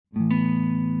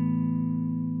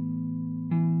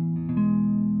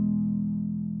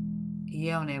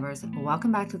Yo, neighbors,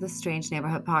 welcome back to the Strange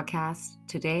Neighborhood podcast.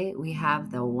 Today we have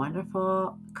the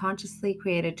wonderful, consciously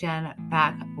created Jen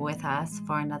back with us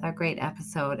for another great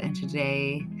episode. And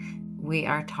today we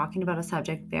are talking about a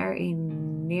subject very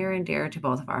near and dear to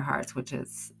both of our hearts, which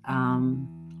is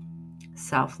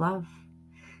self-love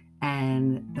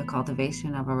and the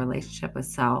cultivation of a relationship with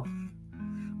self.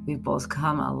 We've both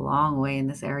come a long way in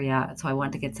this area, so I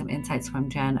want to get some insights from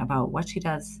Jen about what she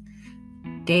does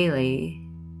daily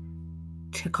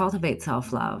to cultivate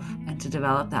self-love and to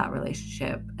develop that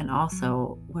relationship, and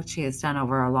also what she has done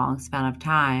over a long span of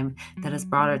time that has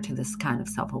brought her to this kind of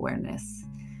self-awareness.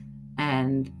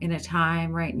 And in a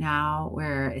time right now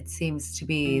where it seems to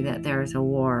be that there's a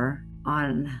war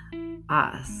on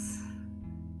us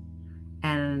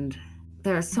and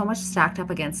there's so much stacked up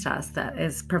against us that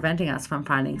is preventing us from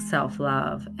finding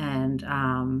self-love and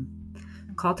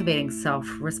cultivating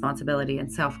self-responsibility and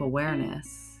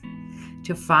self-awareness,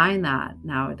 to find that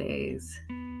nowadays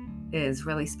is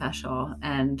really special,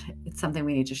 and it's something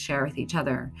we need to share with each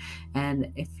other.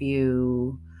 And if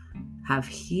you have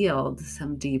healed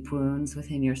some deep wounds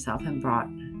within yourself and brought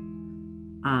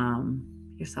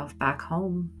yourself back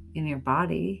home in your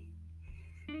body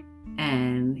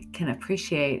and can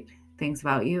appreciate things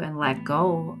about you and let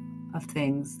go of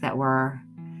things that were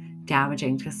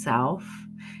damaging to self,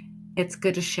 it's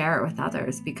good to share it with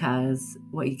others, because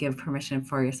what you give permission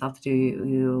for yourself to do,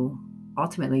 you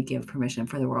ultimately give permission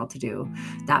for the world to do.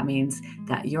 That means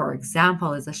that your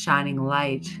example is a shining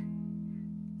light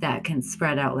that can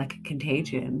spread out like a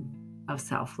contagion of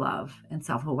self-love and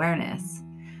self-awareness.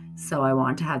 So I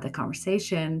want to have the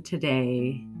conversation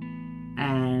today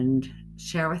and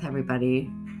share with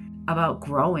everybody about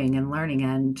growing and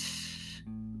learning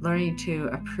to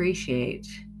appreciate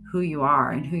who you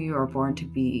are and who you are born to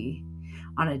be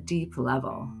on a deep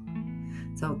level.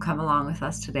 So come along with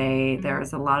us today.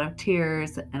 There's a lot of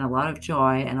tears and a lot of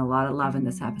joy and a lot of love in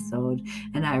this episode.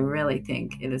 And I really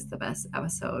think it is the best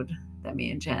episode that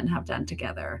me and Jen have done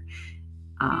together.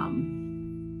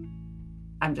 I'm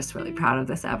just really proud of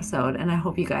this episode, and I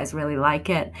hope you guys really like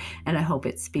it, and I hope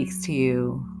it speaks to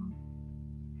you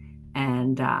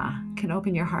and can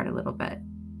open your heart a little bit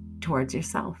towards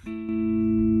yourself.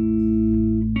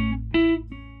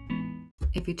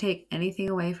 If you take anything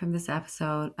away from this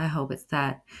episode, I hope it's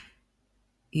that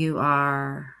you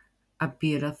are a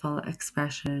beautiful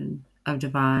expression of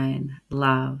divine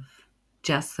love,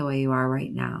 just the way you are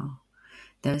right now.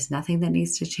 There's nothing that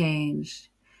needs to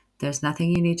change. There's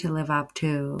nothing you need to live up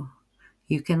to.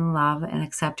 You can love and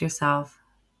accept yourself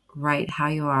right how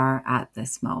you are at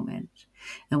this moment.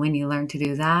 And when you learn to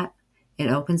do that, it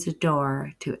opens the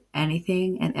door to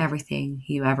anything and everything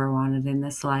you ever wanted in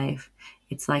this life.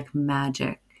 It's like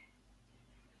magic.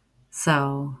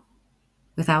 So,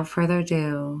 without further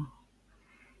ado,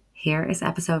 here is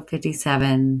episode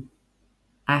 57.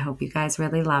 I hope you guys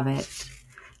really love it.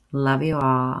 Love you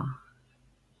all.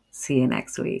 See you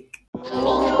next week.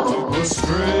 The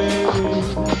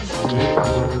Strange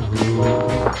Neighborhood.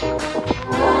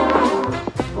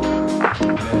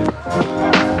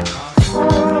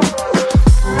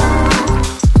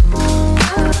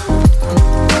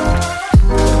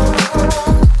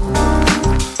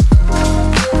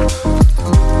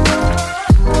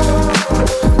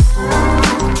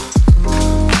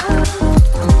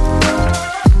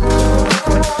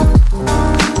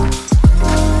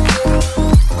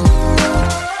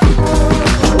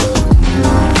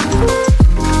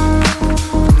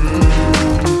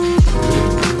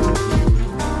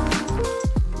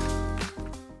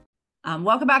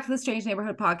 Welcome back to the Strange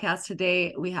Neighborhood podcast.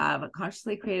 Today we have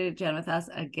consciously created Jen with us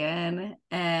again,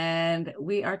 and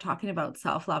we are talking about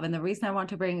self-love. And the reason I want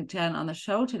to bring Jen on the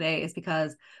show today is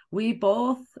because we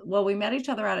met each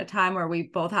other at a time where we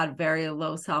both had very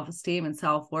low self-esteem and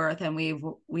self-worth, and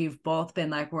we've both been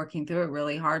like working through it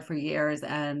really hard for years,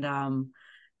 and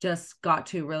just got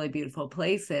to really beautiful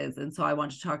places. And so I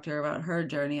want to talk to her about her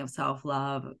journey of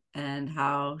self-love and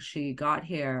how she got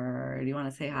here. Do you want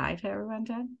to say hi to everyone,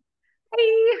 Jen?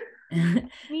 Hey,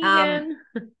 Megan.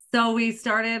 So we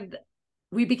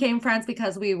became friends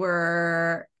because we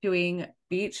were doing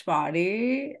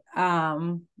Beachbody.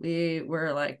 We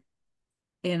were like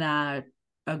in a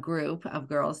group of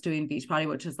girls doing Beachbody,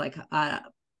 which is like a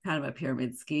kind of a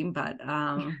pyramid scheme, but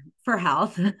for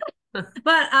health.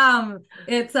 But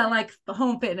it's like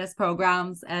home fitness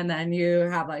programs, and then you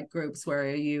have like groups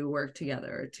where you work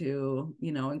together to,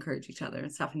 encourage each other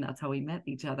and stuff, and that's how we met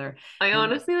each other. I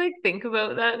honestly like think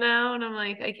about that now, and I'm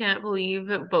like, I can't believe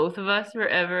that both of us were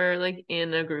ever like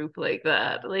in a group like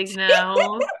that. Like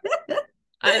now,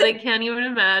 I like can't even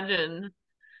imagine.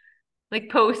 like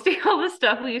posting all the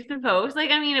stuff we used to post.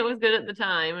 Like, I mean, it was good at the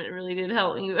time. It really did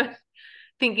help me. But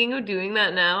thinking of doing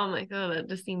that now, I'm like, oh, that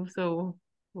just seems so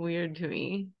weird to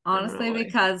me. I don't know Honestly, why.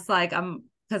 because like I'm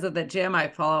because of the gym, I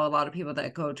follow a lot of people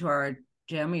that go to our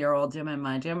gym, your old gym and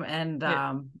my gym,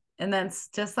 Yeah. and then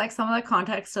just like some of the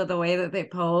context of the way that they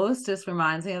post just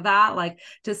reminds me of that. Like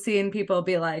just seeing people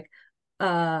be like,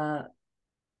 uh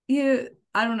you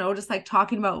I don't know, just like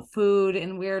talking about food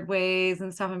in weird ways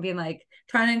and stuff and being like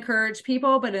trying to encourage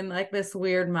people, but in like this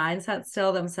weird mindset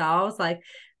still themselves. Like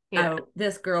Yeah.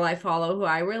 this girl I follow who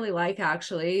I really like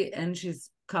actually, and she's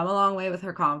come a long way with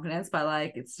her confidence, but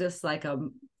like it's just like a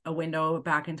window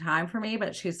back in time for me.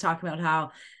 But she's talking about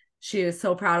how she is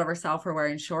so proud of herself for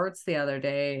wearing shorts the other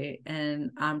day,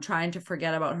 and I'm trying to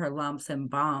forget about her lumps and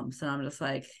bumps, and I'm just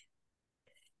like,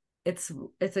 it's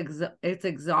it's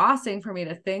exhausting for me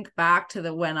to think back to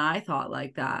the when I thought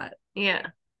like that Yeah.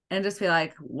 and just be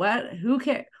like, what? Who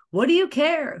care? What do you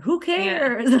care? Who Yeah.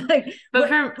 cares? Like, But what?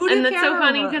 for, Who do and you that's care so about?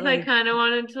 funny What? because I Like, kind of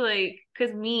wanted to like,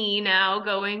 because me now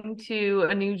going to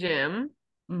a new gym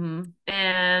mm-hmm,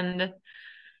 and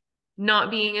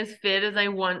not being as fit as I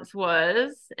once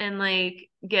was, and like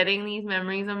getting these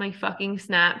memories on my fucking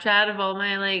Snapchat of all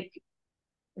my like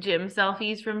gym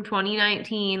selfies from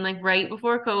 2019, like right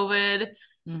before COVID,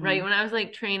 right mm-hmm, when I was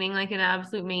like training like an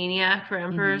absolute maniac for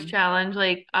Emperor's mm-hmm, Challenge.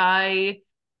 Like I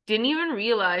didn't even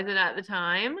realize it at the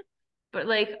time, but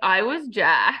like I was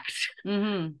jacked.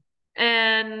 mm-hmm.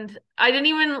 And I didn't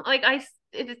even like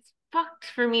it's fucked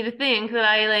for me to think that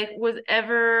I like was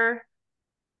ever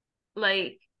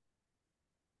like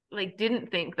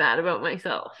didn't think that about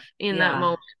myself in that Yeah.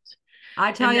 moment.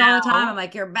 I tell And you all the time, I'm now,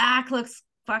 like, your back looks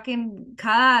fucking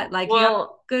cut. Like, you have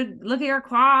well, good, look at your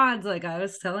quads. Like, I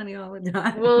was telling you all the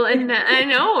time. and I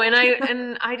know,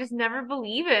 and I just never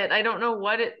believe it. I don't know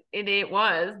what it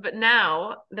was, but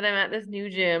now that I'm at this new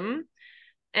gym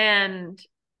and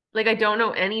like I don't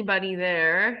know anybody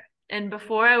there, and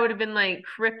before I would have been like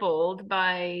crippled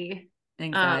by um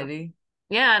Anxiety.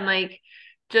 yeah, and like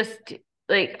just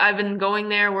like I've been going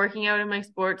there working out in my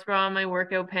sports bra and my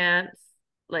workout pants,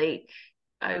 like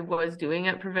I was doing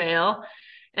at Prevail.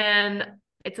 And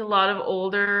it's a lot of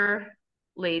older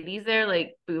ladies there,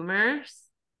 like boomers.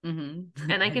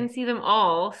 And I Mm-hmm. can see them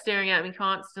all staring at me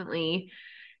constantly.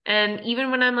 And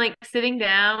even when I'm like sitting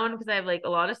down, because I have like a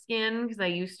lot of skin, because I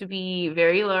used to be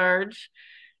very large,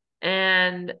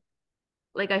 and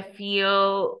like I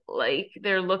feel like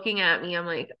they're looking at me. I'm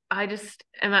like, I just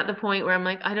am at the point where I'm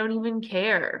like, I don't even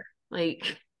care.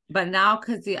 Like But now,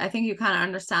 because I think you kind of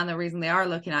understand the reason they are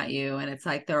looking at you, and it's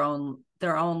like their own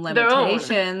their own.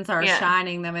 limitations are Yeah.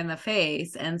 shining them in the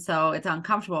face, and so it's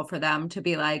uncomfortable for them to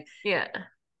be like, Yeah.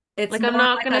 it's Like I'm more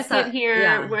not like a gonna sit here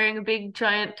yeah. wearing a big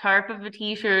giant tarp of a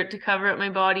t-shirt to cover up my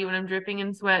body when I'm dripping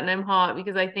in sweat and I'm hot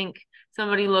because I think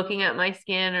somebody looking at my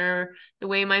skin or the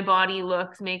way my body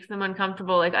looks makes them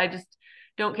uncomfortable. Like I just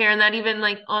don't care. And that even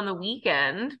like on the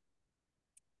weekend,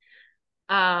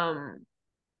 um,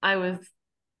 I was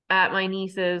at my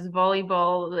niece's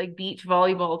volleyball, like beach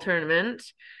volleyball tournament,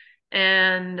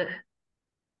 and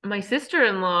my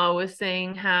sister-in-law was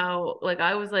saying how like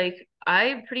I was like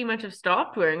I pretty much have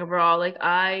stopped wearing a bra. Like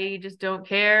I just don't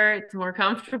care. It's more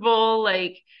comfortable.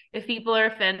 Like if people are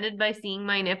offended by seeing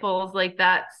my nipples, like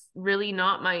that's really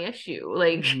not my issue.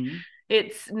 Like Mm-hmm.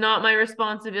 it's not my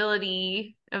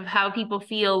responsibility of how people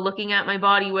feel looking at my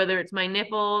body, whether it's my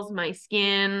nipples, my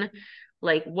skin,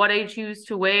 like what I choose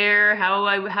to wear, how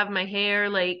I have my hair,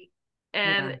 like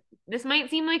Yeah. and this might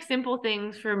seem like simple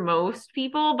things for most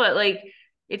people, but like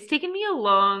it's taken me a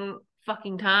long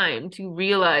fucking time to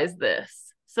realize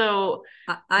this. So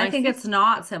I my think sis it's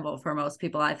not simple for most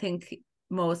people. I think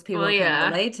most well, people can yeah.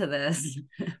 relate to this.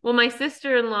 Well, my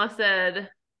sister-in-law said,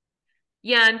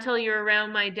 "Yeah, until you're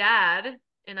around my dad."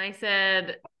 And I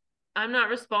said, "I'm not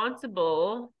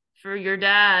responsible for your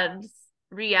dad's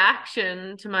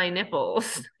reaction to my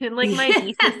nipples." And like my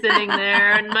niece is sitting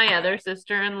there and my other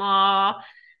sister-in-law,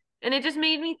 and it just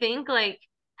made me think like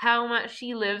how much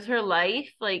she lives her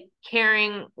life like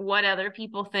caring what other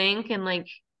people think and like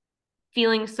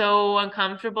feeling so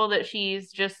uncomfortable that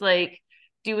she's just like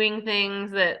doing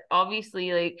things that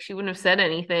obviously like she wouldn't have said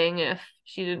anything if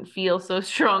she didn't feel so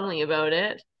strongly about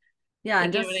it. Yeah, and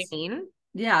Like, you know what I just mean?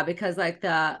 yeah, because like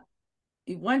the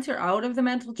once you're out of the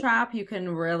mental trap, you can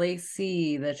really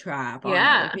see the trap on other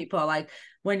Yeah. people. Like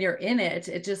when you're in it,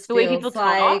 it just The way people feels talk.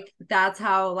 like that's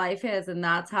how life is and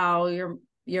that's how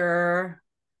your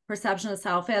perception of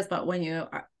self is. But when you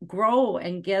grow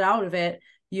and get out of it,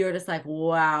 you're just like,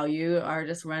 wow, you are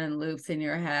just running loops in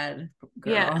your head,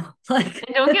 Yeah. girl. Like,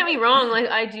 And don't get me wrong, like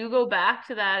I do go back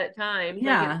to that at times.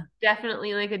 Like it's yeah.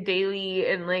 definitely like a daily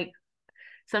and like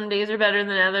some days are better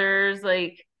than others.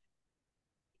 Like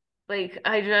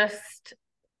I just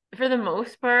for the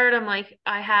most part, I'm like,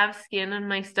 I have skin on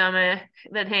my stomach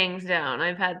that hangs down.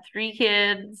 I've had 3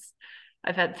 kids.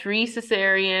 I've had 3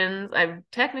 cesareans. I've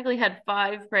technically had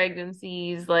 5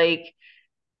 pregnancies. Like,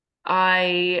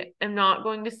 I am not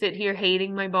going to sit here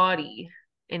hating my body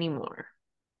anymore,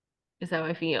 is how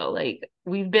I feel. Like,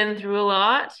 we've been through a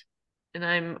lot, and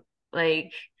I'm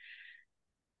like,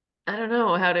 I don't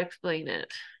know how to explain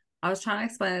it. I was trying to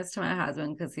explain this to my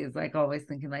husband because he's like always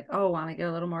thinking like, oh, I want to get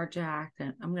a little more jacked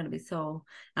and I'm gonna be so.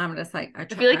 And I'm just like, I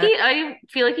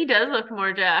feel like he does look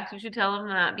more jacked. You should tell him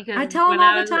that I because tell him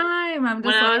all the time. I'm when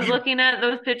just like, I was looking at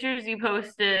those pictures you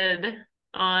posted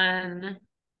on,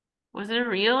 was it a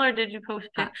reel or did you post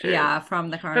pictures yeah, from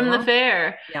the from the carnival.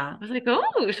 fair? Yeah, I was like,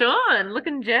 oh, Sean,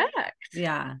 looking jacked.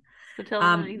 yeah. So tell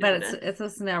him that you But noticed, it's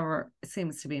just never, it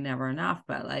seems to be never enough.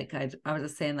 But like I was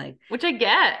just saying like, which I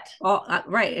get. oh,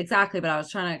 right, exactly. But I was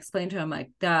trying to explain to him like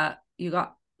that you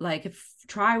got like if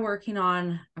try working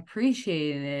on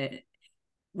appreciating it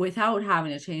without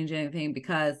having to change anything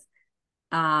because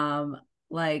um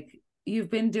like you've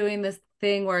been doing this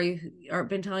thing where you are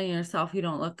been telling yourself you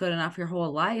don't look good enough your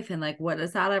whole life and like what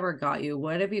has that ever got you?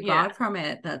 What have you Yeah, got from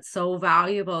it that's so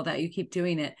valuable that you keep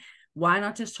doing it? Why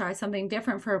not just try something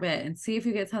different for a bit and see if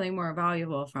you get something more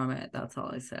valuable from it? That's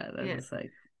all I said. I yeah. was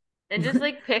like And just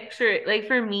like picture it, like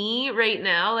for me right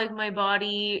now, like my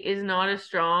body is not as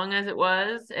strong as it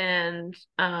was, and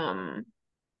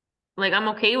like I'm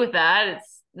okay with that.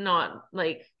 It's not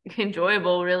like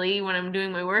enjoyable really when I'm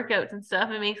doing my workouts and stuff.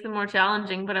 It makes them more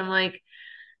challenging, but I'm like,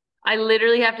 I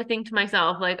literally have to think to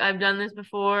myself, like, I've done this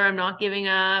before, I'm not giving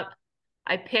up.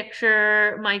 I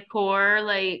picture my core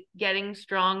like getting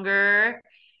stronger.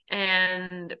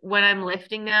 And when I'm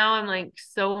lifting now, I'm like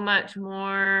so much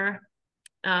more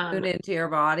tune um into your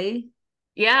body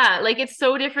yeah, like it's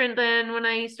so different than when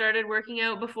I started working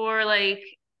out before, like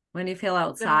when you feel the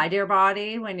outside your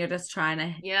body when you're just trying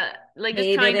to yeah, like just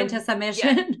hate it trying into to yeah,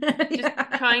 submission. just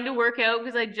Yeah. trying to work out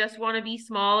because I just want to be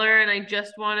smaller and I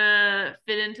just want to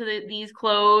fit into these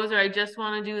clothes or I just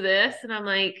want to do this. And I'm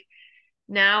like,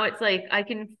 now it's like I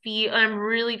can feel, I'm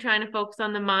really trying to focus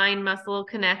on the mind muscle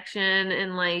connection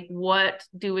and like what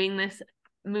doing this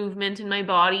movement in my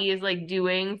body is like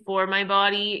doing for my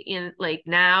body in like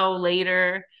now,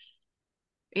 later.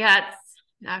 Yeah, it's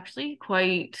actually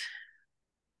quite,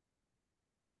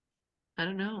 I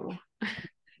don't know,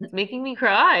 it's making me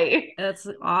cry. It's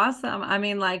awesome. I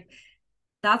mean, like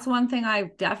that's one thing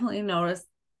I've definitely noticed.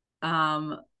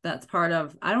 That's part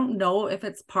of, I don't know if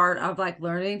it's part of like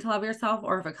learning to love yourself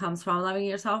or if it comes from loving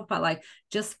yourself, but like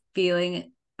just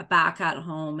feeling back at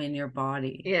home in your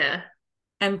body Yeah.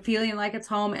 and feeling like it's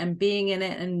home and being in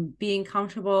it and being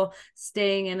comfortable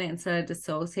staying in it instead of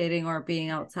dissociating or being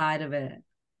outside of it.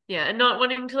 Yeah, and not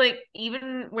wanting to like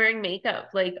even wearing makeup.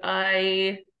 Like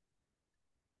I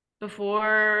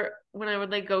before when I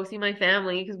would like go see my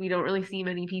family because we don't really see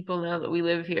many people now that we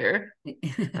live here.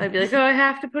 I'd be like, "Oh, I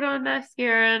have to put on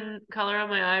mascara and color on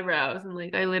my eyebrows." And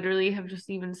like I literally have just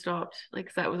even stopped like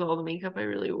 'cause that was all the makeup I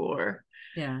really wore.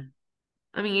 Yeah.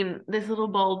 I mean, this little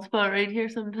bald spot right here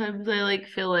sometimes I like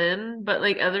fill in, but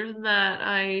like other than that,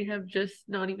 I have just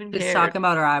not even She's cared. talking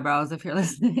about her eyebrows if you're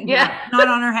listening, not Yeah. not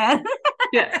on her head.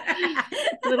 Yeah.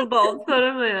 Little bald spot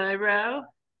on my eyebrow.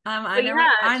 I But never yeah,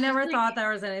 I it's just never like, thought there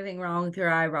was anything wrong with your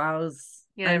eyebrows.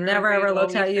 yeah, I never everybody's ever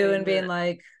looked always at you saying and being that.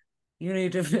 like, you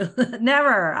need to feel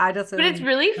never. I just But it's am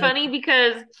really like, funny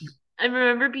because I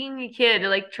remember being a kid,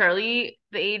 like Charlie,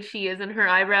 the age she is, and her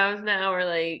eyebrows now are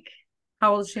like,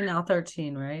 how old is she now?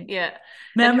 13, right? yeah.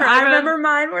 And Remember, her I eyebrows, remember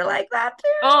mine were like that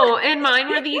oh, and mine too.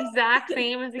 were the exact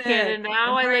same as a kid. Sick. And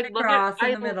now And I right like look at, across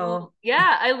in the middle.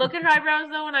 yeah, I look at her eyebrows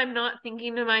though, and I'm not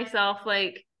thinking to myself,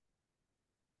 like,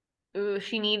 ooh,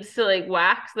 she needs to like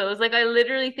wax those. Like, I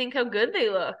literally think how good they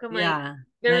look. I'm like, Yeah.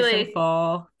 they're Nice and like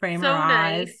full. Frame her so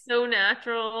nice, eyes. so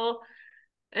natural.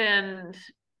 And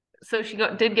so she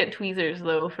did get tweezers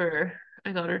though for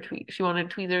I got her she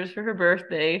wanted tweezers for her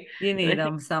birthday. You And I need think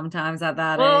them sometimes at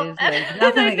that well age. and Like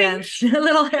nothing I think against a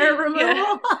little hair yeah.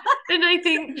 removal. And I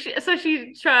think so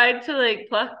she tried to like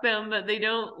pluck them, but they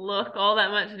don't look all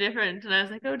that much different. And I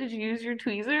was like, "Oh, did you use your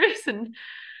tweezers?" And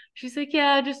she's like,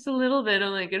 "Yeah, just a little bit."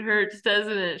 I'm like, "It hurts,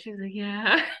 doesn't it?" She's like,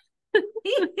 "Yeah."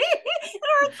 It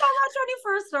hurts so much when you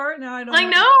first start. Now I I don't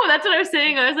know, that's what I was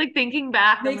saying. I was like thinking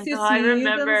back. I'm makes like, you "Oh, I sneeze and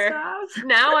remember." stuff.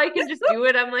 Now I can just do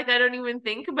it. I'm like, I don't even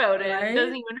think about it. It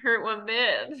doesn't Right? even hurt one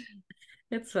bit.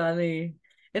 It's funny.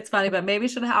 It's funny, but maybe you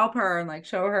should help her and like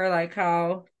show her like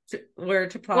how where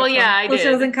to Well, pluck yeah, from, I so she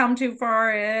did. doesn't come too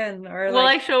far in, or Well,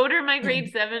 like I showed her my grade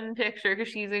 7 picture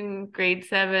because she's in grade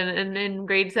 7, and in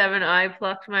grade 7, I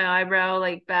plucked my eyebrow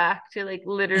like back to like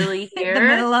literally the here.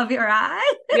 middle of your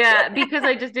eye. Yeah, because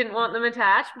I just didn't want them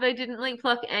attached, but I didn't like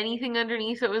pluck anything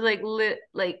underneath, so it was like lit,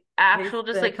 like These actual,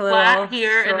 just thick like flat little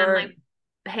here, and then like short.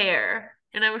 hair.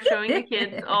 And I was showing the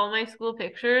kids all my school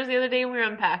pictures the other day when we were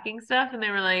unpacking stuff, and they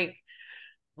were like,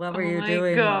 What were "Oh you my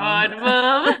doing, God, mom?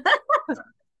 mom."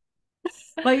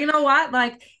 But you know what?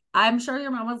 Like, I'm sure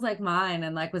your mom was like mine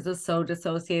and like was just so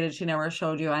dissociated she never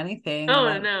showed you anything. And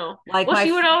Oh no. like Well,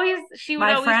 she would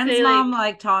my always friend's say mom like,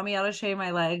 like taught me how to shave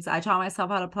my legs. I taught myself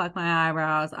how to pluck my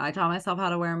eyebrows. I taught myself how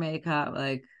to wear makeup.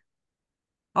 Like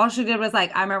all she did was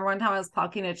like I remember one time I was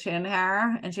plucking a chin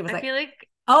hair and she was I like, feel like,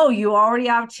 "Oh, you already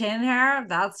have chin hair?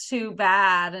 That's too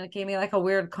bad." And it gave me like a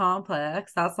weird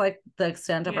complex. That's like the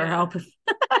extent of her yeah. help.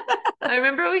 I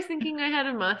remember always thinking I had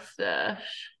a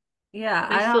mustache. Yeah,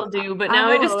 I I still don't. do, but I have now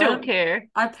a I just little don't bit. care.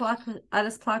 I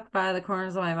just pluck by the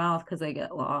corners of my mouth because they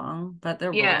get long, but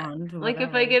they're Yeah. blonde, Like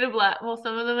if I whatever. get a black, well,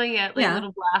 some of them I get like Yeah,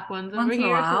 little black ones over once in a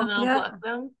here, so then while. I'll Yeah. pluck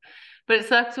them. But it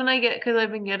sucks when I get, because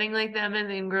I've been getting like them as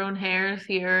ingrown hairs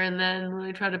here, and then when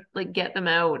I try to like get them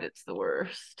out, it's the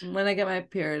worst. When I get my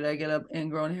period, I get a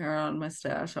ingrown hair on my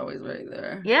stash, always right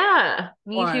there. Yeah,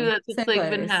 me too. One, That's what's same like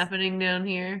been place. happening down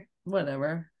here.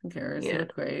 Whatever. Who cares? You Yeah,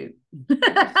 look great. I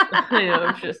just, I know,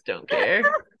 I just don't care.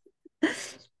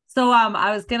 So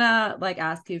I was gonna like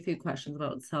ask you a few questions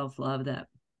about self-love that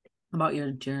about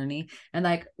your journey and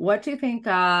like what do you think's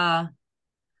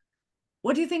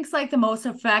like the most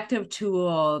effective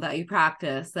tool that you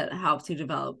practice that helps you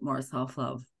develop more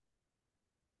self-love?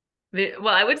 Well,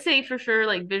 I would say for sure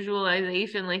like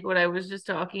visualization, like what I was just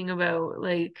talking about.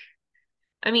 Like,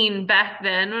 I mean, back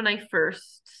then when I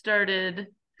first started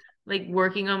like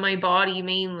working on my body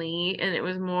mainly, and it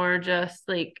was more just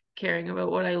like caring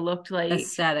about what I looked like.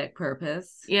 Aesthetic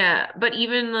purpose. Yeah, but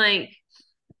even like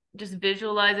just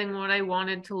visualizing what I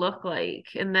wanted to look like,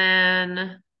 and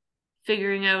then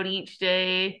figuring out each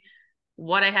day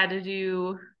what I had to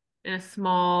do in a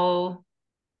small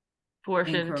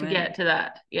portion to Increment. get to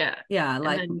that. Yeah. Yeah, And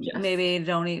like then just, maybe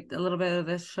don't eat a little bit of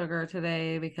this sugar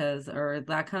today because, or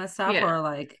that kind of stuff, yeah. or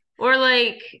like Or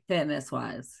like, fitness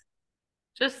wise.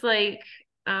 just like,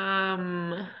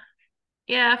 um,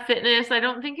 yeah, fitness. I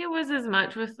don't think it was as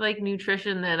much with like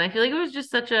nutrition then. I feel like it was just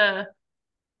such a,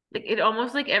 like, it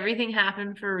almost like everything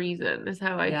happened for a reason, is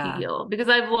how I Yeah. feel. Because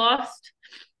I've lost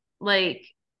like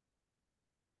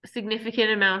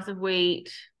significant amounts of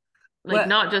weight, like What?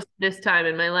 not just this time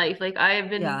in my life. Like I have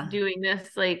been Yeah. doing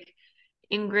this like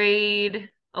in grade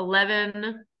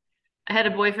 11. I had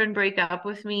a boyfriend break up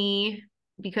with me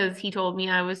because he told me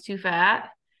I was too fat.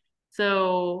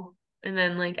 So, and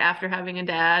then like after having a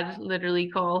dad literally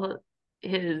call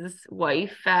his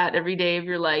wife fat every day of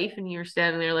your life, and you're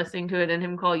standing there listening to it and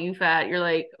him call you fat, you're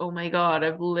like, "Oh my God,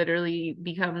 I've literally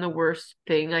become the worst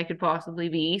thing I could possibly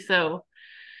be." So,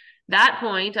 that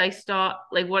point, I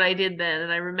stopped like what I did then,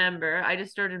 and I remember I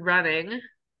just started running,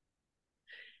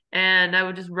 and I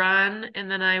would just run, and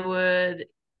then I would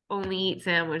only eat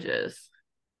sandwiches.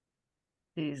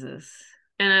 Jesus.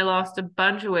 And I lost a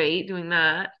bunch of weight doing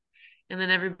that. And then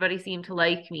everybody seemed to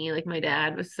like me. Like my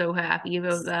dad was so happy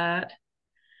about that.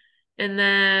 And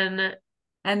then,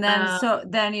 And then uh, so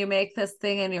then you make this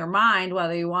thing in your mind,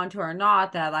 whether you want to or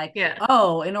not, that like, yeah,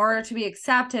 oh, in order to be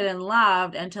accepted and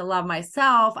loved and to love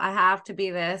myself, I have to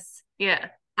be this, yeah,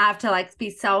 I have to like be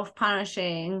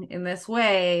self-punishing in this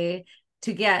way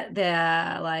to get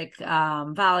the like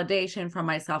validation from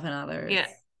myself and yeah.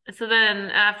 others. So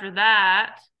then after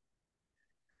that,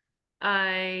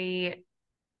 I,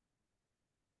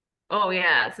 oh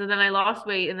yeah. So then I lost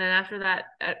weight. And then after that,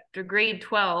 after grade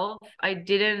 12, I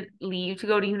didn't leave to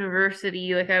go to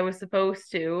university like I was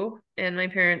supposed to. And my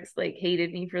parents like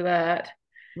hated me for that.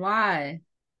 Why?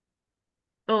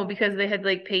 Oh, because they had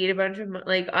like paid a bunch of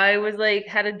like I was like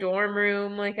had a dorm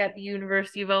room like at the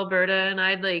University of Alberta, and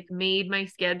I'd like made my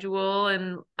schedule,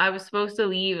 and I was supposed to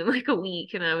leave in like a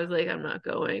week, and I was like, I'm not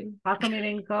going How come you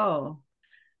didn't go?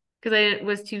 because I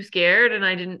was too scared, and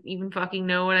I didn't even fucking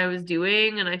know what I was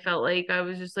doing, and I felt like I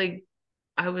was just like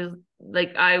I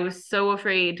was so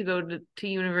afraid to go to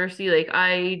university. Like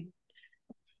I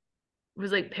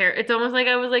was like it's almost like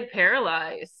I was like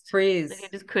paralyzed. Like I Freeze.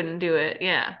 just couldn't do it.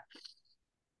 Yeah.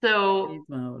 So Freeze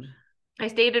mode. I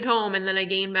stayed at home, and then I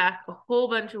gained back a whole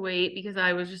bunch of weight because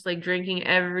I was just like drinking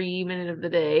every minute of the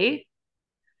day.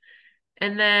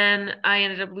 And then I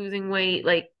ended up losing weight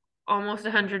like almost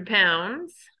 100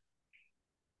 pounds.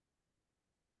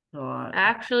 A lot.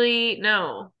 Actually,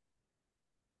 no.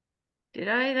 Did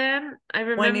I then? I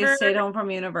When you remember. stayed home from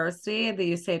university, that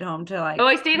you stayed home to Oh, like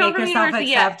I stayed home make from yourself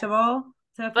university. Yeah. acceptable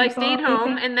to I stayed people, you home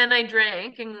think? and then I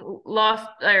drank and lost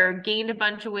or gained a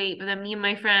bunch of weight. But then me and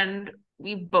my friend,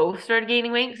 we both started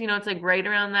gaining weight. 'Cause, it's like right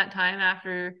around that time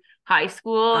after high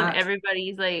school, and Uh,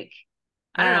 everybody's like,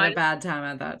 I I don't know. had a bad time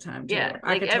at that time Yeah, too. I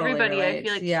like could totally everybody, I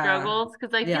feel relate. like Yeah. struggles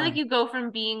because I feel Yeah. like you go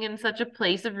from being in such a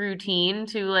place of routine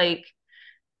to like,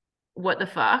 what the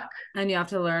fuck? And you have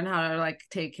to learn how to like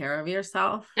take care of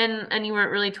yourself And you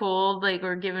weren't really told like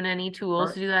or given any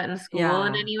tools to or do that in school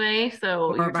in yeah, any way. So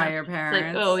or you're by talking, your it's like,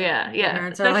 oh parents. yeah, Your yeah,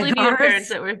 parents are especially like if you have parents ours.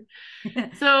 that were.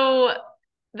 So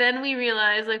then we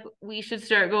realized like we should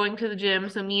start going to the gym.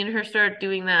 So me and her start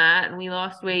doing that, and we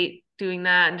lost weight doing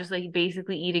that, and just like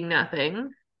basically eating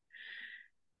nothing.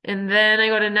 And then I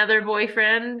got another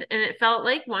boyfriend, and it felt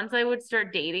like once I would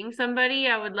start dating somebody,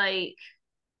 I would like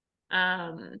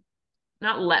um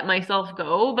not let myself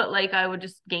go, but like I would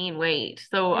just gain weight.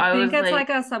 So You I think was it's like, like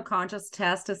a subconscious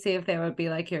test to see if they would be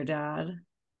like your dad?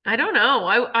 I don't know.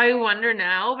 I wonder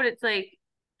now, but it's like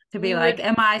To be we like, would,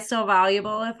 am I still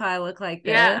valuable if I look like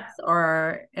this? yeah.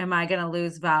 Or am I gonna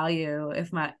lose value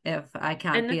if I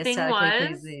can't And the be thing aesthetically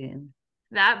was, pleasing?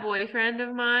 that boyfriend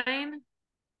of mine,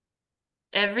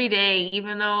 every day,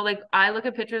 even though like I look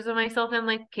at pictures of myself and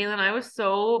like Kaylin, I was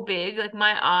so big, like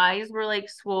my eyes were like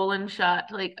swollen shut,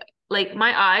 like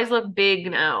my eyes look big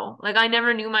now. Like I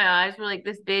never knew my eyes were like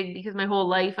this big because my whole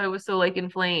life I was so like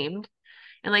inflamed.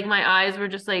 And like my eyes were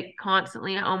just like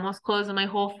constantly almost closed and my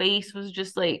whole face was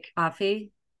just like,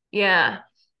 Puffy? yeah.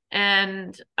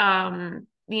 And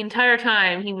the entire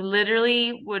time he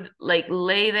literally would like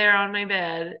lay there on my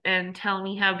bed and tell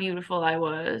me how beautiful I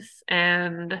was.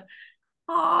 And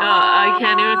I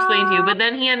can't even explain to you. Aww. But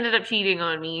then he ended up cheating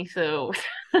on me, so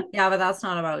Yeah, but that's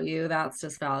not about you. That's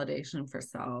just validation for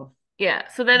self. yeah.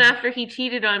 So then after he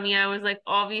cheated on me, I was like,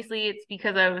 obviously it's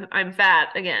because I'm fat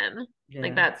again.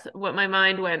 Like Yeah. that's what my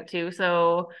mind went to.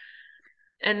 So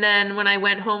and then when I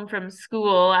went home from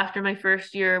school after my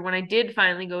first year, when I did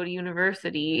finally go to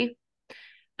university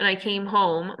and I came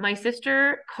home, my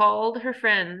sister called her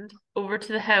friend over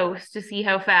to the house to see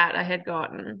how fat I had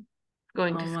gotten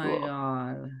going Oh to my school.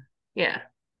 God. Yeah.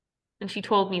 And she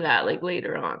told me that like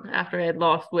later on after I had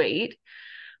lost weight.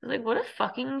 I was like, what a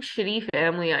fucking shitty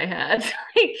family I had.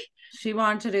 Like, She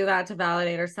wanted to do that to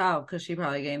validate herself because she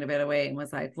probably gained a bit of weight and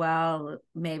was like, well,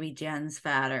 maybe Jen's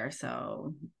fatter,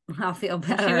 so I'll feel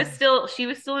well, she was better. still she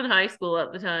was still in high school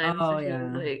at the time, so Oh, she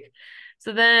was yeah. like,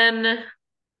 so then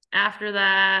after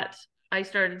that, I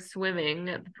started swimming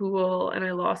at the pool and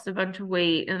I lost a bunch of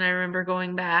weight. And I remember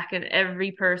going back and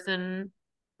every person,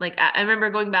 like I remember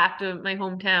going back to my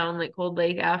hometown, like Cold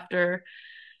Lake after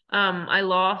I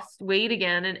lost weight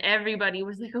again and everybody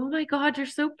was like, "Oh my God, you're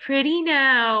so pretty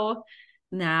now."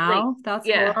 Like, Now that's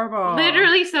yeah. horrible.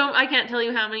 Literally so I can't tell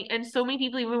you how many and so many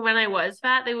people even when I was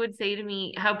fat, they would say to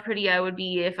me how pretty I would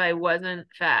be if I wasn't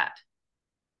fat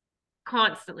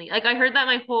constantly. Like I heard that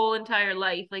my whole entire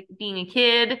life, like being a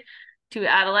kid to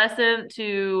adolescent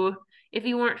to if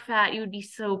you weren't fat, you would be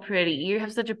so pretty. You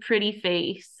have such a pretty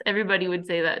face. Everybody would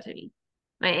say that to me.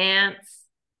 My aunts,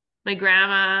 my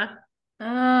grandma,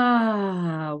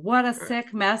 Ah, what a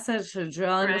sick message to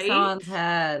drill into right? someone's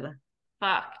head.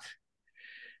 Fucked.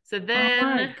 So Oh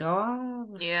my then,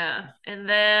 God. yeah. And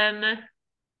then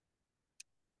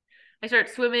I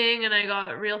started swimming and I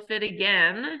got real fit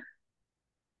again.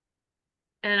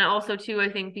 And also too, I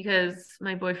think because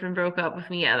my boyfriend broke up with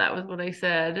me. Yeah, that was what I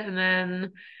said. And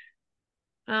then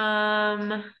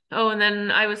oh, and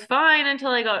then I was fine until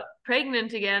I got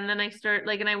pregnant again. Then I start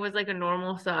like, and I was like a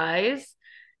normal size.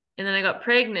 And then I got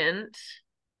pregnant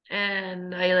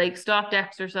and I like stopped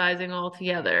exercising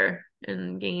altogether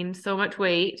and gained so much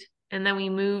weight. And then we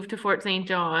moved to Fort St.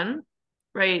 John,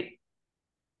 right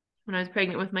when I was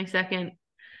pregnant with my second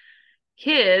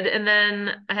kid. And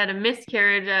then I had a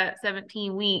miscarriage at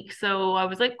 17 weeks. So I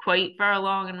was like quite far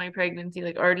along in my pregnancy,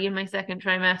 like already in my second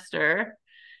trimester.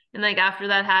 And like after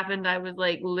that happened, I was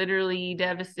like literally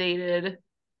devastated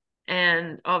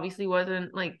and obviously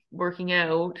wasn't like working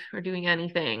out or doing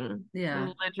anything. I Yeah.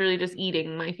 was literally just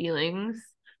eating my feelings.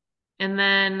 And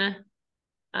then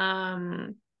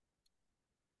um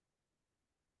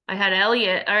I had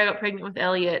Elliot, or I got pregnant with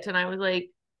Elliot and I was like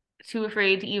too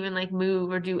afraid to even like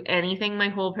move or do anything my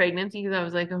whole pregnancy because I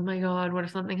was like, oh my God, what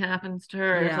if something happens to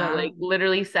her? So I Yeah. like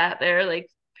literally sat there like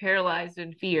paralyzed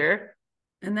in fear.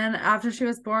 And then after she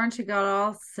was born, she got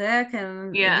all sick,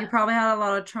 and Yeah. you probably had a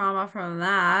lot of trauma from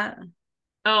that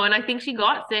Oh, and I think she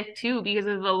got sick too because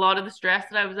of a lot of the stress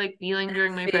that I was like feeling and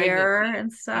during my fear pregnancy.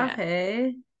 and stuff. Yeah.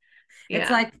 Hey, it's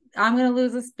Yeah. like, I'm gonna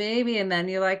lose this baby. And then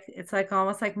you like, it's like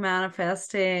almost like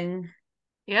manifesting.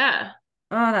 Yeah.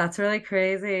 Oh, that's really Because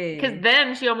crazy.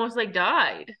 then she almost like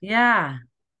died. Yeah.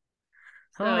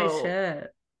 Holy So shit.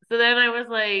 so then I was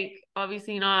like,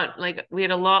 obviously not like we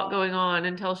had a lot going on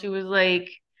until she was like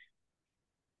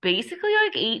basically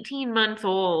like 18 months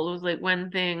old was like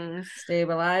when things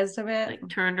Stabilized a bit. like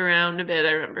turned around a bit,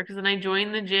 I remember. Because then I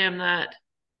joined the gym that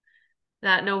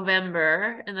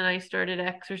November and then I started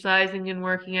exercising and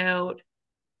working out.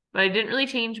 But I didn't really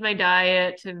change my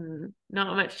diet and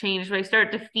not much changed, but I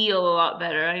started to feel a lot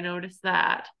better. I noticed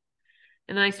that.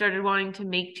 And then I started wanting to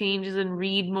make changes and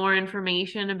read more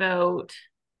information about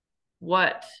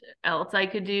what else I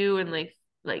could do and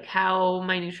like how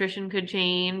my nutrition could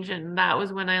change. And that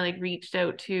was when I like reached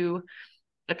out to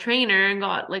a trainer and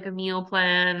got like a meal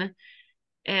plan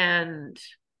and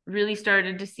really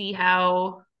started to see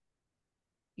how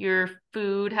your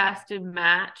food has to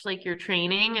match like your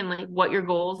training and like what your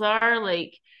goals are.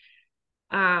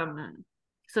 Um,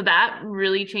 so that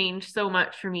really changed so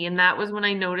much for me. And that was when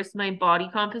I noticed my body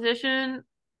composition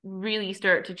really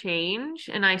start to change.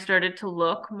 And I started to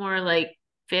look more like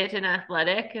fit and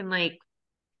athletic. And like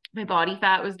my body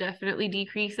fat was definitely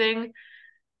decreasing.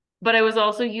 But I was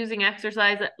also using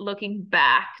exercise looking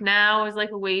back now as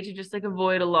like a way to just like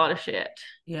avoid a lot of shit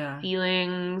Yeah.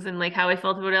 feelings and like how I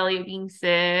felt about Elliot being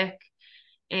sick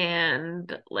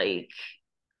and like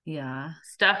Yeah.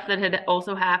 stuff that had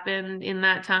also happened in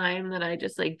that time that I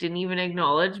just like didn't even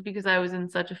acknowledge because I was in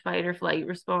such a fight or flight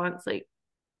response, like,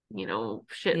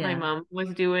 shit my Yeah. mom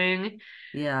was doing.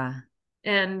 Yeah.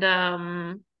 And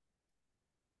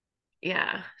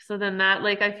yeah, so then that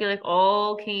like I feel like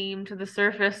all came to the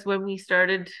surface when we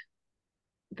started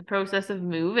the process of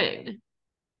moving.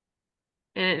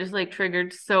 And it just like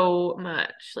triggered so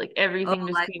much. Like Oh, everything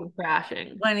just like came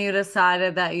crashing. when you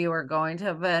decided that you were going to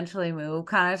eventually move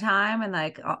kind of time and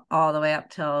like all the way up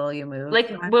till you moved, Like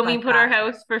kind of when we like put our that.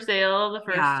 house for sale the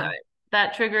first time, Yeah.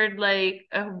 that triggered like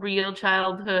a real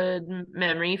childhood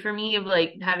memory for me of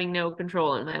like having no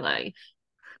control in my life,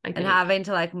 I And think. having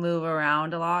to like move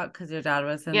around a lot because your dad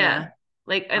was in Yeah. the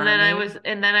Like army.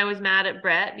 and then I was mad at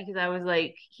Brett because I was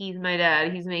like, he's my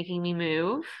dad, he's making me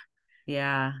move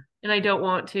Yeah. and I don't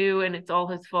want to and it's all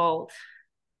his fault.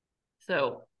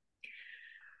 So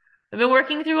I've been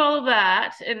working through all of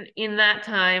that, and in that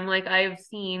time, like I've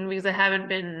seen, because I haven't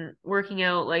been working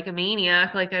out like a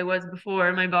maniac like I was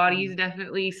before, my body's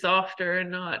definitely softer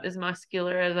and not as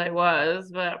muscular as I was,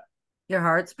 but Your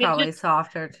heart's it's probably just,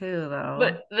 softer too, though.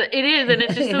 but it is, and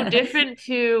it's just so Yeah. different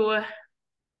to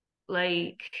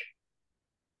like,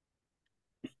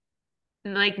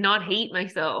 like not hate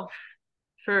myself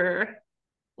for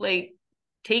like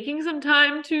taking some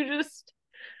time to just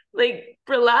like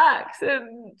relax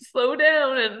and slow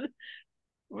down and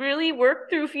really work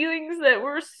through feelings that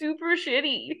were super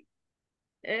shitty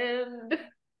and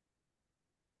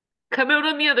come out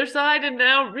on the other side and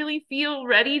now really feel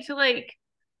ready to like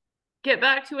get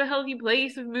back to a healthy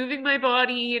place of moving my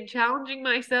body and challenging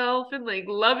myself and like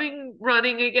loving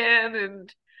running again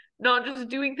and not just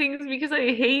doing things because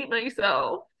I hate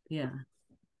myself. Yeah.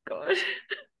 Gosh.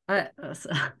 It's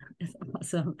it's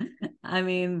awesome. I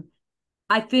mean,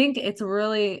 I think that's a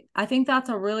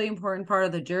really important part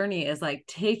of the journey is like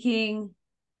taking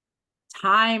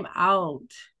time out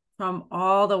from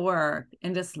all the work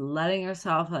and just letting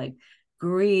yourself like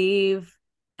grieve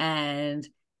and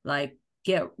like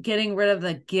getting rid of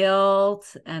the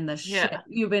guilt and the shit Yeah.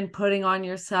 you've been putting on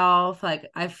yourself. Like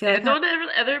I feel like And on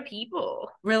other people.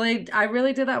 I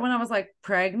really did that when I was like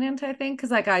pregnant, I think, because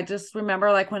like I just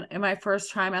remember like when in my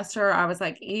first trimester I was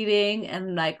like eating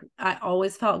and like I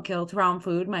always felt guilt around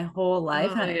food my whole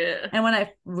life. Oh yeah. And when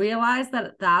I realized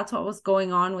that that's what was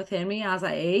going on within me as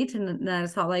I ate, and then I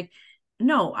just felt like,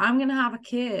 no, I'm gonna have a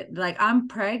kid, like I'm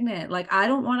pregnant, like I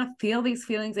don't want to feel these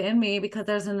feelings in me because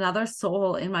there's another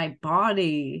soul in my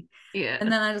body. And Yeah.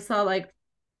 then I just felt like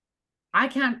I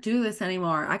can't do this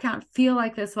anymore. I can't feel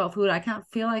like this about food. I can't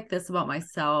feel like this about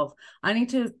myself. I need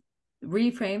to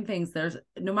reframe things. There's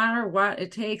no matter what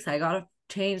it takes, I got to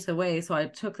change the way. So I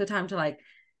took the time to like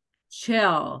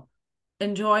chill,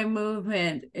 enjoy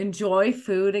movement, enjoy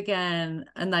food again.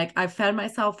 And like I fed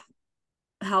myself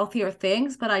healthier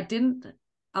things, but I didn't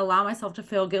allow myself to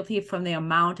feel guilty from the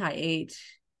amount I ate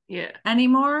Yeah.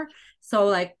 anymore. So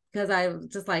like because I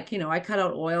just like, I cut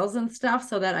out oils and stuff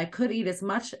so that I could eat as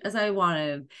much as I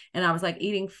wanted. And I was like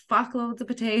eating fuckloads of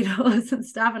potatoes and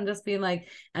stuff and just being like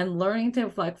and learning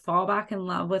to like fall back in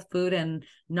love with food and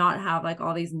not have like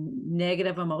all these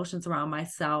negative emotions around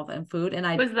myself and food. And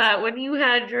I Was that when you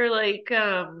had your like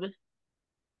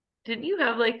didn't you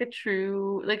have like a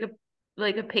true like a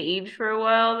like a page for a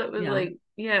while that was Yeah. like,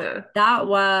 yeah. That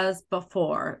was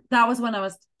before. That was when I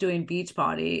was doing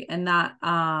Beachbody, and that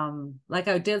like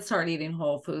I did start eating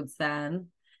whole foods then,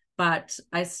 but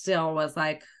I still was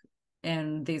like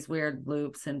in these weird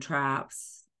loops and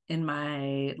traps in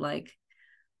my like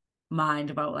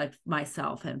mind about like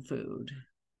myself and food.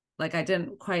 Like I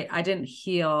didn't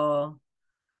heal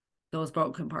those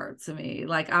broken parts of me.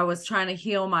 Like I was trying to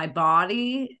heal my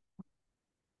body,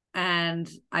 and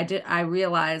I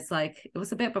realized, like, it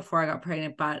was a bit before I got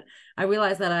pregnant, but I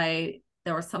realized that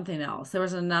there was something else. There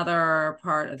was another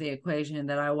part of the equation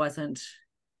that I wasn't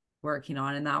working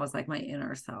on, and that was like my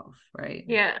inner self, right?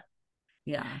 Yeah.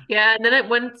 Yeah. Yeah. And then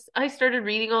once I started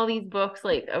reading all these books,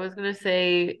 like I was gonna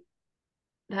say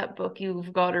that book,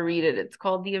 you've got to read it. It's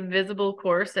called The Invisible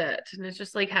Corset. And it's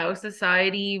just like how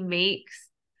society makes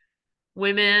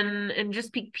women and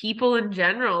just people in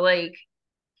general like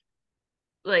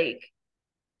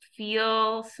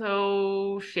feel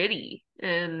so shitty,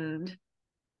 and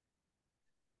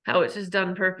how it's just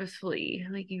done purposefully.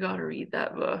 Like you got to read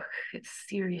that book. It's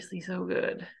seriously so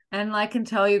good. And like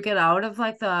until you get out of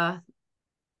like the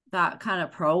that kind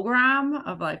of program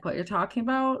of like what you're talking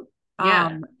about,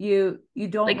 Yeah. you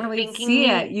don't Like really see it.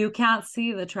 thinking, You can't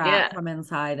see the trap yeah. from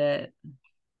inside it.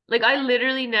 Like I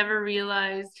literally never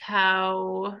realized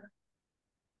how,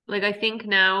 like I think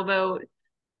now about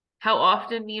how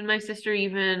often me and my sister,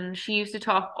 even she used to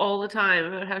talk all the time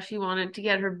about how she wanted to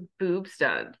get her boobs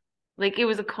done. Like it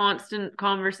was a constant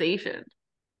conversation.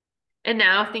 And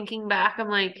now thinking back, I'm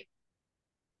like,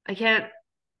 I can't,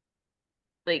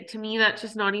 like to me that's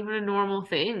just not even a normal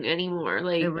thing anymore. It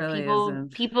Like really people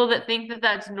isn't. people that think that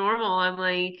that's normal, I'm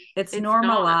like, It's it's not.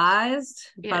 normalized,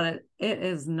 Yeah. but it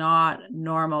is not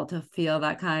normal to feel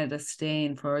that kind of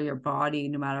disdain for your body,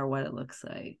 no matter what it looks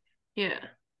like. Yeah.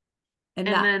 And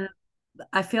And that, then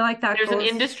I feel like that there's an goes,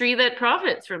 industry that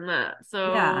profits from that.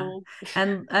 yeah. So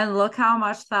And look how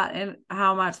much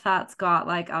how much that's got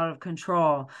like out of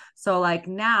control. So like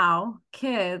now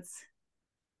kids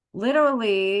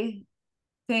literally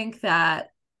think that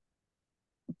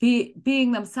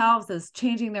being themselves is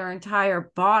changing their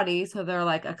entire body, so they're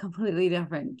like a completely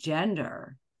different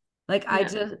gender. Like I yeah.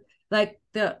 just like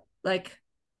the like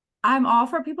I'm all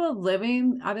for people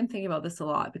living. I've been thinking about this a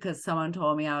lot because someone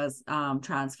told me I was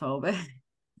transphobic.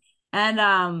 And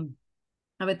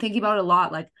I've been thinking about it a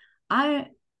lot. Like I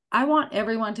I want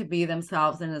everyone to be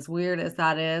themselves, and as weird as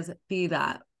that is, be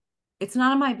that. It's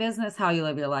none of my business how you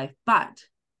live your life, but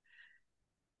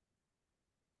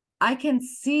I can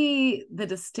see the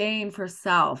disdain for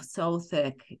self so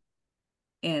thick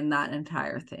in that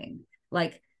entire thing.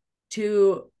 Like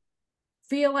to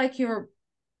feel like you're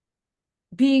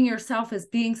being yourself is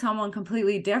being someone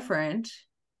completely different,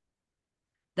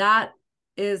 that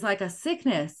is like a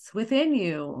sickness within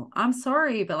you. I'm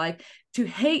sorry, but like to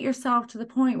hate yourself to the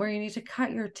point where you need to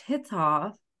cut your tits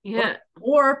off, Yeah.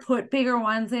 or put bigger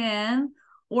ones in,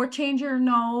 or change your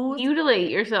nose.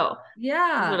 Mutilate yourself is what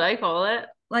Yeah, I call it.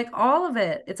 like all of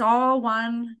it. It's all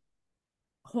one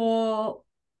whole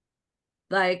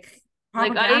like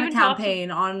Like I propaganda even talked to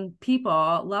campaign on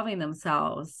people loving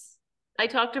themselves. I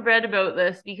talked to Brett about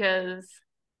this because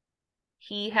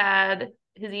he had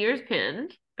his ears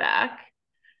pinned back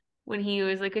when he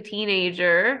was like a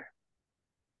teenager.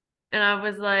 And I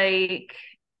was like,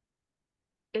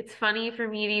 it's funny for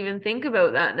me to even think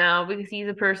about that now because he's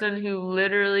a person who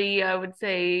literally, I would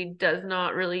say, does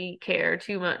not really care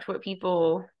too much what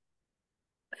people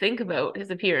think about his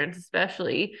appearance,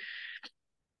 especially.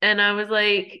 And I was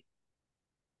like,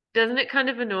 doesn't it kind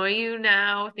of annoy you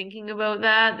now thinking about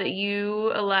that, that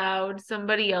you allowed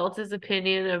somebody else's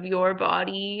opinion of your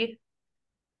body,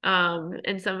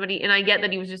 and somebody, and I get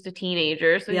that he was just a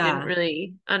teenager, so he didn't Yeah.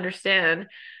 really understand,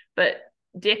 but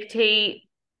dictate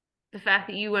the fact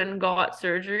that you went and got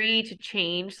surgery to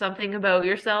change something about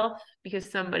yourself because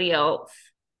somebody else,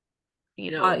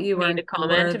 Thought you made a weren't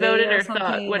comment about worthy it or or thought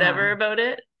something. Yeah. whatever about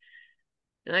it.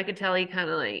 And I could tell he kind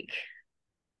of like,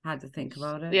 Had to think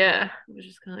about it. yeah, I was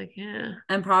just kind of like, yeah.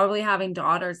 And probably having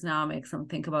daughters now makes them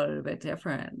think about it a bit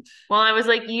different. Well, I was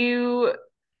like, your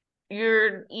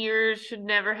ears should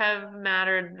never have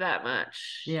mattered that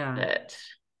much. Yeah. That,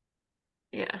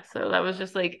 yeah. So that was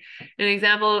just like an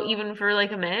example, even for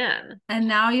like a man. And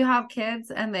now you have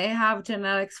kids and they have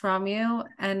genetics from you,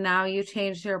 and now you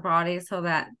changed your body so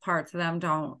that parts of them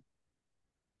don't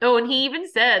Oh, and he even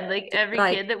said like every kid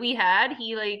like, that we had,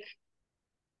 he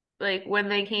like when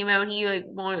they came out, he like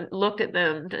looked at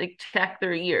them to like check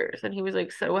their ears, and he was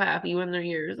like so happy when their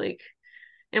ears like.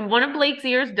 And one of Blake's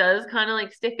ears does kind of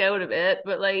like stick out a bit,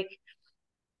 but like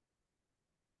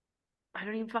I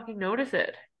don't even fucking notice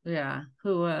it. yeah,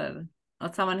 who would?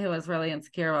 someone who was really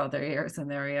insecure about their ears when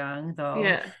they were young, though.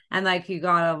 Yeah. And like you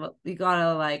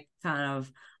gotta like kind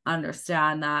of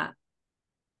understand that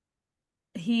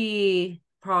he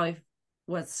probably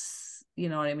was, you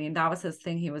know what I mean? That was his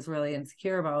thing he was really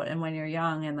insecure about. And when you're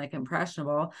young and like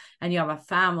impressionable and you have a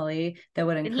family that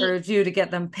would And he encourage you to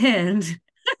get them pinned,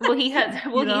 well you he has a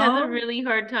know? really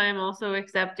hard time also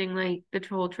accepting like the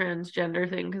whole transgender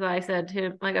thing because I said to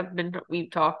him like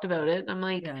we've talked about it. I'm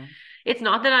like, Yeah. it's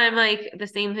not that I'm like the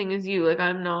same thing as you. Like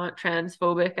I'm not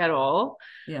transphobic at all.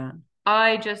 Yeah.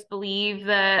 I just believe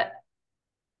that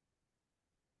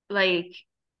like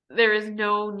there is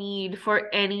no need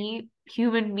for any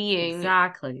human being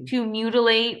Exactly. to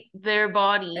mutilate their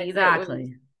body that was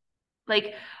Exactly.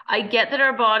 like I get that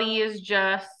our body is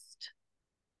just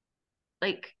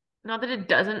like not that it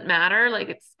doesn't matter, like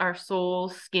it's our soul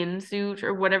skin suit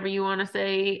or whatever you want to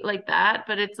say like that,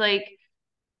 but it's like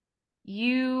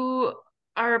you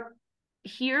are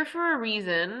here for a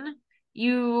reason.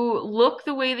 You look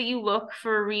the way that you look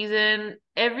for a reason.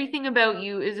 Everything about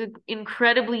you is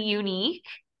incredibly unique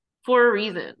for a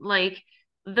reason. Like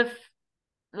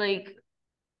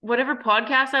whatever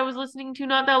podcast I was listening to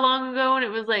not that long ago, and it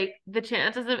was like the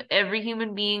chances of every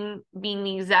human being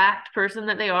the exact person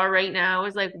that they are right now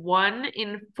is like 1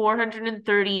 in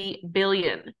 430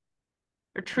 billion or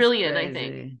That's trillion, I think.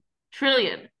 crazy.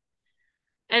 Trillion.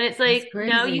 And it's That's like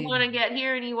now you crazy. want to get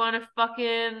here and you want to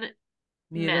fucking mess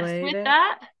Mutilate with it.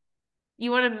 that.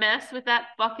 You want to mess with that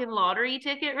fucking lottery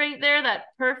ticket right there, that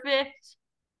perfect,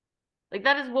 like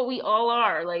that is what we all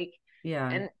are. Like, Yeah.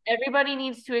 and everybody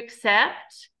needs to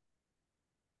accept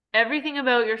everything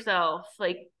about yourself.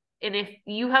 Like, and if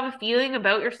you have a feeling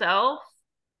about yourself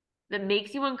that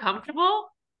makes you uncomfortable,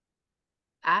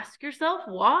 ask yourself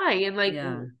why and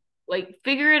Yeah. like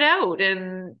figure it out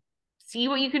and see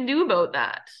what you can do about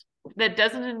that. That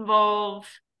doesn't involve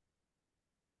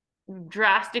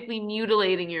drastically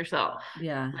mutilating yourself.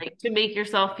 Yeah. Like to make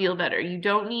yourself feel better. You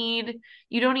don't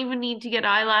even need to get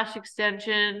eyelash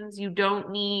extensions. You don't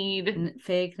need,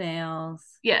 Fake nails.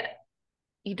 yeah,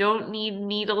 you don't need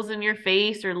needles in your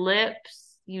face or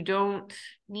lips. You don't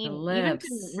The need even to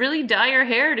lips. really dye your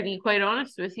hair, to be quite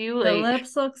honest with you. The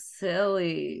lips look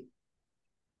silly.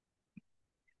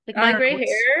 Like I my don't gray know.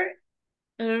 hair,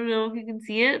 I don't know if you can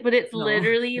see it, but it's No.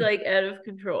 literally like out of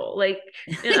control. Like,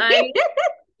 and I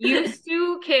used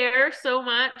to care so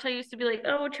much. I used to be like,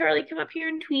 oh, Charlie, come up here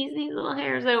and tweeze these little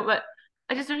hairs out. But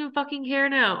I just don't even fucking care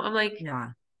now. I'm like, Yeah.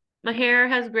 my hair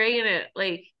has gray in it.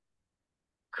 Like,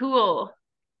 cool,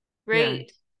 Yeah.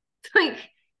 great. Like,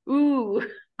 ooh,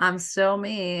 I'm still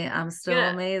me. I'm still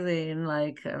yeah, amazing.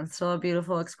 Like I'm still a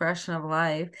beautiful expression of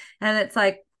life. And it's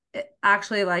like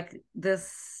actually like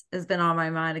this has been on my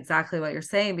mind exactly what you're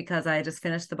saying because I just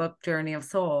finished the book Journey of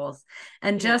Souls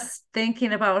and yeah, just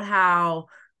thinking about how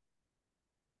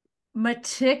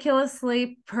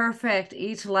meticulously perfect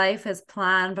each life is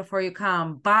planned before you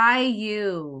come by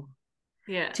you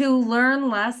yeah. to learn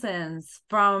lessons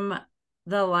from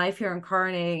the life you're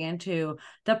incarnating into,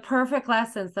 the perfect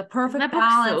lessons, the Isn't perfect that book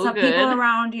balance so of people good?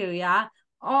 around you. Yeah.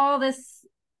 All this,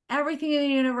 everything in the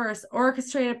universe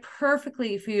orchestrated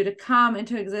perfectly for you to come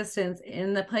into existence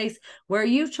in the place where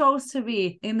you chose to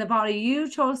be, in the body you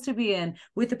chose to be in,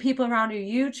 with the people around you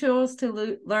you chose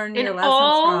to learn And your lessons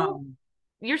all from.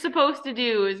 you're supposed to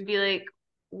do is be like,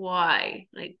 why?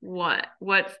 Like, what?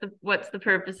 What's the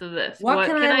purpose of this? What What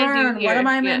can can I I do learn? What am here?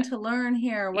 I Yeah, meant to learn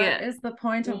here? What yeah. is the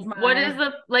point of What is my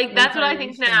the like? That's what I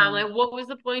think now. incarnation? Like, what was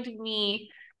the point of me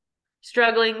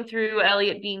struggling through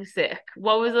Elliot being sick?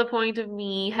 What was the point of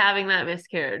me having that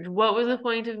miscarriage? What was the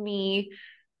point of me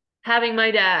having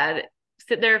my dad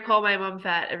sit there and call my mom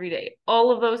fat every day? All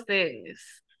of those things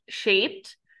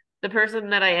shaped the person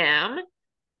that I am.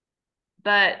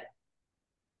 But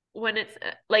when it's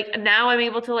like now I'm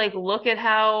able to like look at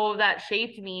how that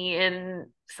shaped me and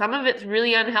some of it's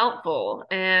really unhelpful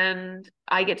and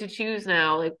I get to choose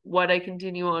now like what I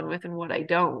continue on with and what I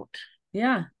don't.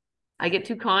 Yeah. I get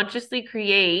to consciously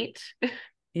create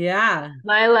Yeah.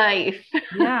 my life.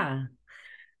 Yeah.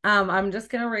 I'm just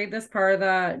gonna read this part of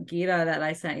the Gita that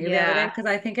I sent you the other day Yeah, because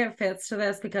I think it fits to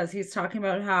this because he's talking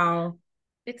about how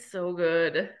it's so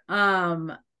good.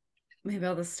 um maybe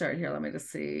I'll just start here. Let me just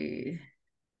see.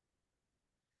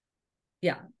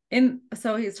 Yeah. In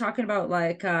so he's talking about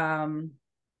like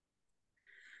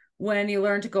when you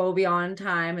learn to go beyond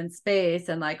time and space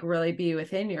and like really be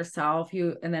within yourself,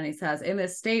 you and then he says, in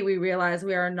this state, we realize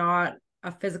we are not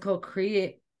a physical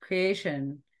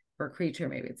creation or creature,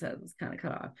 maybe it says it's kind of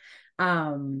cut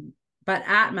off. But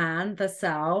Atman, the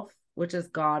self, which is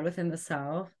God within the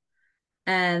self,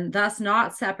 and thus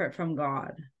not separate from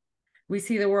God. We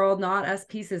see the world not as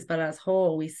pieces, but as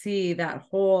whole. We see that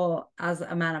whole as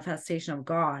a manifestation of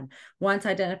God. Once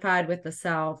identified with the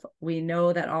self, we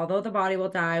know that although the body will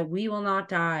die, we will not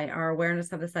die. Our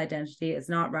awareness of this identity is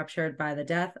not ruptured by the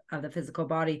death of the physical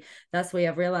body. Thus, we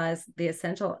have realized the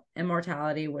essential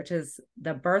immortality, which is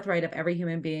the birthright of every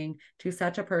human being. To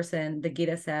such a person, the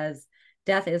Gita says,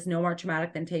 death is no more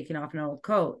traumatic than taking off an old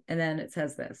coat. And then it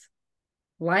says this.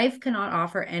 Life cannot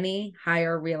offer any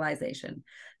higher realization.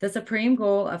 The supreme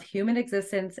goal of human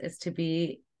existence is to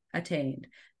be attained.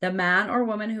 The man or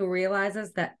woman who realizes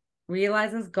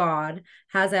God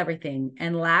has everything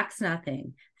and lacks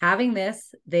nothing. Having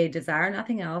this, they desire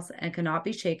nothing else and cannot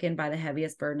be shaken by the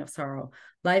heaviest burden of sorrow.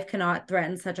 Life cannot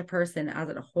threaten such a person as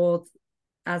it holds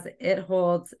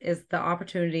is the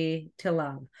opportunity to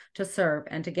love, to serve,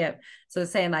 and to give. So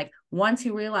it's saying like, once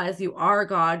you realize you are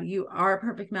God, you are a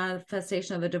perfect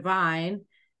manifestation of the divine,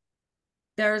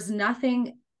 there's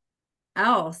nothing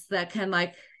else that can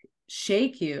like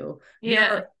shake you.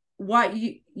 Yeah. What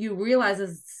you realize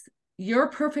is you're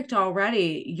perfect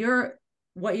already.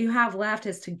 What you have left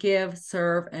is to give,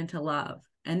 serve, and to love.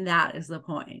 And that is the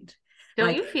point. Don't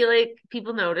Like, you feel like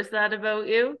people notice that about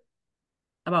you?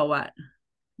 about what?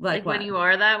 Like Like when what? you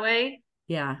are that way?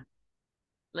 Yeah.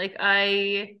 Like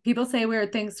I People say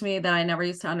weird things to me that I never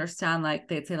used to understand. Like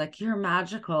they'd say, like, you're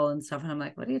magical and stuff. And I'm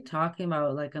like, what are you talking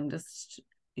about? Like, I'm just,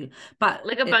 but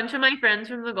like a it, bunch of my friends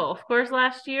from the golf course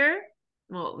last year.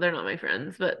 Well, they're not my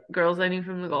friends, but girls I knew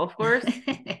from the golf course.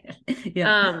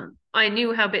 yeah, I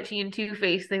knew how bitchy and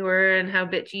two-faced they were and how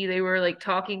bitchy they were like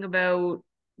talking about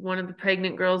one of the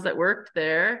pregnant girls that worked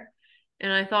there.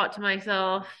 And I thought to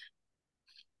myself,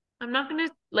 I'm not gonna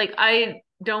like I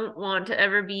don't want to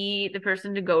ever be the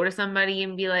person to go to somebody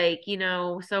and be like,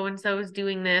 so and so is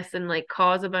doing this and like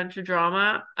cause a bunch of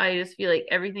drama. I just feel like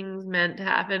everything's meant to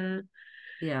happen.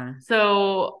 yeah.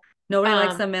 So, Nobody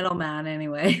likes um, the middleman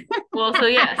anyway. so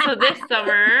yeah, so this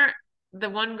summer,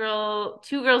 the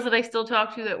two girls that I still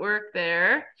talk to that work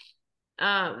there,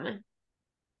 um,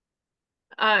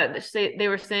 they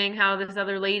were saying how this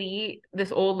other lady,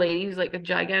 this old lady who's like a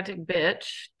gigantic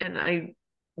bitch, and I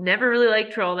never really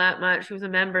liked her all that much. She was a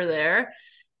member there,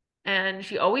 and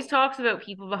she always talks about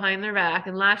people behind their back.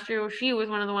 And last year, she was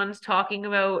one of the ones talking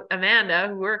about Amanda,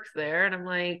 who works there, and I'm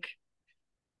like,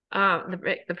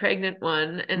 the pregnant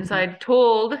one. And so Mhm. I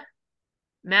told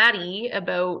Maddie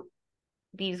about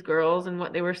these girls and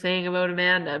what they were saying about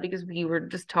Amanda because we were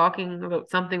just talking about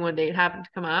something one day. It happened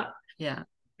to come up. Yeah,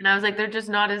 And I was like, they're just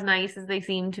not as nice as they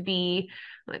seem to be.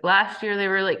 Like last year, they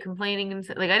were like complaining and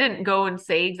like I didn't go and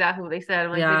say exactly what they said.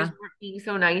 I'm like, they yeah, just weren't being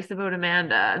so nice about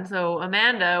Amanda. And so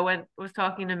Amanda was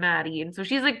talking to Maddie, and so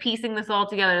she's like piecing this all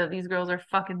together that these girls are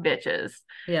fucking bitches.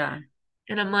 yeah.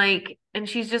 And I'm like, and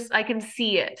she's just, I can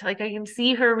see it. Like I can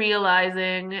see her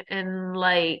realizing and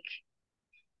like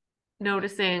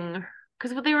noticing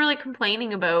because what they were like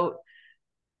complaining about,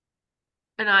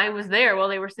 and I was there while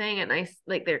they were saying it, and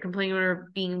like they're complaining about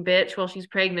her being a bitch while she's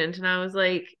pregnant, and I was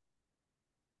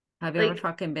Have you ever like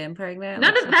fucking been pregnant?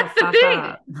 none Like, of shut the that's the fuck thing.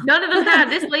 up. None of them had.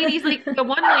 This lady's like the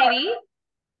one lady,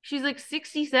 she's like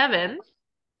 67,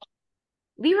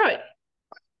 Leroy,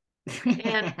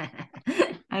 and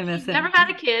I miss she's never him. had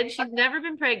a kid. She's never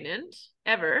been pregnant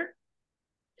ever.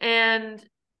 And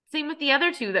same with the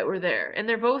other two that were there. And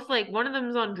they're both like, one of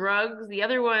them's on drugs, the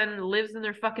other one lives in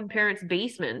their fucking parents'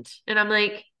 basement. And I'm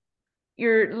like,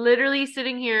 you're literally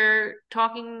sitting here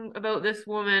talking about this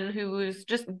woman who's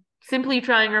just simply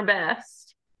trying her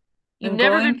best. You've And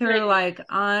never been going through pregnant. like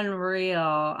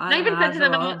unreal, And I even said to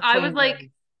them, unimaginable I was like,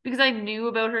 changes. because I knew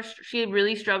about her, she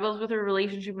really struggles with her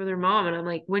relationship with her mom. And I'm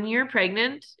like, when you're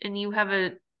pregnant and you have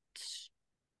a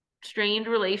strained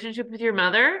relationship with your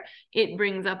mother, it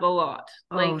brings up a lot.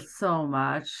 Oh, Like, so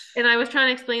much. and I was trying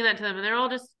to explain that to them, and they're all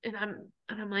just, and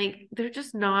I'm like, they're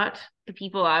just not the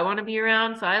people I want to be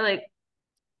around. So I like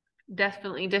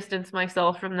definitely distance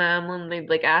myself from them when they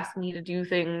like ask me to do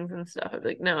things and stuff. I'm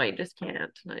like, no, I just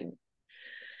can't.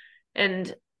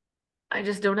 And I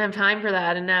just don't have time for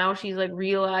that. And now she's like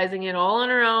realizing it all on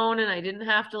her own, and I didn't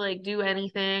have to like do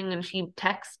anything. And she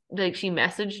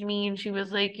messaged me, and she was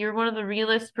like, "You're one of the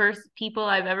realest people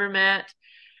I've ever met."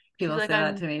 She's People like, say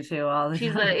that to me too all the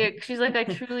time. she's like, I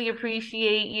truly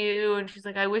appreciate you, and she's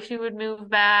like, I wish you would move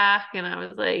back. And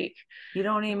You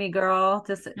don't need me, girl.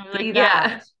 Just I was like, be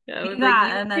that. yeah. I was Be like, that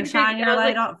you and then can take. shine your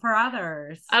light up for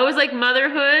others. I was like,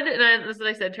 motherhood, and that's what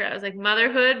I said to her. I was like,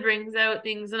 motherhood brings out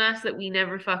things in us that we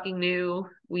never fucking knew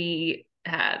we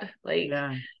had. Like,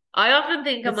 Yeah. I often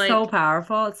think I'm It's so like,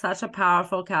 powerful. It's such a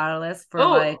powerful catalyst for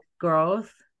like oh,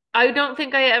 growth. I don't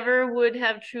think I ever would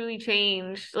have truly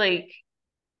changed.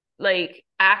 like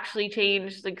actually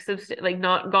changed, like like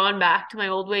not gone back to my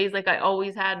old ways like I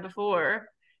always had before,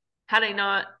 had I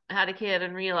not had a kid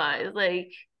and realized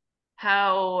like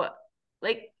how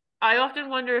like I often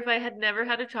wonder if I had never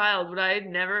had a child, would I have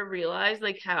never realized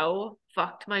like how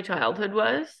fucked my childhood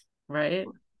was? Right.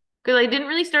 Because I didn't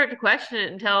really start to question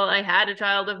it until I had a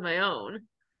child of my own.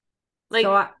 So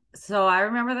Like, I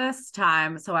remember this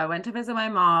time. So I went to visit my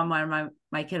mom when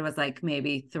my kid was like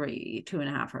maybe three,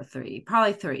 2.5 or three,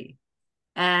 probably three.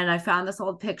 And I found this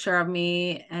old picture of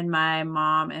me and my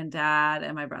mom and dad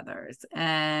and my brothers.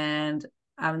 And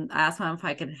I asked my mom if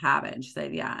I could have it. And she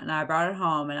said, yeah. And I brought it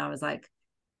home and I was like,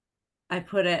 I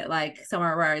put it like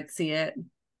somewhere where I'd see it,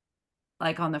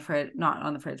 like on the fridge, not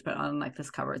on the fridge, but on like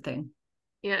this covered thing.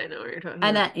 yeah, I know what you're talking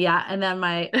And about. then yeah, and then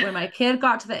when my kid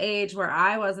got to the age where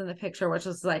I was in the picture, which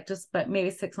was like just but maybe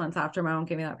 6 months after my mom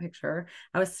gave me that picture,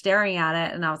 I was staring at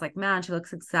it and I was like, man, she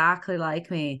looks exactly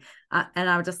like me. And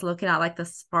I was just looking at like the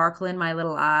sparkle in my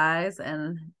little eyes,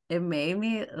 and it made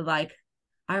me like,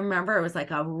 I remember it was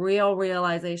like a real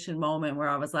realization moment where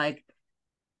I was like,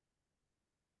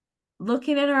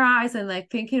 looking in her eyes and like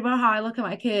thinking about how I look at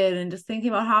my kid and just thinking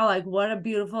about how like what a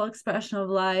beautiful expression of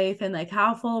life and like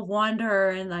how full of wonder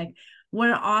and like what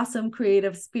an awesome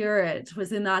creative spirit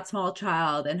was in that small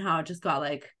child, and how it just got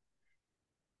like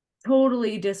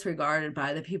totally disregarded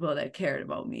by the people that cared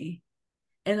about me.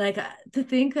 And like to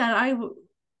think that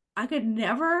I could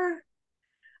never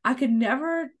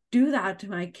do that to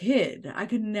my kid. I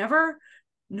could never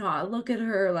not look at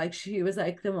her like she was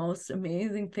like the most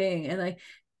amazing thing. And like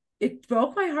it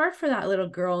broke my heart for that little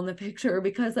girl in the picture,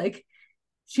 because like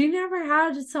she never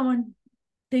had someone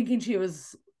thinking she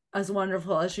was as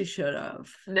wonderful as she should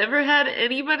have. Never had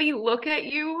anybody look at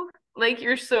you like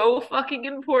you're so fucking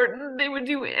important. They would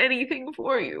do anything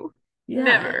for you. Yeah.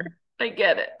 Never. I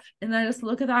get it. And I just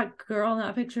look at that girl in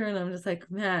that picture and I'm just like,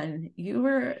 man, you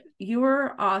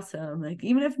were awesome. Like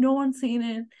even if no one's seen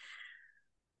it,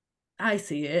 I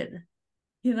see it,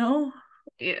 you know?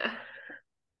 Yeah.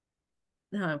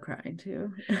 Now I'm crying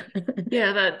too.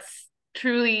 Yeah, that's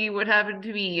truly what happened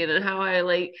to me and how I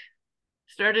like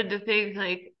started to think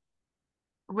like,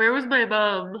 where was my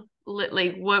mom?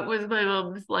 Like, what was my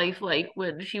mom's life like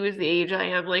when she was the age I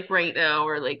am like right now,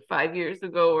 or like 5 years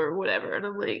ago, or whatever? And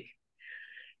I'm like,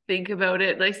 think about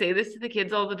it. And I say this to the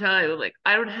kids all the time. I'm like,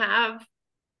 I don't have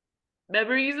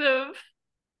memories of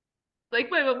like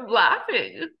my mom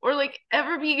laughing or like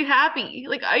ever being happy.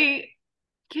 Like, I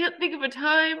can't think of a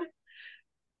time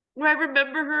where I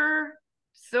remember her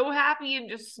so happy and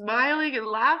just smiling and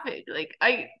laughing. Like,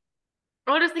 I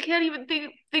honestly can't even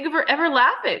think of her ever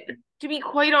laughing, to be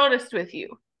quite honest with you.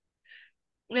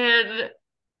 And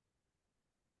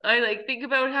I like think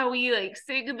about how we like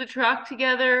sing in the truck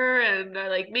together and I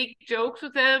like make jokes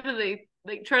with them, and they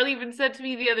like Charlie even said to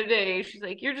me the other day, she's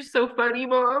like, "You're just so funny,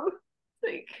 Mom."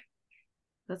 Like,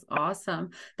 That's awesome.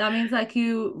 That means like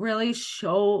you really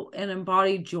show and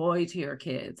embody joy to your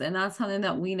kids. And that's something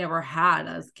that we never had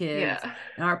as kids. yeah.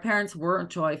 And our parents weren't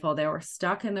joyful. They were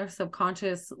stuck in their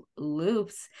subconscious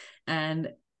loops. And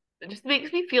It just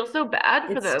makes me feel so bad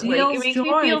for it them. Like, it steals makes me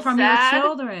joy feel from your sad.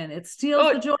 children. It steals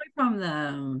Oh, the joy from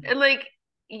them. and like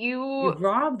You you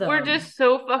rob were them. just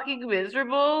so fucking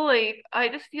miserable. Like, I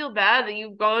just feel bad that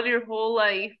you've gone your whole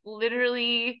life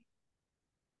literally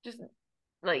just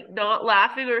like not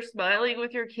laughing or smiling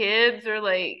with your kids, or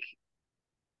like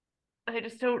I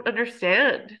just don't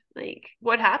understand like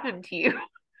what happened to you.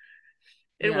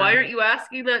 And why Yeah. aren't you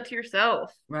asking that to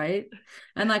yourself? Right.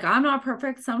 And like I'm not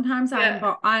perfect. Sometimes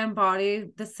Yeah. I embody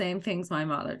the same things my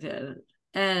mother did.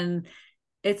 And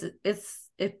it's it's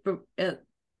it, it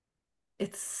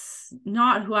it's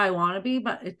not who I want to be,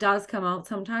 but it does come out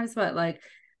sometimes. But like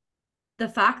the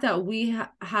fact that we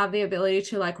have the ability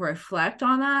to like reflect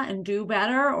on that and do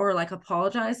better, or like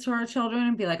apologize to our children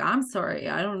and be like, I'm sorry,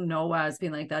 I don't know why I was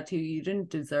being like that to you. You didn't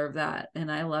deserve that.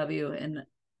 And I love you. And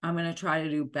I'm going to try to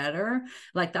do better.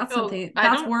 Like that's No, something, I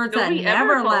that's don't, words that nobody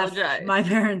ever never left my apologized.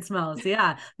 parents' mouths.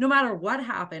 Yeah. No matter what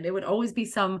happened, it would always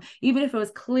be even if it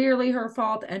was clearly her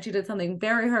fault and she did something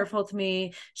very hurtful to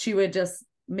me, she would just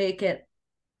make it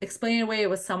explain away it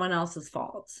was someone else's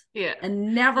fault Yeah.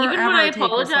 and never Even when I ever take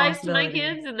apologize to my responsibility.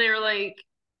 kids and they're like,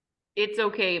 it's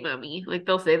okay, mommy. Like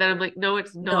they'll say that. I'm like, no,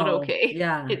 it's not No, okay.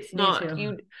 yeah, It's me not. too.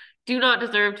 You do not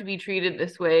deserve to be treated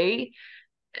this way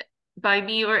by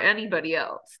me or anybody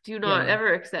else. Do not Yeah,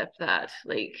 ever accept that.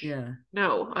 Like, yeah,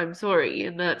 no, I'm sorry.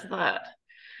 And that's that.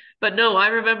 But no, I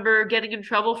remember getting in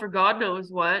trouble for God knows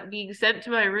what, being sent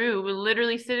to my room and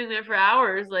literally sitting there for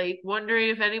hours, like wondering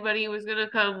if anybody was gonna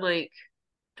come like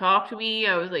talk to me.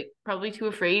 I was like probably too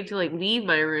afraid to like leave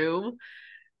my room.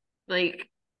 Like,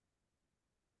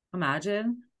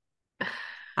 Imagine.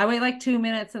 I wait like 2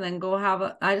 minutes and then go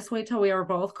I just wait till we are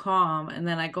both calm and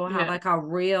then I go have Yeah. like a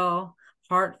real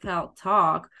heartfelt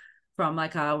talk from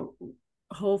like a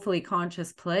hopefully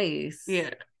conscious place.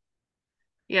 Yeah.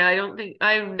 Yeah, I don't think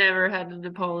I've never had an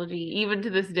apology. Even to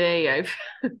this day, I've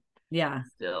Yeah,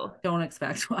 still don't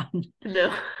expect one.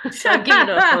 no. I've given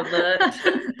up on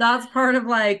that. That's part of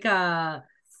like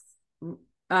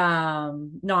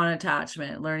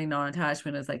non-attachment. Learning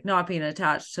non-attachment is like not being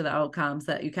attached to the outcomes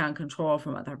that you can't control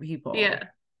from other people. Yeah.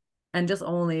 And just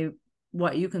only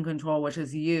what you can control, which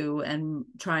is you, and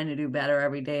trying to do better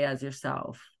every day as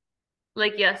yourself.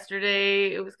 Like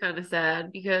yesterday, it was kind of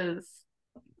sad because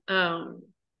um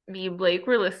me and Blake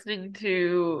were listening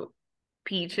to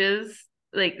Peaches,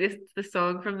 like the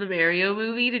song from the Mario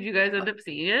movie. Did you guys end up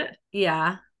seeing it?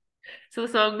 Yeah, So the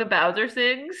song the Bowser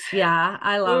sings. yeah,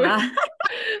 I love that.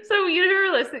 So we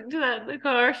were listening to that in the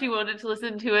car. She wanted to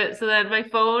listen to it. So then my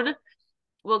phone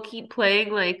will keep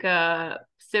playing like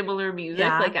similar music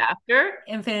Yeah, like after.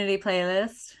 Infinity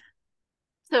playlist.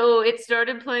 So it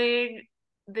started playing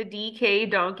the DK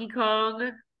Donkey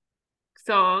Kong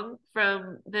song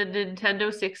from the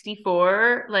Nintendo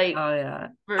 64 like Oh yeah,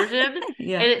 version,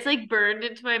 yeah, and it's like burned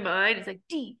into my mind. It's like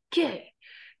DK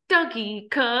Donkey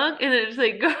Kong, and then it's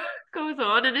like goes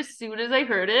on. And as soon as I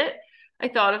heard it, I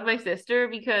thought of my sister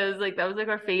because like that was like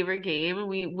our favorite game, and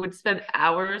we would spend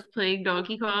hours playing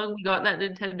Donkey Kong. We got that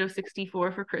Nintendo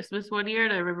 64 for Christmas one year,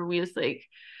 and I remember we just like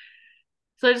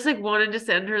so I just like wanted to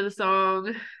send her the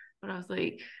song, but I was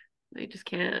like, I just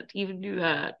can't even do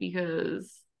that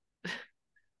because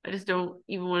I just don't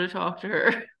even want to talk to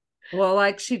her. well,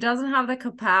 like she doesn't have the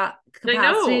I capacity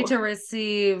know. to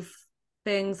receive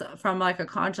things from like a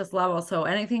conscious level. So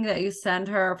anything that you send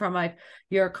her from like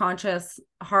your conscious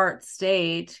heart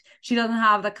state, she doesn't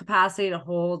have the capacity to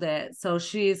hold it. So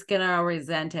she's gonna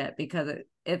resent it because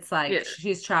it's like Yeah.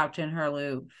 she's trapped in her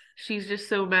loop She's just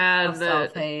so of mad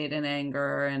that self-hate and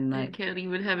anger and and like, can't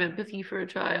even have empathy for a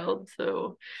child.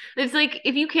 So it's like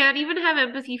if you can't even have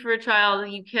empathy for a child,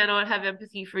 you cannot have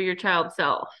empathy for your child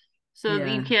self. So you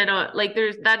yeah, cannot like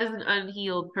there's that is an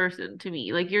unhealed person to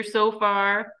me. Like you're so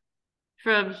far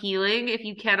from healing if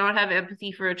you cannot have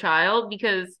empathy for a child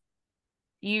because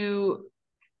you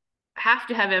have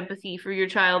to have empathy for your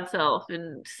child self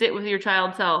and sit with your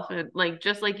child self and like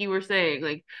just like you were saying,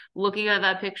 like looking at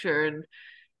that picture and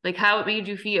like how it made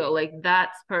you feel, like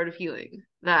that's part of healing.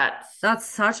 That's that's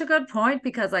such a good point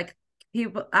because like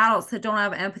people adults that don't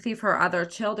have empathy for other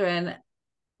children,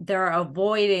 they're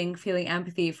avoiding feeling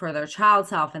empathy for their child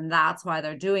self and that's why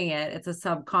they're doing it. It's a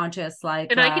subconscious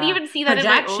like and I can even see that in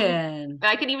my own projection.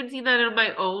 I can even see that in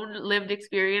my own lived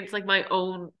experience, like my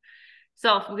own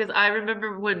self, because I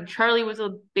remember when Charlie was a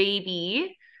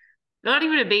baby, not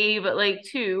even a baby, but like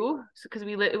two, because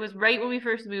it was right when we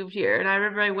first moved here, and I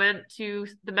remember I went to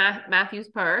the Matthews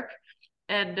Park,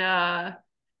 and there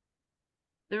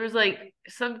was like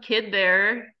some kid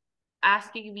there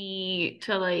asking me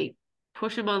to like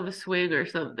push him on the swing or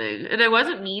something. And I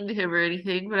wasn't mean to him or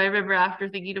anything, but I remember after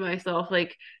thinking to myself,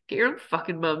 like, get your own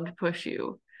fucking mom to push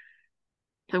you.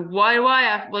 Like, why do I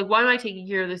have, like, why am I taking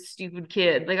care of this stupid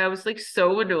kid? Like, I was like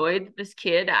so annoyed that this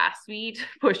kid asked me to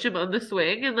push him on the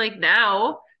swing. And like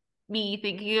now, me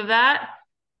thinking of that,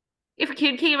 if a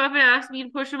kid came up and asked me to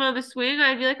push him on the swing,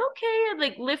 I'd be like, okay, and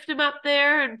like lift him up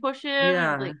there and push him. And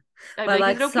Yeah. like, I'd be But like,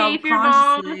 is like it okay for your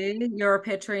mom? subconsciously, you're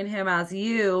picturing him as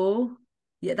you.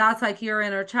 Yeah, that's like your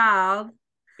inner child.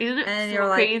 Isn't it And so you're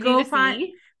like, crazy to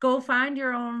see? go find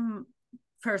your own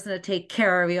person to take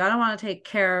care of you. I don't want to take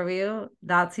care of you.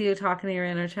 That's you talking to your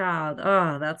inner child.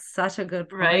 Oh, that's such a good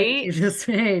point you Right? just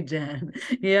made, Jen.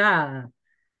 Yeah.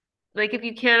 Like, if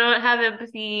you cannot have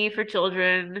empathy for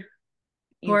children,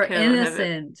 Who you are cannot have it.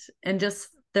 innocent and just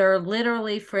they're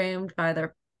literally framed by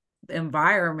their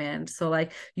environment. So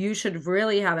like you should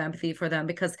really have empathy for them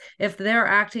because if they're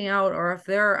acting out or if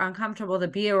they're uncomfortable to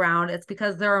be around, it's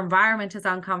because their environment is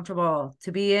uncomfortable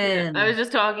to be Yeah, I in. was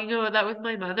just talking about that with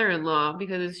my mother-in-law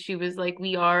because she was like,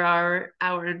 "We are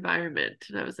our environment,"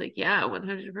 and I was like, "Yeah,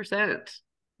 100%."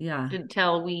 Yeah.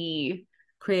 Until we,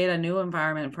 Create a new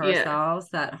environment for yeah, ourselves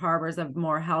that harbors a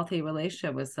more healthy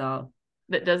relationship with self.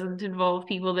 that doesn't involve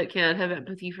people that can't have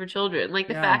empathy for children. Like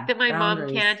the Yeah. fact that my mom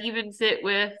Boundaries. can't even sit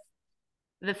with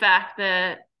the fact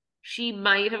that she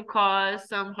might have caused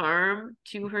some harm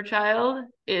to her child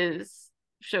is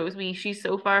shows me she's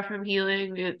so far from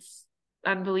healing. It's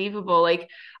unbelievable. Like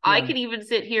I Yeah. can even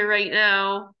sit here right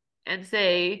now and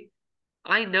say,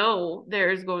 I know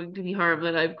there's going to be harm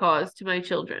that I've caused to my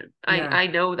children. Yeah. I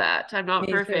know that. I'm not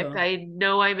Me perfect. too. I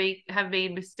know I may have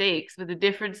made mistakes, but the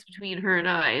difference between her and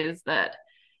I is that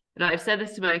And I've said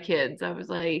this to my kids. I was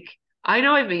like, I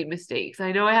know I've made mistakes.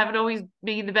 I know I haven't always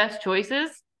made the best choices.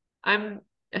 I'm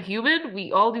a human.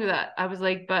 We all do that. I was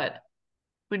like, but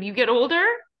when you get older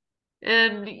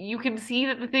and you can see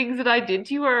that the things that I did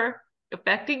to you are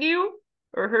affecting you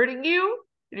or hurting you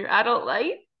in your adult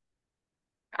life,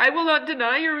 I will not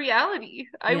deny your reality.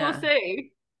 I will Yeah.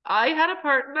 say, I had a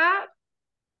part in that.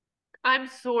 I'm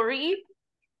sorry.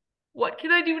 What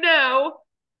can I do now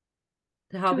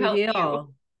To to help you help you?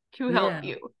 heal. To help Yeah.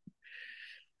 you.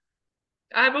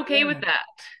 I'm okay with Yeah. that.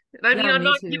 And I mean, Yeah, I'm me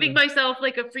not giving too. myself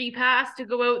like a free pass to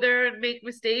go out there and make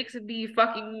mistakes and be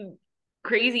fucking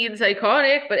crazy and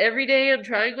psychotic, but every day I'm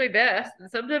trying my best. And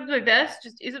sometimes my best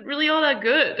just isn't really all that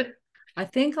good. I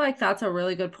think like that's a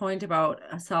really good point about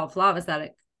self-love is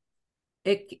that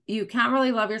you can't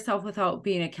really love yourself without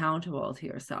being accountable to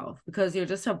yourself because you're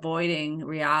just avoiding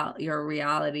your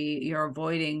reality. You're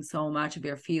avoiding so much of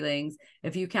your feelings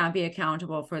if you can't be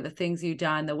accountable for the things you've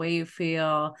done, the way you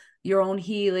feel, your own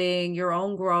healing, your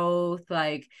own growth.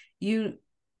 You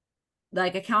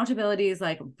like accountability is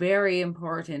like very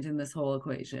important in this whole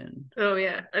equation. Oh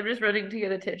yeah, I'm just running to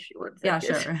get a tissue. One Yeah,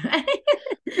 second. sure.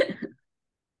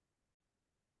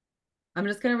 I'm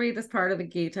just going to read this part of the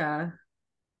Gita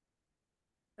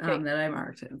Okay. that I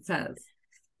marked. It says,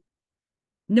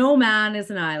 no man is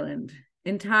an island,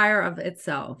 entire of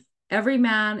itself. Every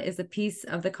man is a piece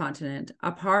of the continent,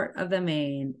 a part of the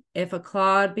main. If a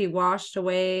clod be washed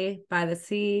away by the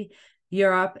sea,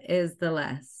 Europe is the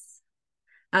less.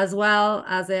 As well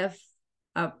as if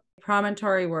a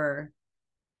promontory were.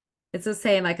 It's the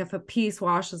same, like if a piece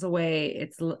washes away,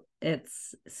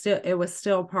 it was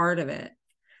still part of it.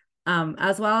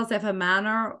 As well as if a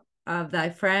manner of thy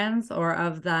friends or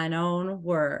of thine own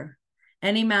were.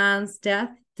 Any man's death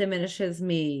diminishes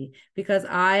me, because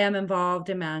I am involved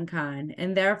in mankind,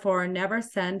 and therefore never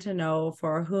send to know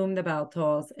for whom the bell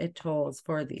tolls, it tolls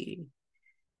for thee.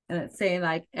 And it's saying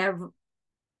like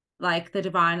the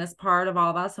divine is part of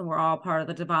all of us, and we're all part of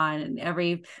the divine, and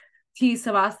every piece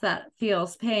of us that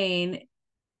feels pain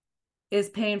is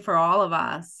pain for all of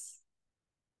us.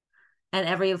 And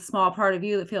every small part of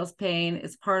you that feels pain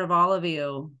is part of all of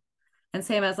you. And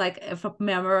same as like if a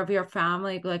member of your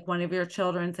family, like one of your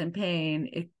children's in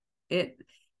pain, it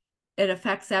it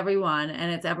affects everyone,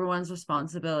 and it's everyone's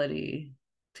responsibility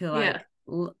to Yeah.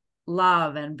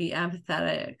 love and be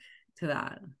empathetic to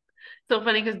that. So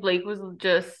funny because Blake was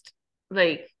just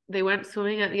like they went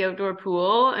swimming at the outdoor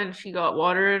pool and she got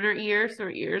water in her ear, so her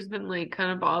ear's been like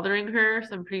kind of bothering her.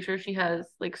 So I'm pretty sure she has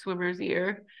like swimmer's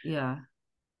ear. Yeah.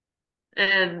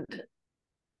 And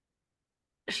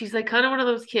she's like kind of one of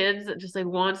those kids that just like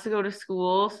wants to go to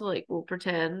school, so like we'll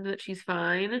pretend that she's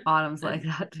fine. Autumn's like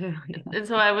And that too. Yeah. and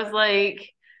so I was like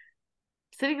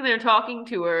sitting there talking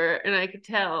to her and I could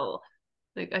tell,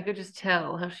 like I could just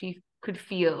tell how she could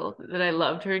feel that I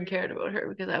loved her and cared about her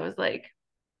because I was like,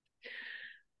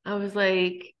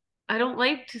 I don't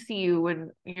like to see you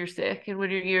when you're sick and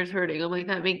when your ear's hurting. I'm like,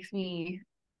 that makes me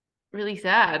really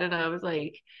sad. And I was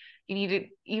like, you need to,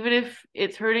 even if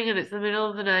it's hurting and it's the middle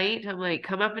of the night, I'm like,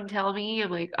 come up and tell me.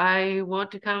 I'm like, I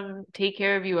want to come take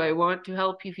care of you. I want to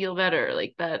help you feel better.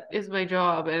 Like, that is my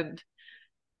job. And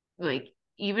like,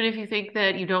 even if you think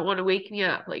that you don't want to wake me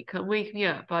up, like, come wake me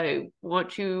up. I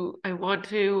want to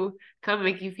come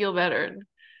make you feel better.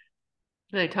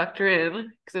 And I tucked her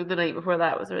in because the night before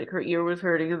that was like her ear was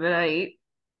hurting in the night.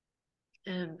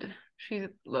 And she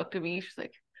looked at me. She's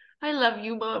like, I love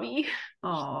you, mommy.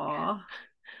 Aw.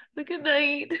 Like, good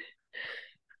night.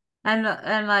 And It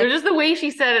was like just the way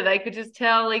she said it. I could just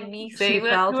tell, like, me she saying that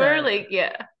to felt her. it. Like,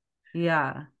 yeah.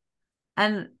 Yeah.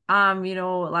 And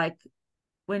like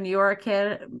when you were a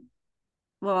kid,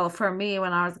 well, for me,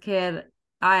 when I was a kid,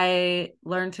 I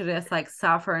learned to just like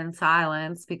suffer in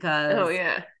silence Oh, because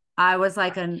yeah. I was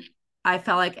like I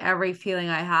felt like every feeling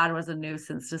I had was a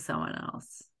nuisance to someone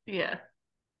else. Yeah.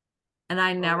 And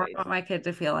I never Always. want my kid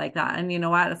to feel like that. And you know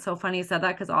what? It's so funny you said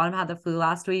that because Autumn had the flu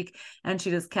last week and she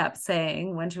just kept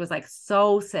saying when she was like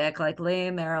so sick, like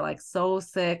laying there, like so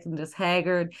sick and just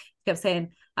haggard, kept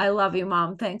saying, I love you,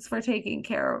 mom. Thanks for taking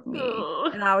care of me. Oh.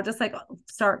 And I would just like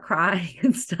start crying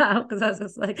and stuff because I was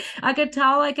just like, I could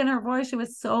tell like in her voice, she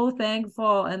was so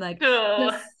thankful and like Oh.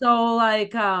 just so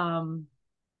like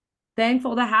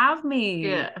thankful to have me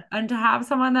Yeah. and to have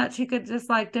someone that she could just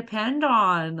like depend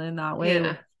on in that way.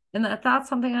 Yeah. And that's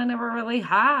something I never really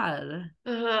had.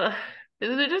 Uh,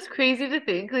 isn't it just crazy to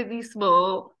think like these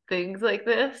small things like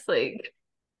this? Like,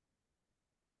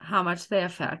 How much they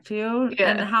affect you and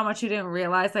yeah. how much you didn't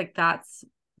realize like that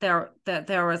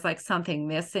there was like something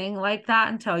missing like that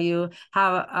until you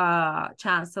have a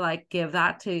chance to like give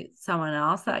that to someone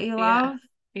else that you Yeah. love. And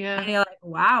Yeah. you're like,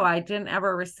 wow, I didn't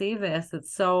ever receive this.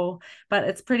 It's so, but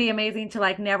it's pretty amazing to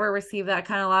like never receive that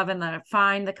kind of love and then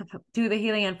do the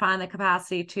healing and find the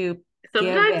capacity to give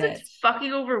Sometimes it. it's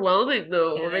fucking overwhelming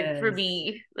though. It Like for is.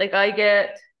 me, like I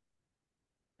get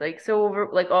like so over,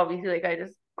 like obviously like I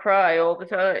just cry all the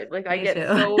time. Like I Me get too.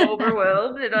 so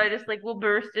overwhelmed and I just like will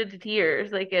burst into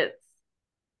tears. Like it's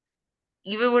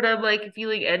even when I'm like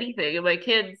feeling anything and my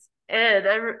kids. And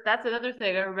that's another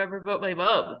thing I remember about my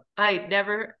mom. I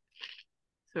never,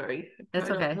 sorry, I'm It's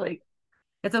trying not to okay. like,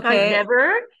 It's I okay.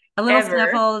 never A little ever,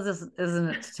 sniffle isn't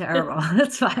it terrible?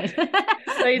 It's fine.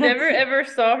 I never ever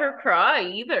saw her cry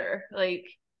either. Like,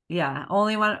 Yeah,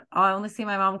 only when I only see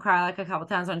my mom cry like a couple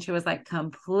times when she was like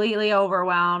completely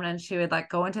overwhelmed and she would like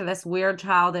go into this weird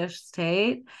childish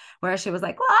state where she was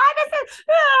like, "Well, I just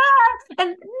and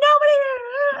nobody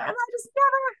and I just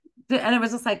never," and it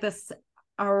was just like this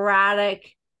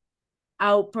erratic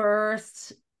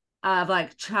outburst of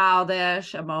like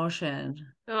childish emotion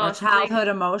or oh, see, like childhood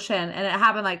emotion, and it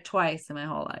happened like twice in my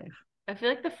whole life. I feel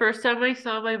like the first time I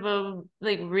saw my mom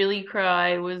like really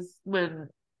cry was when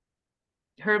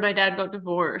her and my dad got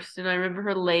divorced, and I remember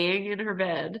her laying in her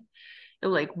bed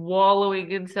and like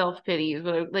wallowing in self-pity.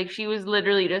 But like she was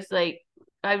literally just like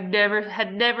I've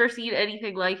never seen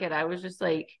anything like it. I was just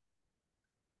like,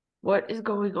 what is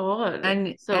going on? And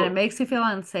it So makes you feel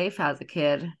unsafe as a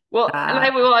kid. well, Uh I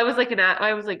was like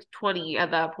I was like 20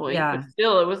 at that point, but yeah,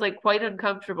 still it was like quite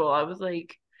uncomfortable. I was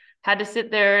like had to sit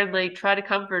there and like try to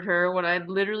comfort her when I'd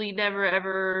literally never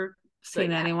ever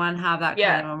seen like anyone have that kind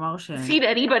yeah, of emotion. seen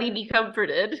anybody be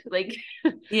comforted. Like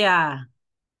Yeah.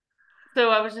 so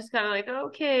I was just kind of like,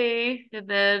 okay.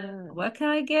 What can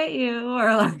I get you?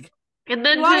 Or like, And you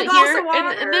then want a to glass hear of and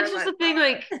water? that's just Like, the thing,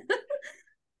 like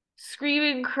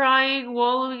screaming, crying,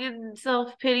 wallowing in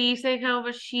self-pity, saying how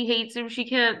much she hates him, she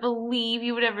can't believe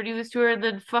he would ever do this to her, and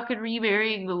then fucking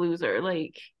remarrying the loser.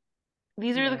 Like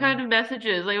these are the yeah. kind of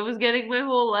messages like I was getting my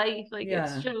whole life. Like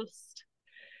it's Yeah. just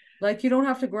Like you don't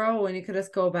have to grow and you could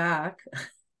just go back.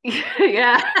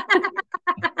 yeah.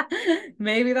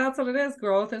 Maybe that's what it is.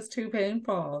 Growth is too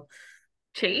painful.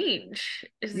 Change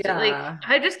is like Yeah.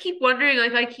 I just keep wondering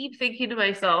like I keep thinking to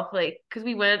myself like because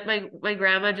we went my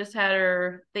grandma just had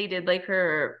her they did like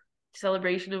her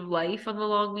celebration of life on the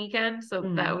long weekend so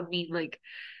that Mm. would mean like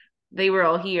they were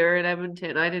all here in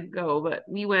Edmonton. I didn't go but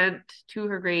we went to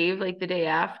her grave like the day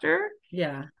after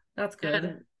Yeah. That's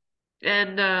good.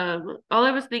 and all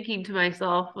I was thinking to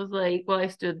myself was like while I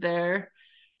stood there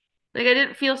like I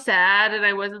didn't feel sad and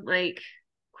I wasn't like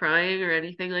crying or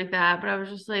anything like that but I was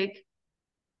just like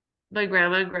my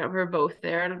grandma and grandpa are both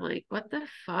there and I'm like, what the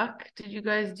fuck did you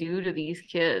guys do to these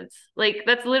kids? Like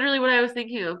that's literally what I was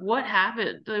thinking of. What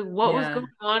happened? Like what was Yeah. going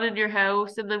on in your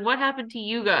house? And then what happened to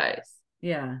you guys?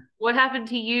 Yeah. What happened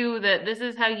to you that this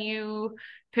is how you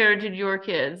parented your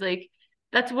kids? Like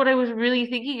that's what I was really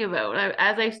thinking about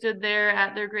as I stood there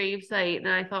at their gravesite and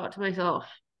I thought to myself,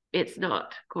 it's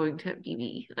not going to be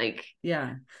me. Like,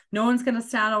 Yeah. No one's going to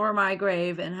stand over my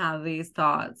grave and have these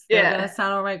thoughts. They're going to yeah.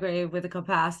 stand over my grave with the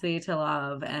capacity to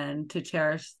love and to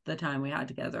cherish the time we had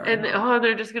together, I And hope. oh,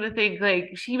 they're just gonna think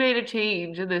like she made a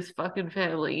change in this fucking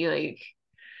family. Like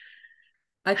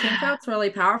I think that's really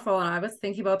powerful. And I was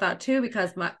thinking about that too,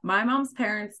 because my mom's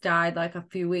parents died like a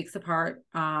few weeks apart.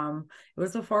 It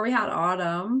was before we had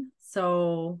Autumn.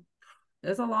 So it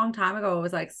was a long time ago. It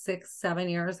was like 6, 7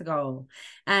 years ago.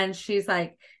 And she's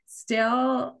like,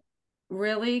 still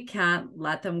really can't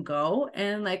let them go.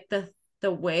 And like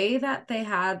the way that they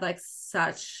had like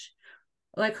such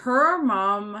like her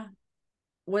mom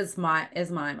is my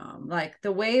mom. Like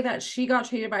the way that she got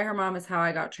treated by her mom is how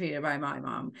I got treated by my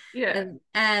mom. yeah,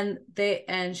 And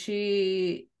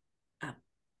she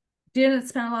didn't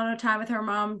spend a lot of time with her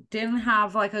mom, didn't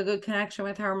have like a good connection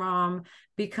with her mom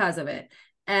because of it.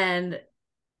 And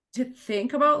to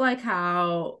think about like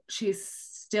how she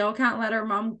still can't let her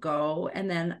mom go. And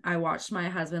then I watched my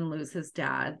husband lose his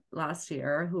dad last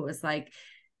year, who was like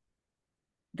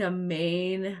the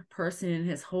main person in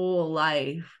his whole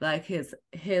life, like his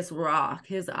rock,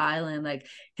 his island. Like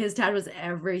his dad was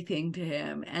everything to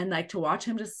him, and like to watch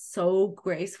him just so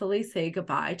gracefully say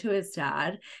goodbye to his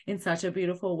dad in such a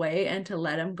beautiful way, and to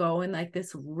let him go in like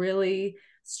this really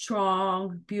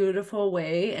strong beautiful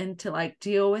way, and to like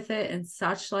deal with it in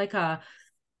such like a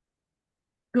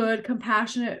good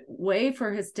compassionate way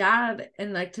for his dad,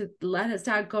 and like to let his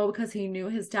dad go because he knew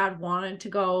his dad wanted to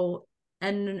go,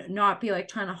 and not be like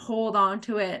trying to hold on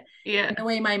to it in yeah. the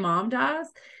way my mom does.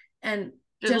 And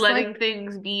Just just like letting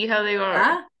things be how they are.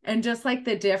 yeah, and just like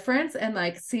the difference, and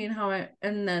like seeing how I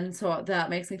and then so that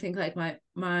makes me think like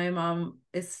my mom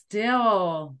is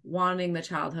still wanting the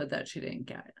childhood that she didn't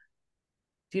get.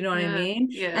 Do you know what I mean?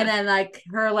 And Yeah. then like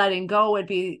her letting go would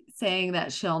be saying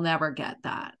that she'll never get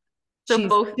that. So She's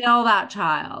both, still that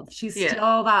child. She's yeah.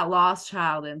 still that lost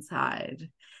child inside.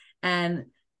 And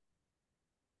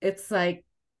it's like,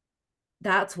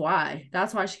 that's why.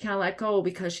 That's why she can't let go,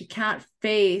 because she can't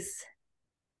face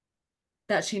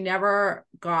that she never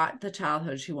got the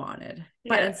childhood she wanted.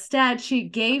 But Yeah. instead, she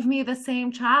gave me the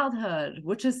same childhood,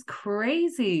 which is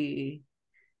crazy.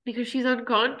 Because she's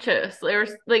unconscious. Or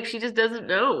like she just doesn't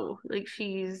know. Like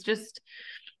she's just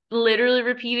literally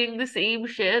repeating the same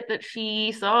shit that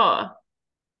she saw.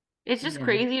 It's just Yeah.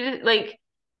 crazy to like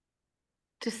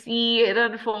to see it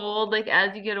unfold like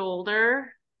as you get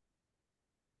older.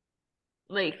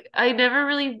 Like I never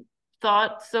really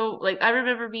thought so like I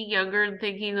remember being younger and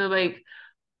thinking of like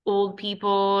old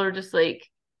people are just like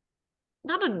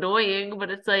not annoying, but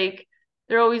it's like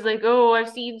they're always like, "Oh, I've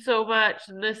seen so much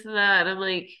and this and that." And I'm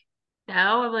like,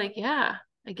 now I'm like, yeah,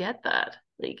 I get that.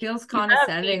 Like Feels you have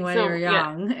condescending seen when you're so yeah,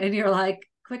 young and you're like,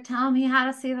 quit telling me how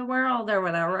to see the world or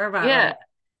whatever. But yeah. like,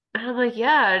 And I'm like,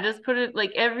 yeah, just put it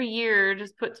like every year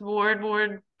just puts more and more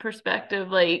in perspective,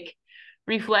 like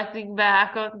reflecting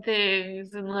back on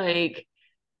things and like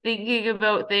thinking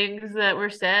about things that were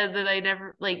said that I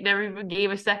never even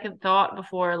gave a second thought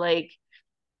before, like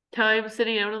time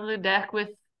sitting out on the deck with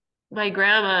my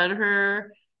grandma and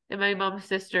her and my mom's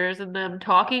sisters and them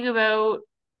talking about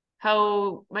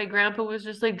how my grandpa was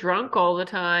just like drunk all the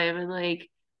time and like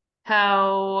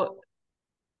how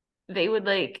they would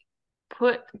like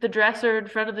put the dresser in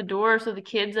front of the door so the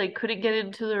kids like couldn't get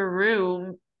into their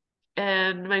room.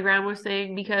 And my grandma was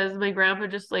saying because my grandpa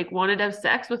just like wanted to have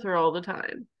sex with her all the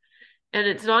time. And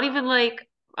it's not even like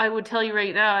I would tell you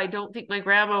right now, I don't think my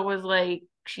grandma was like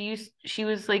she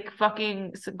was like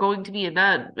fucking going to be a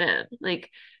nun, man. Like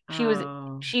she was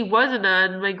oh, she was a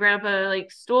nun. My grandpa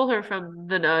like stole her from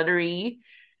the nunnery.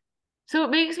 So it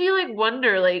makes me like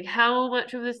wonder like how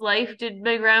much of this life did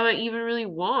my grandma even really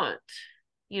want,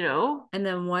 you know? and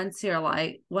then once you're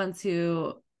like, once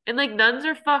you, And like nuns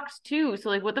are fucked too. So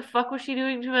like what the fuck was she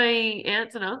doing to my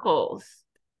aunts and uncles?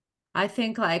 I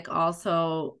think like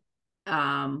also,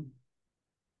 um,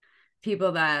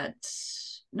 people that,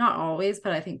 not always,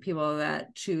 but I think people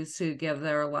that choose to give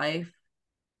their life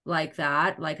like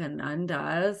that, like a nun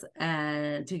does,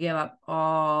 and to give up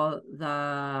all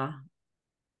the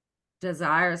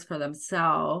desires for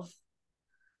themselves,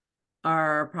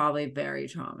 are probably very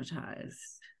traumatized.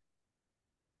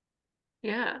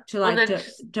 Yeah. To Well like then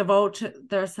just devote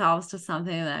themselves to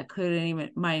something that couldn't even,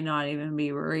 might not even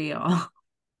be real.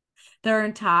 Their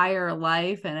entire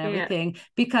life and yeah. everything,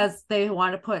 because they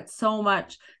want to put so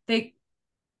much, they,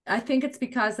 I think it's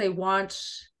because they want,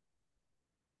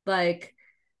 like,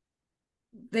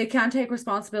 they can't take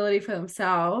responsibility for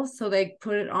themselves, so they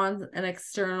put it on an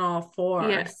external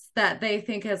Yeah. force that they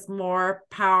think is more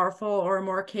powerful or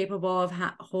more capable of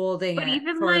holding But it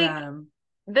even for like them.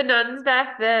 the nuns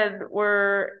back then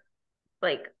were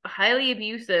like highly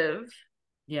abusive.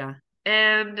 Yeah.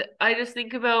 And I just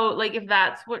think about like if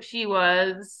that's what she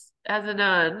was as a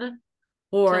nun to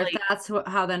Or if like, that's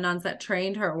how the nuns that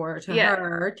trained her were to yeah,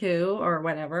 her too, or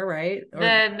whatever, right? Or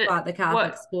then taught the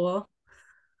Catholic what? school.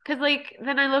 Because like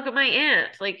then I look at my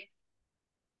aunt, like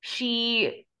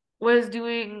she was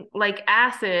doing like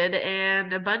acid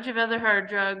and a bunch of other hard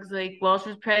drugs like while she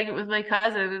was pregnant with my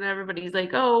cousin and everybody's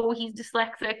like, "Oh, he's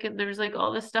dyslexic and there's like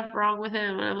all this stuff wrong with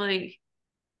him." And I'm like,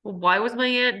 "Well, why was my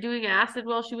aunt doing acid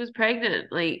while she was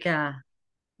pregnant? Like Yeah.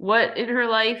 what in her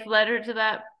life led her to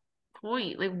that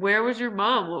point? Like where was your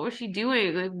mom? What was she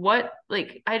doing? Like what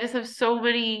like I just have so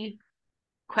many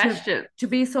to questions. to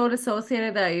be so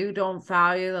dissociated that you don't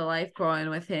value the life growing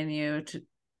within you, to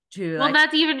Well, like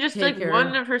that's even just like take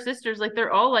one your, of her sisters. Like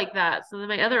they're all like that. So then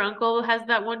my other uncle has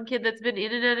that one kid that's been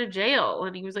in and out of jail,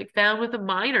 and he was like found with a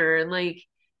minor, and like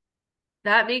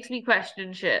that makes me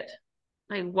question shit.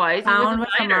 Like, why is he with a found with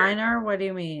a minor? minor. What do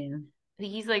you mean? I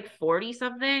think he's like 40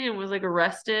 something and was like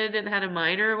arrested and had a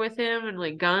minor with him and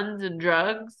like guns and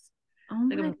drugs. Oh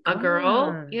Like my a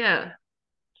girl. God. Yeah.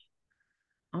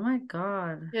 Oh my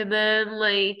God. And then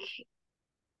like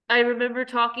I remember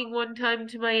talking one time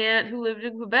to my aunt who lived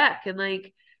in Quebec and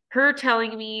like her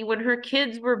telling me when her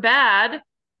kids were bad,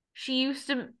 she used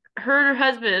to, her and her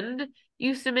husband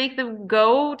used to make them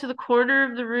go to the corner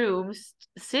of the room,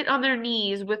 sit on their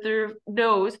knees with their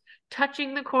nose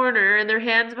touching the corner and their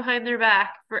hands behind their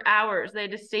back for hours. They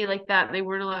had to stay like that and they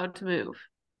weren't allowed to move.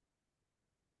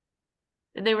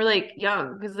 And they were like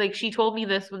young because like she told me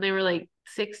this when they were like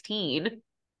 16.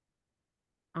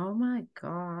 Oh my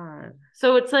God.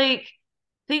 So it's like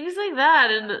things like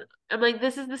that. And I'm like,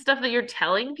 this is the stuff that you're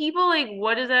telling people. Like,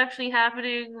 what is actually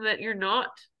happening that you're not?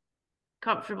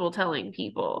 comfortable telling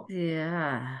people.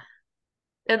 Yeah.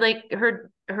 And like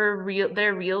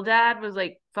their real dad was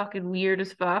like fucking weird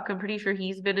as fuck. I'm pretty sure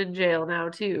he's been in jail now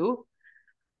too.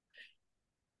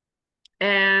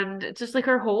 And it's just like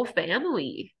her whole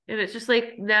family. And it's just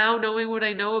like now knowing what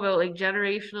I know about like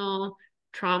generational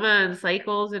trauma and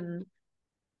cycles, and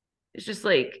it's just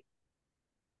like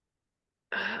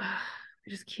I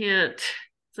just can't.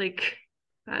 It's like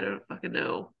I don't fucking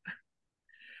know.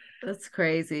 That's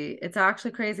crazy. It's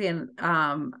actually crazy. And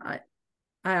I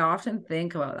often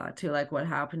think about that too, like what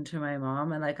happened to my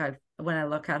mom. And like I when I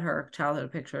look at her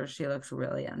childhood pictures, she looks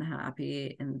really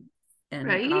unhappy and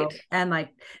Right? out and like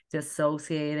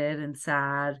dissociated and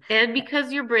sad. And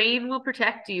because your brain will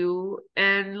protect you,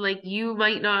 and like you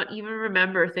might not even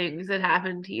remember things that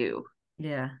happened to you.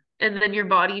 Yeah. And then your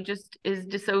body just is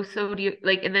dissociated,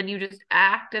 like, and then you just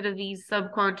act out of these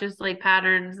subconscious like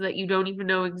patterns that you don't even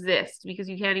know exist because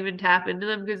you can't even tap into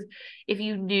them. Because if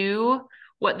you knew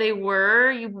what they were,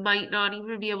 you might not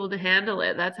even be able to handle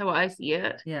it. That's how I see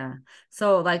it. Yeah.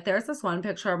 So like there's this one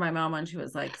picture of my mom when she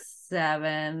was like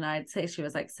 7. I'd say she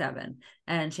was like 7.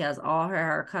 And she has all her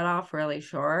hair cut off really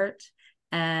short.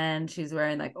 And she's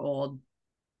wearing like old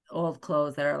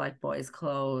clothes that are like boys'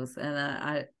 clothes. And then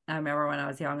I remember when I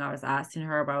was young, I was asking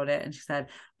her about it, and she said,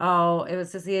 "Oh, it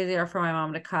was just easier for my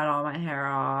mom to cut all my hair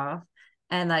off."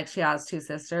 And like she has 2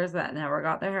 sisters that never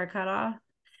got their hair cut off.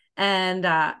 And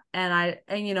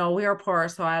you know, we were poor,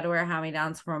 so I had to wear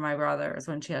hand-me-downs for my brothers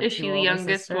when she had Is 2 she the older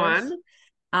youngest sisters.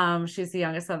 one? She's the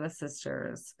youngest of the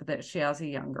sisters, but that she has a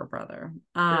younger brother.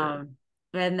 Oh.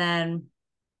 And then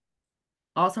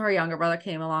also her younger brother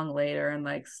came along later and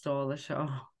like stole the show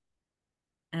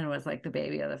and was like the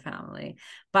baby of the family.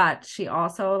 But she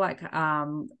also like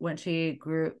when she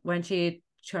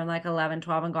turned like 11,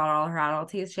 12 and got all her adult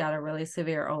teeth, she had a really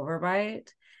severe overbite.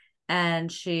 And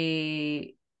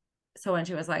so when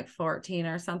she was like 14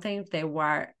 or something,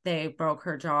 they broke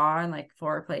her jaw in like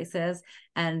 4 places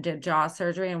and did jaw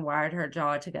surgery and wired her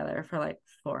jaw together for like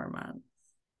 4 months.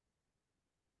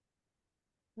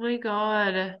 Oh my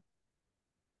God.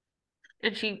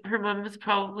 And her mom was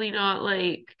probably not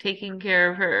like taking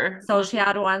care of her. So she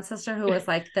had one sister who was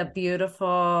like the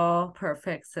beautiful,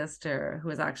 perfect sister who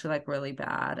was actually like really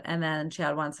bad. And then she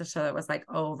had one sister that was like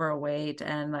overweight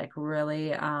and like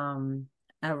really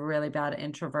a really bad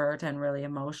introvert and really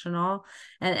emotional.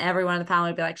 And everyone in the family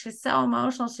would be like, she's so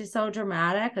emotional, she's so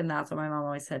dramatic. And that's what my mom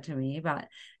always said to me. But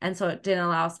and so it didn't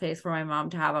allow space for my mom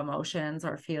to have emotions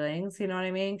or feelings, you know what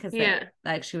I mean? Because that Yeah.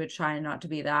 like she would try not to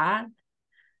be that.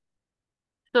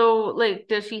 So, like,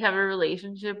 does she have a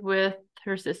relationship with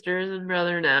her sisters and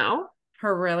brother now?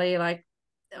 Her really like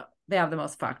they have the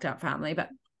most fucked up family, but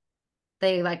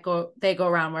they go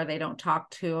around where they don't talk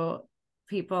to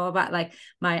people. But like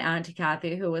my auntie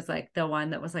Kathy, who was like the one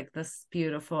that was like this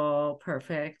beautiful,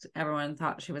 perfect, everyone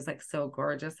thought she was like so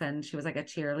gorgeous and she was like a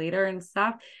cheerleader and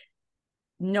stuff.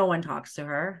 No one talks to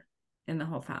her in the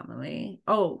whole family.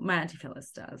 Oh, my auntie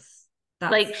Phyllis does.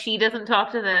 Like, That's she doesn't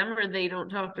talk to them or they don't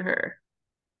talk to her.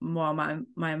 well, my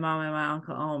mom and my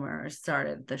uncle Omer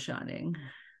started the shunning.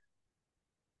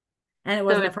 And it So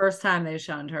wasn't the it's first time they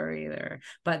shunned her either.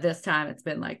 But this time it's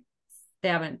been like they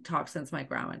haven't talked since my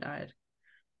grandma died.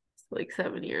 like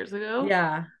 7 years ago.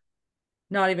 Yeah.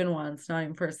 Not even once, not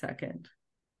even for a second.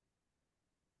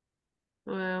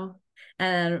 Wow.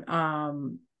 And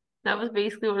That was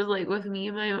basically what it was like with me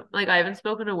and like, I haven't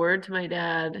spoken a word to my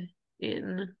dad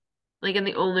in, like, and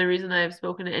the only reason I've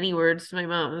spoken any words to my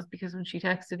mom is because when she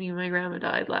texted me, my grandma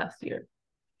died last year.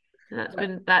 And that's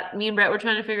been that me and Brett were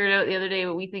trying to figure it out the other day,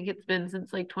 but we think it's been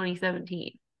since like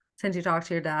 2017. since you talked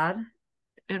to your dad,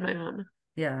 And my mom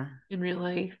yeah. in real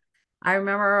life. I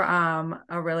remember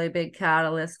a really big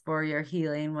catalyst for your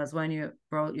healing was when you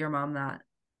wrote your mom that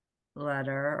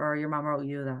letter, or your mom wrote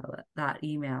you that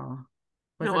email.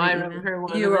 Was No, it I the wrote email? her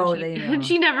one, You and then wrote the she and email.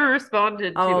 she never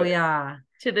responded to Oh it. yeah.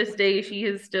 To this day, she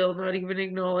has still not even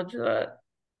acknowledged that.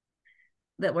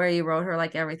 That where you wrote her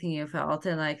like everything you felt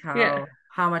and like Yeah.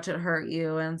 how much it hurt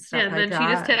you and Yeah, stuff and like then she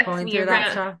just that. texts Going me through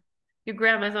that stuff. your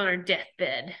grandma's on her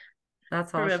deathbed.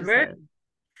 That's all she Remember? said.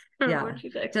 Remember when Yeah. she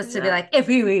texted Just me to be that? like, if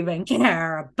you even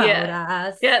care about Yeah.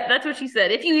 us. Yeah, that's what she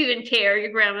said. If you even care,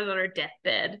 your grandma's on her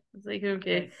deathbed. I was like, Like,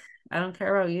 okay. I don't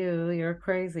care about you. You're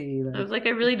crazy. I was Like, like,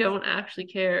 I really don't actually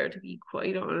care, to be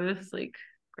quite honest. Like,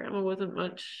 grandma wasn't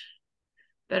much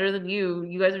better than you.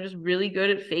 You guys are just really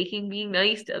good at faking being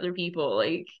nice to other people.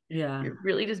 Like, yeah. you're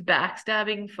really just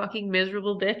backstabbing fucking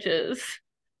miserable bitches.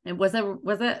 And was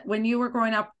it when you were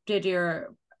growing up, did your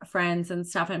friends and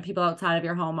stuff and people outside of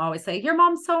your home always say, your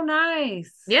mom's so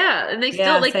nice. Yeah, and they still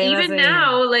Yeah, like same as even me.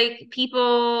 now, like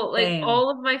people like Same. all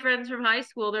of my friends from high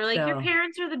school, they're like, your Still.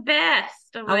 parents are the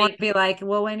best. I'm I want like, to be like,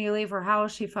 well, when you leave her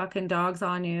house, she fucking dogs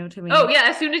on you to oh me. yeah,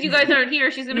 as soon as you guys aren't here,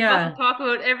 she's gonna fucking Yeah. talk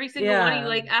about every single one of you. Yeah.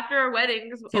 Like after our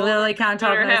weddings, She all of our literally friends can't at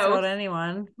talk our nice about house,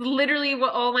 anyone. literally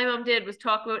what all my mom did was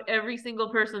talk about every single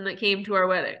person that came to our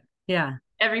wedding. Yeah.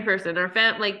 Every person, our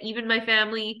like even my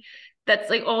family.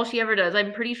 That's like all she ever does.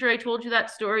 I'm pretty sure I told you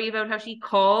that story about how she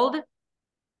called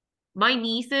my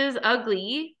nieces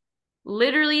ugly,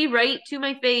 literally right to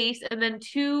my face. And then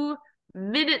 2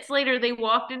 minutes later, they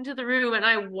walked into the room and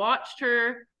I watched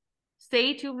her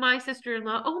say to my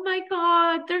sister-in-law, oh my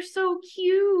God, they're so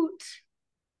cute.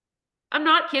 I'm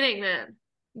not kidding, man.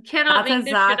 You cannot That's make this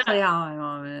shit exactly up. how my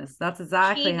mom is. That's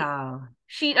exactly She how.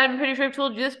 I'm pretty sure I've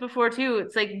told you this before too.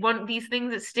 It's like one of these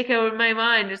things that stick out in my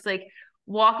mind, just like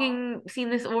walking, seeing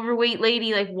this overweight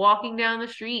lady like walking down the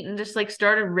street and just like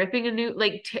started ripping a new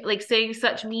like saying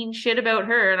such mean shit about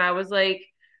her. And I was like,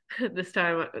 this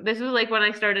was like when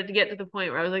I started to get to the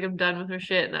point where I was like, I'm done with her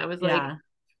shit. And Yeah.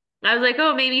 I was like,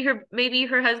 oh, maybe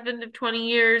her husband of 20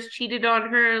 years cheated on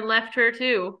her and left her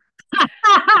too.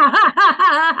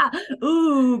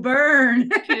 Ooh, burn.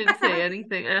 She didn't say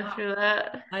anything after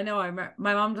that. I know. I remember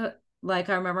my mom, like,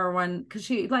 I remember when, because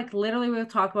she, like, literally would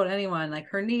talk about anyone, like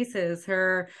her nieces,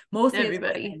 her, mostly it's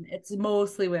Everybody. women. It's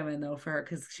mostly women, though, for her,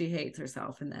 because she hates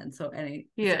herself. And then, so any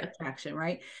Yeah. attraction,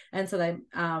 right? And so then,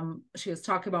 she was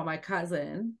talking about my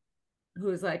cousin,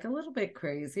 who's like a little bit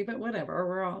crazy, but whatever.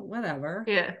 We're all, whatever.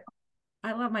 Yeah.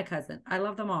 I love my cousin. I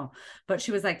love them all. But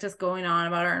she was like just going on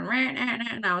about her and rant,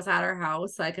 and I was at her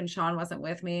house, like, and Sean wasn't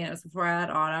with me. And it was before I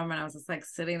had Autumn, and I was just like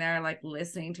sitting there, like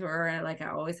listening to her, and like I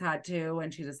always had to.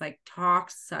 And she just like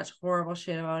talked such horrible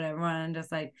shit about everyone, and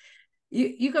just like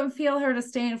you can feel her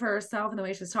disdain for herself and the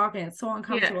way she's talking. It's so Yeah.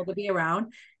 uncomfortable to be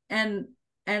around. And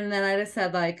then I just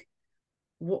said, like,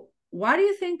 why do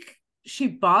you think she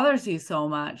bothers you so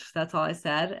much? That's all I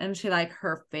said. And she, like,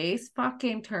 her face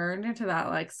fucking turned into that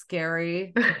like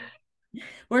scary,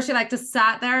 where she like just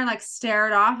sat there and like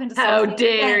stared off into How space.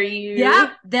 dare Then, yep,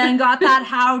 you? then got that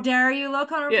how dare you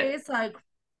look on her Yeah. face, like,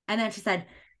 and then she said,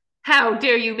 How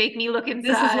dare you make me look this is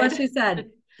what inside? she said: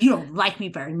 you don't like me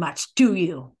very much, do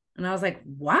you? And I was like,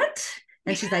 what?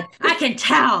 And she's like, I can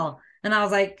tell. And I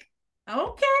was like,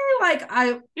 okay, like,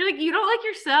 I You're like, you don't like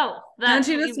yourself. then That's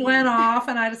she what you just went mean. off,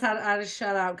 and I just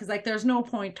shut up, because like there's no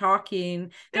point talking. No,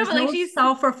 There's but like no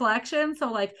self-reflection.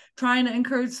 So like trying to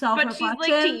encourage she's like to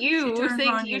self-reflection, she you, turns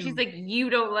saying to on you, she's you. like, you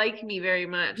don't like me very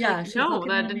much. Like, Yeah, she's no,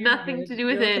 looking in that the did mirror, nothing dude. to do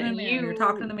with You're looking it. in the mirror. You're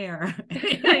talking in You the mirror.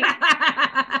 like,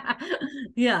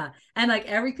 Yeah. And like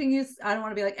everything I don't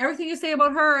want to be like, everything you say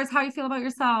about her is how you feel about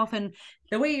yourself. And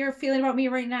the way you're feeling about me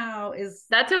right now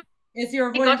that's how is your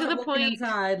it got avoidance to of the looking point.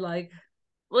 inside. Like,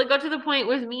 Well, it got to the point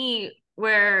with me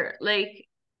where like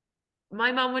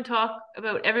my mom would talk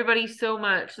about everybody so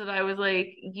much that I was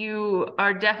like, you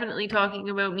are definitely talking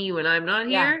about me when I'm not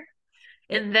yeah. here.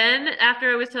 It, And then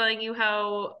after I was telling you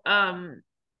how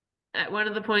at one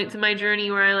of the points in my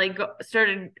journey where I like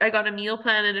I got a meal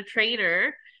plan and a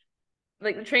trainer.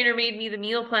 Like the trainer made me the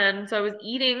meal plan, so I was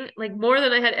eating like more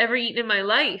than I had ever eaten in my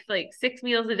life, like 6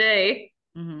 meals a day.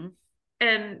 mm-hmm.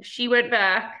 And she went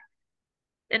back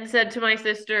and said to my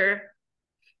sister,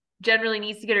 generally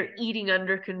needs to get her eating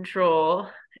under control,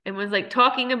 and was like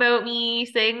talking about me,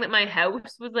 saying that my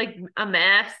house was like a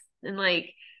mess. And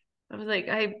like I was like,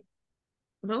 I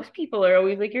most people are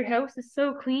always like, your house is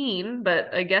so clean,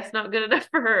 but I guess not good enough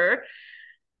for her.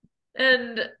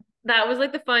 And that was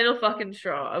like the final fucking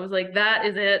straw. I was like, that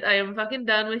is it. I am fucking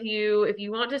done with you. If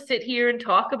you want to sit here and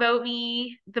talk about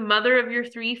me, the mother of your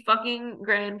three fucking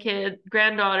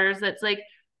granddaughters, that's like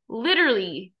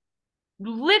literally,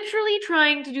 literally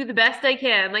trying to do the best I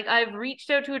can. Like, I've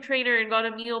reached out to a trainer and got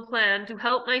a meal plan to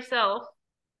help myself.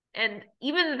 And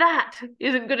even that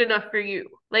isn't good enough for you.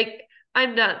 Like,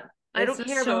 I'm done. I It's don't just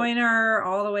care about showing her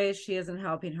all the ways she isn't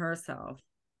helping herself.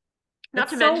 Not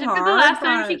It's to so mention, because the hard, last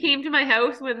time she but came to my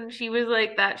house when she was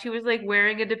like that, she was like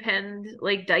wearing a depend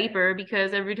like diaper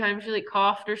because every time she like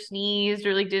coughed or sneezed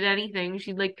or like did anything,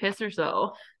 she'd like piss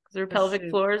herself because her pelvic shoot.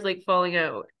 floor is like falling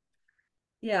out.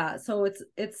 Yeah, so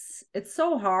it's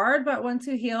so hard, but once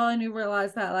you heal and you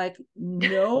realize that, like,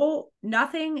 no,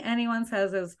 nothing anyone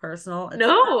says is personal.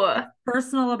 No. It's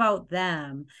personal about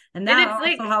them. And And that it's also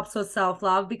like, helps with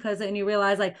self-love, because then you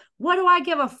realize, like, what do I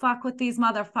give a fuck what these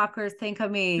motherfuckers think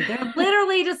of me? They're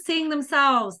literally just seeing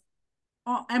themselves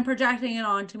and projecting it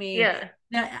onto me. yeah.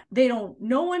 They don't,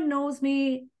 no one knows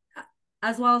me.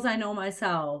 as well as I know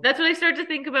myself. That's what I start to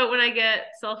think about when I get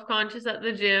self-conscious at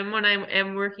the gym, when I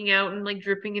am working out and like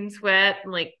dripping in sweat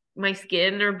and like my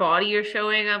skin or body are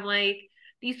showing. I'm like,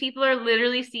 these people are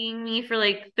literally seeing me for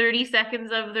like 30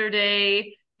 seconds of their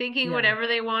day, thinking Yeah. whatever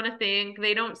they want to think.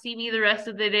 They don't see me the rest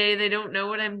of the day. They don't know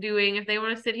what I'm doing. If they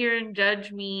want to sit here and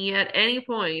judge me at any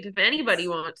point, if anybody It's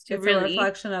wants to it's a really,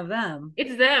 reflection of them.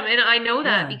 it's them. And I know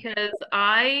that Yeah. because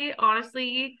I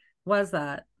honestly Was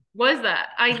that? was that.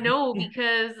 I know Yeah.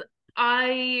 because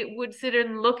I would sit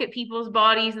and look at people's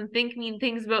bodies and think mean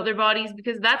things about their bodies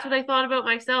because that's what I thought about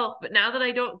myself. But now that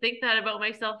I don't think that about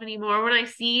myself anymore, when I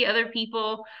see other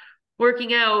people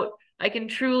working out, I can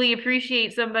truly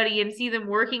appreciate somebody and see them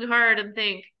working hard and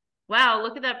think, wow,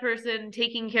 look at that person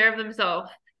taking care of themselves,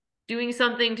 doing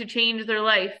something to change their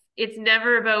life. It's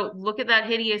never about, look at that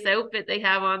hideous outfit they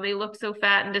have on. They look so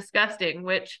fat and disgusting,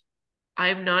 which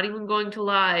I'm not even going to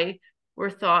lie, were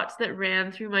thoughts that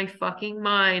ran through my fucking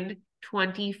mind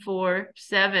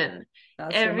 24/7.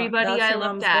 Everybody That's I your looked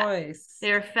mom's at, voice.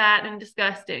 they're fat and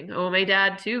disgusting. Oh, my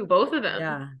dad too, both of them.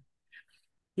 Yeah.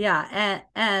 Yeah.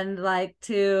 And like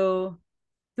to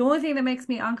the only thing that makes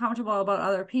me uncomfortable about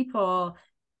other people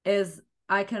is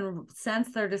I can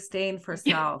sense their disdain for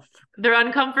self. Their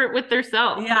uncomfort with their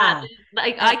self. That Yeah. is,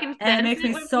 like I can And it sense makes it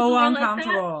me when so people are like that.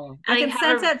 uncomfortable. I And I can have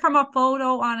sense a it from a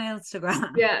photo on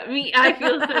Instagram. yeah, me, I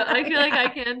feel so. I feel like I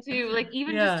can too. Like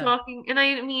even just Yeah. talking, and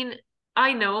I mean,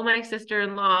 I know my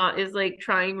sister-in-law is like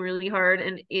trying really hard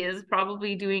and is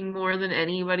probably doing more than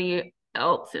anybody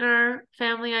else in our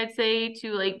family, I'd say,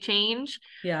 to like change.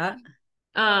 Yeah.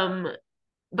 Um,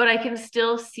 but I can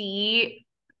still see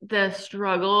the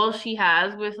struggle she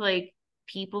has with like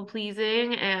people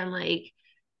pleasing and like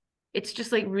it's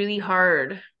just like really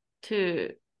hard to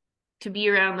be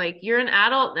around like you're an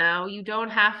adult now. You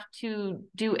don't have to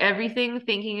do everything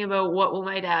thinking about what will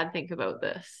my dad think about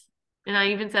this. And I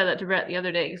even said that to Brett the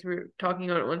other day because we were talking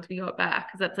about it once we got back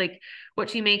because that's like what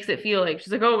she makes it feel like.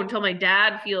 She's like, oh, until my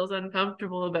dad feels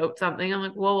uncomfortable about something. I'm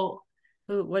like, well,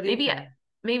 What do you maybe care?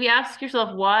 maybe ask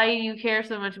yourself why you care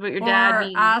so much about your dad Or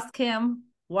being ask him,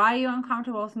 why are you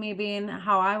uncomfortable with me being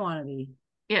how I want to be?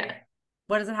 yeah,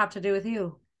 What does it have to do with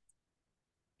you?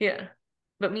 yeah.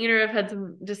 But me and her have had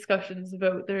some discussions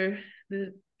about the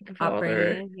father.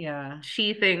 Upbringing. Yeah.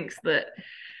 She thinks that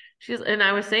and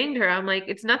I was saying to her, I'm like,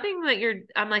 it's nothing that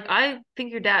I'm like, I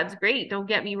think your dad's great, don't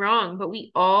get me wrong, but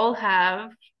we all have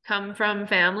come from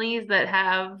families that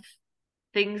have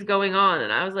things going on.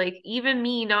 And I was like, even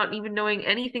me not even knowing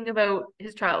anything about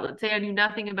his childhood, say I knew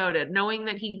nothing about it, knowing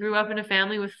that he grew up in a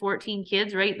family with 14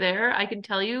 kids right there, I can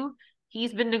tell you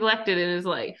he's been neglected in his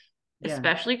life, Yeah.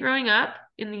 especially growing up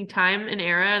in the time and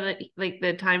era that like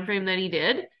the time frame that he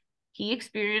did. He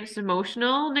experienced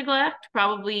emotional neglect,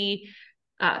 probably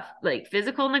like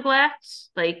physical neglect.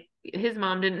 Like his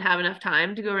mom didn't have enough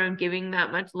time to go around giving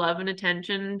that much love and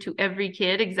attention to every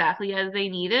kid exactly as they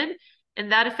needed.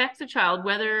 And that affects a child,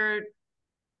 whether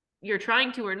you're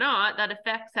trying to or not, that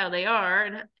affects how they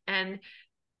are. And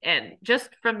just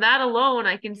from that alone,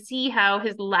 I can see how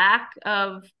his lack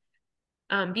of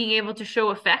being able to show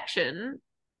affection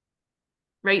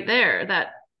right there,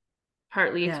 that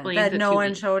partly Yeah. explains That it no to one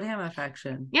me. showed him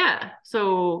affection. Yeah.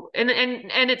 So and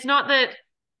it's not that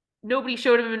nobody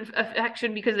showed him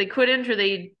affection because they couldn't or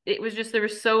they it was just there were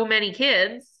so many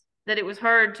kids that it was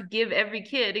hard to give every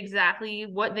kid exactly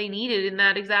what they needed in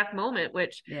that exact moment,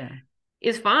 which Yeah.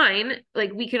 is fine.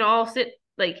 Like we can all sit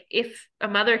like if a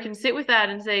mother can sit with that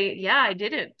and say, "Yeah, I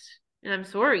didn't." And I'm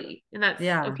sorry. And that's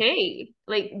Yeah. okay.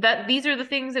 Like that these are the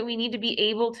things that we need to be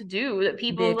able to do that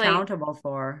Be people like accountable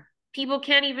for. people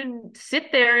can't even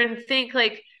sit there and think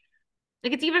like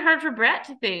it's even hard for Brett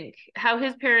to think how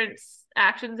his parents'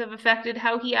 actions have affected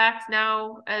how he acts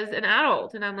now as an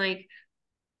adult. And I'm like,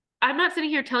 I'm not sitting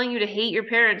here telling you to hate your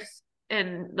parents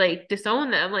and like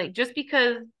disown them. Like just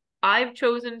because I've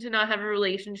chosen to not have a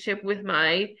relationship with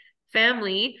my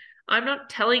family, I'm not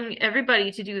telling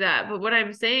everybody to do that. But what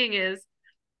I'm saying is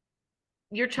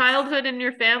your It's childhood and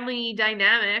your family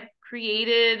dynamic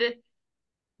created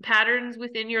patterns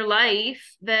within your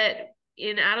life that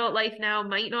in adult life now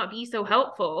might not be so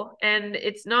helpful. And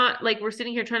it's not like we're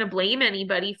sitting here trying to blame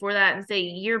anybody for that and say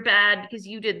you're bad because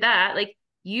you did that. Like it's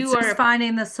you are just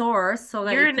finding the source so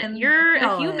that you can you're a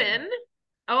heal it. human.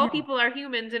 All Yeah. people are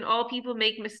humans and all people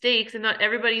make mistakes and not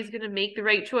everybody's going to make the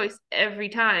right choice every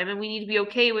time. And we need to be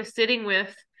okay with sitting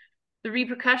with the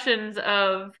repercussions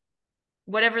of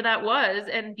whatever that was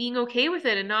and being okay with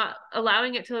it and not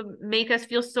allowing it to make us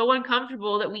feel so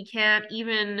uncomfortable that we can't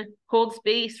even hold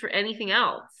space for anything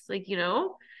else. Like, you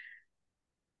know?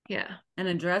 Yeah. And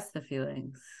address the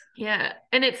feelings. Yeah.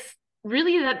 And it's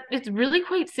really that it's really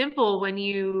quite simple when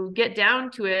you get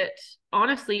down to it.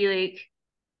 Honestly,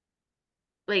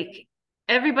 like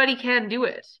everybody can do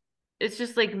it. It's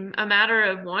just like a matter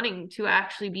of wanting to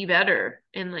actually be better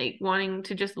and like wanting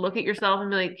to just look at yourself and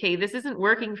be like, okay, this isn't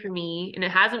working for me and it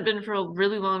hasn't been for a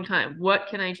really long time. What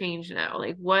can I change now?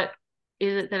 Like, what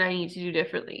is it that I need to do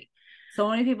differently? So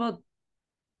many people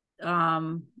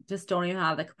just don't even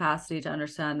have the capacity to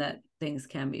understand that things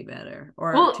can be better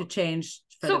or to Well, change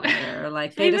for the so better. Or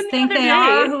like so they even just the think other they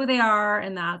are day, who they are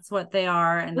and that's what they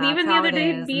are and but that's even the how other it day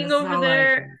is and being this is over how life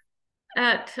there is.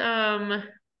 at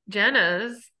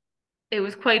Jenna's, it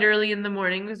was quite early in the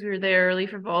morning because we were there early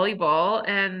for volleyball,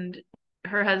 and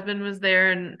her husband was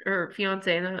there and her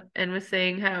fiance and was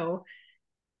saying how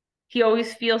he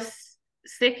always feels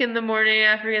sick in the morning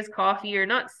after he has coffee, or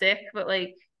not sick, but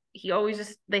like he always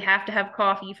just they have to have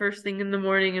coffee first thing in the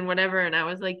morning and whatever. And I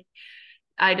was like,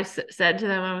 I just said to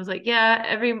them, I was like,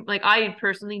 yeah, like I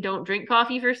personally don't drink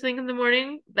coffee first thing in the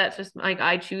morning. That's just like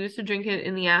I choose to drink it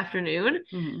in the afternoon.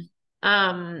 Mm-hmm.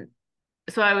 Um,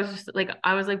 so I was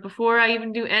like, before I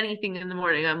even do anything in the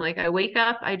morning, I'm like, I wake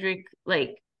up, I drink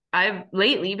like I've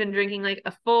lately been drinking like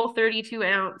a full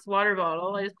 32-ounce water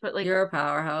bottle. I just put like You're a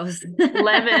powerhouse.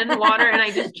 lemon water and I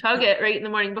just chug it right in the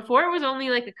morning. Before it was only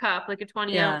like a cup, like a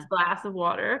 20-ounce Yeah. glass of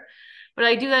water. But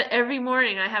I do that every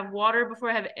morning. I have water before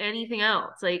I have anything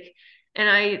else. Like, and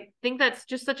I think that's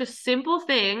just such a simple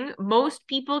thing most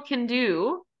people can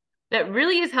do that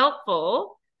really is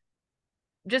helpful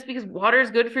just because water is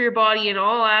good for your body in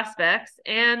all aspects.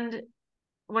 And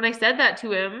when I said that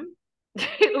to him,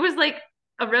 it was like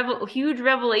huge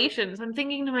revelation. So I'm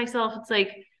thinking to myself, it's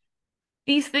like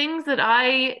these things that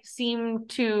I seem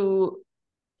to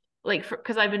like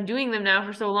because I've been doing them now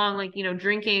for so long, like,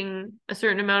 drinking a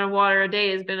certain amount of water a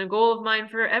day has been a goal of mine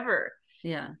forever.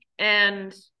 Yeah.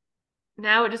 And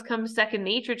now it just comes second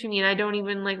nature to me. And I don't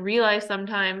even like realize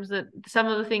sometimes that some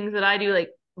of the things that I do, like,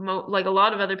 like a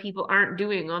lot of other people aren't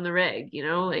doing on the reg,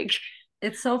 like,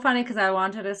 It's so funny because I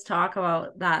wanted us to talk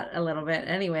about that a little bit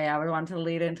anyway. I would want to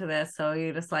lead into this. So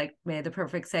you just like made the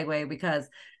perfect segue because,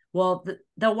 well,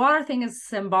 the water thing is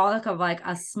symbolic of like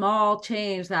a small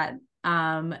change that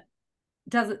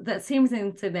that seems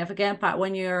insignificant, but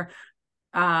when you're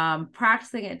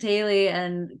practicing it daily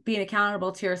and being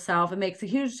accountable to yourself, it makes a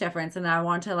huge difference. And I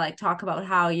want to like talk about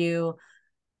how you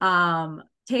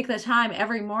take the time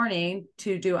every morning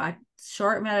to do a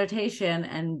short meditation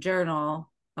and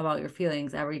journal about your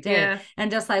feelings every day. yeah, And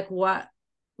just like what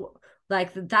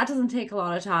like that doesn't take a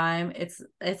lot of time. It's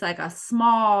like a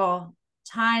small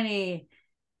tiny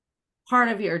part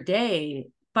of your day,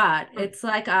 but it's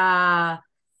like a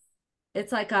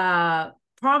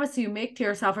promise you make to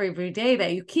yourself every day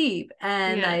that you keep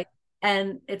and yeah. like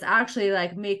and it's actually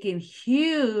like making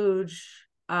huge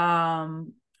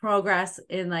progress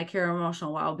in like your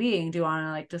emotional well-being. Do you want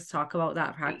to like just talk about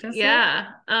that practice though? Yeah.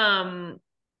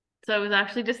 So I was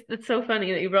actually just, it's so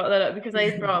funny that you brought that up because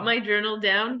I brought my journal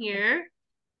down here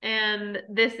and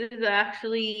this is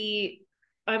actually,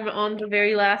 I'm on the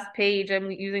very last page.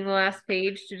 I'm using the last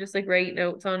page to just like write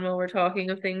notes on while we're talking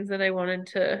of things that I wanted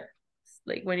to,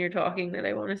 like when you're talking that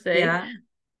I want to say. Yeah,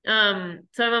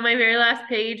 So I'm on my very last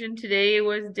page and today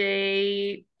was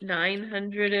day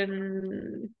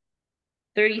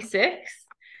 936.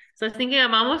 So I was thinking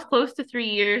I'm almost close to 3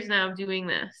 years now of doing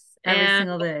this. every And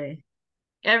single day.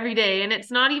 every day. And it's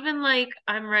not even like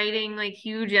I'm writing like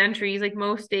huge entries like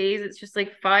most days. It's just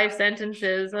like 5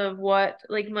 sentences of what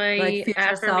like Like my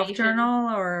future self affirmation. journal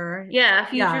or Yeah,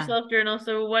 future yeah, self journal.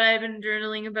 So what I've been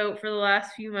journaling about for the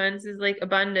last few months is like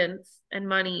abundance and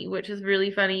money, which is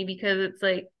really funny because it's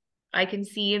like I can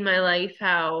see in my life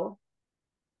how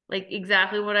like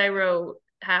exactly what I wrote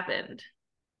happened.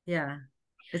 yeah.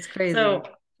 It's crazy. So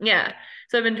yeah.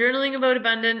 So I've been journaling about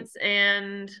abundance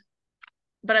and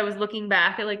but I was looking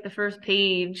back at like the first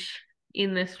page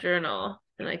in this journal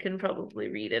and I can probably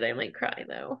read it. I might cry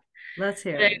though. Let's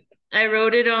hear But it. I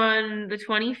wrote it on the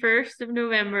 21st of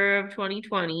November of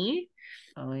 2020.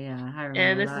 Oh yeah, I And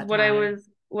remember this is that time.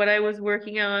 what I was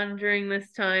working on during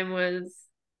this time was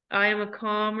I am a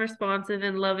calm, responsive,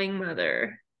 and loving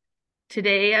mother.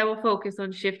 Today I will focus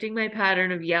on shifting my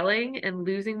pattern of yelling and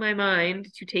losing my mind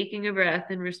to taking a breath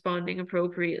and responding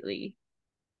appropriately.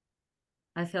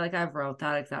 I feel like I've wrote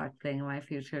that exact thing in my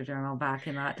future journal back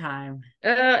in that time.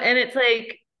 And it's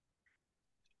like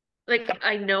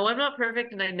I know I'm not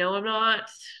perfect and I know I'm not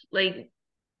like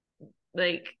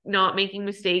not making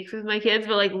mistakes with my kids,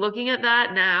 but like looking at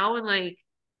that now and like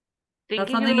That's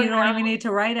thinking something about you don't how even need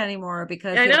to write anymore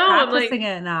because I you're know I'm like, practicing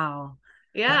it now.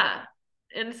 yeah.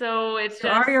 And so it's You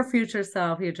are just your future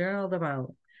self. You journaled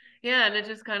about. Yeah, and it's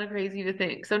just kind of crazy to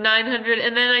think. So 900,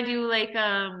 and then I do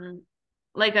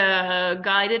like a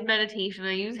guided meditation.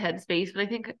 I use Headspace, but I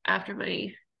think after my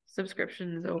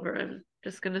subscription is over, I'm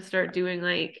just gonna start doing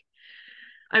like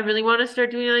I really want to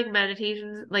start doing like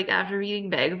meditations like after reading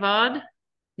Bhagavad. I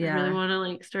really Yeah. want to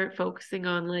like start focusing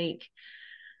on like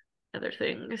other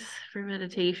things for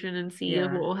meditation and see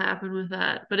like what Yeah. will happen with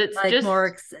that. But it's Like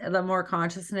more just the more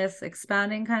consciousness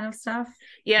expanding kind of stuff. Is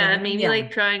that yeah, what and you mean? maybe Yeah.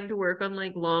 like trying to work on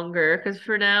like longer because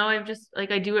for now I've just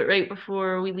like I do it right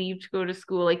before we leave to go to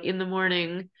school, like in the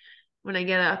morning when I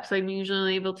get up. So I'm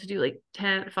usually able to do like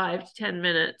 5 to 10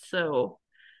 minutes. So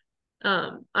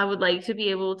I would like to be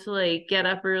able to like get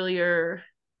up earlier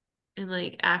and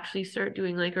like actually start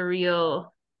doing like a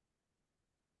real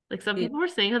like some Deep. people were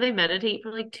saying how they meditate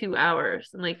for like 2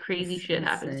 hours and like crazy It's shit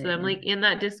happens to them. Like insane. in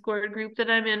that Discord group that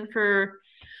I'm in for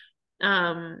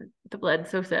the Bled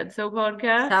So Said So Shout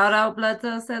podcast. out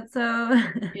Bledsoe said so.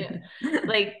 Yeah.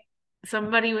 Like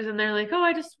somebody was in there like, oh,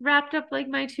 I just wrapped up like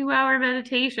my 2 hour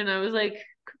meditation. I was like,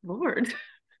 good Lord.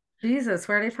 Jesus,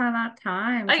 where do you find that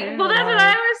time Well, too? that's what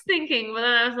I was thining, but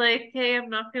then I was like, hey, I'm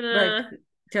not Like gonna.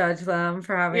 judge them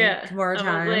for having Yeah, more I was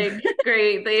time. like,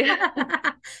 great. They,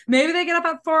 Maybe they get up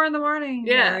at 4 in the morning,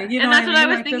 or yeah, you know and what I that's what I mean?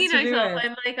 was Like thinking just to to do myself.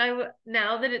 it. I'm like,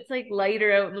 now that it's like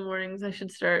lighter out in the mornings, I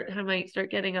should start. I might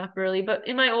start getting up early. But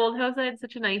in my old house, I had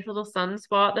such a nice little sun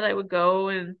spot that I would go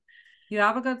and You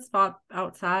have a good spot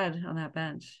outside on that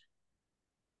bench.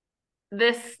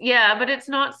 yeah, but it's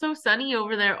not so sunny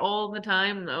over there all the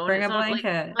time though, and Bring it's a not like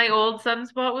blanket. my old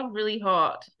sunspot was really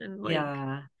hot and like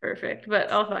Yeah. perfect. But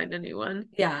I'll find a new one.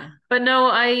 Yeah. But no,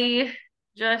 I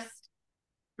just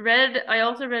read. I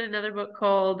also read another book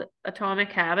called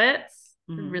Atomic Habits.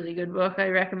 It's a Hmm. really good book. I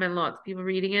recommend lots of people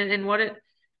reading it. And what it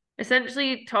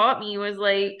essentially taught me was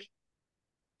like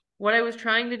what I was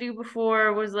trying to do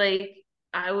before was like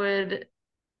I would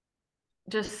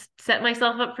just set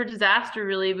myself up for disaster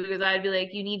really because I'd be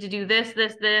like, you need to do this,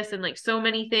 this, this, and like so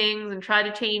many things and try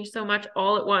to change so much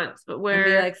all at once. But And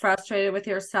be where, like frustrated with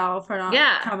yourself for not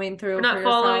yeah, coming for through for not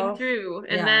following yourself. through.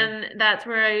 And Yeah. then that's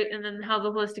where and then how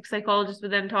the holistic psychologist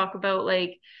would then talk about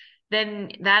like,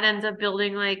 then that ends up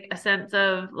building like a sense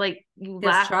of like you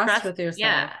lack Distrust trust, with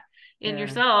yeah, yourself. in Yeah.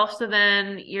 yourself. So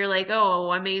then you're like, oh,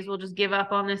 I may as well just give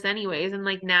up on this anyways. And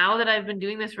like now that I've been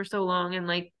doing this for so long and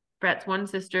like Brett's one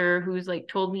sister who's like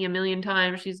told me a million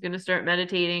times she's going to start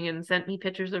meditating and sent me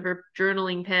pictures of her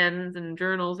journaling pens and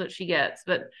journals that she gets,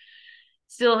 but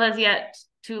still has yet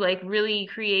to like really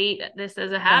create this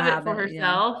as a The habit for habit. Yeah.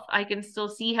 herself. I can still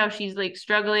see how she's like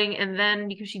struggling. And then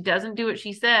because she doesn't do what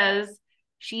she says,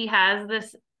 she has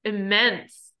this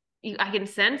immense, I can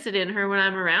sense it in her when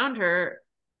I'm around her.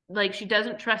 Like she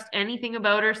doesn't trust anything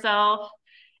about herself.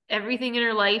 Everything in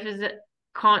her life is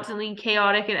constantly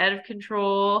chaotic and out of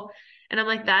control. And I'm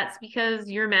like, that's because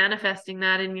you're manifesting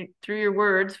that through your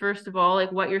words, first of all,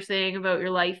 like what you're saying about your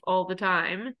life all the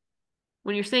time.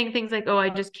 When you're saying things like, oh, I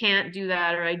just can't do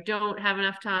that, or I don't have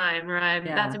enough time, or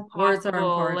that's Yeah. Words are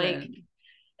impossible. Like important.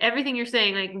 everything you're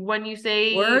saying, like when you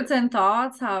say, Words and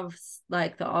thoughts have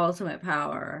like the ultimate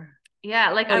power.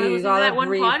 yeah, like So I was you listening to that gotta one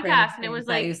reframe podcast and it things was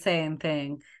that you like, say and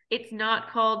think it's not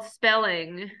called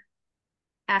spelling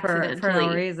for no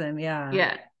accidentally. reason. Yeah.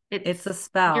 Yeah, It's a it's your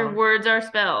spell. words are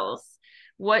spells.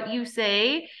 What you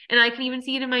say, and I can even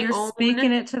see it in my You're speaking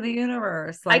own, it to the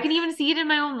universe. I Like can even see it in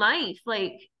my own life.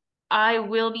 Like, I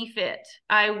will be fit.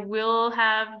 I will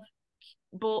have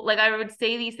like I would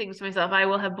say these things to myself. I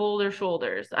will have bolder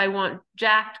shoulders. I want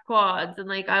jacked quads. And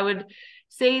like I would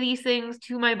say these things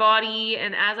to my body.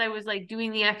 And as I was like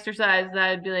doing the exercise,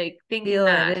 I'd be like thinking feel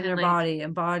it that in and your like, body,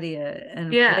 embody it,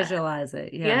 and yeah, visualize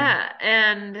it. Yeah. yeah.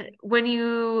 And when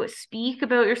you speak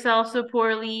about yourself so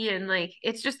poorly and like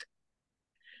it's just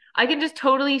I can just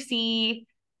totally see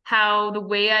how the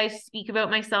way I speak about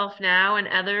myself now and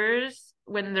others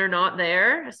when they're not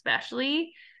there,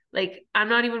 especially, like I'm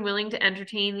not even willing to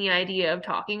entertain the idea of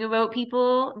talking about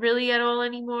people really at all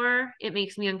anymore. It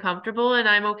makes me uncomfortable and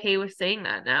I'm okay with saying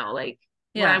that now. Like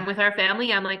when I'm Yeah. with our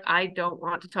family, I'm like, I don't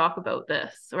want to talk about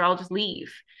this or I'll just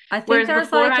leave. I think Whereas there's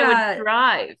before like I would a,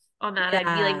 thrive on that. I'd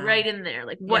be like yeah, right in there.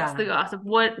 Like, what's the yeah. gossip?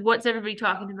 What's everybody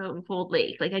talking about in Cold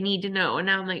Lake? Like, I need to know. And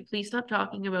now I'm like, please stop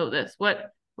talking about this.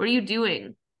 What are you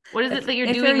doing? What is it that you're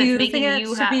If you're doing that's using making it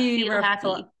you to be feel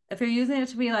happy? if you're using it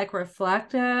to be like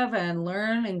reflective and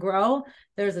learn and grow,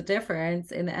 there's a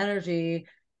difference in the energy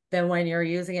than when you're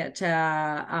using it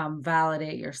to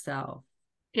validate yourself.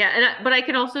 Yeah, and but I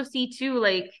can also see too,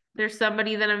 like there's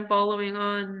somebody that I'm following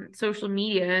on social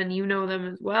media, and you know them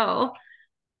as well,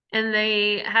 and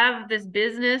they have this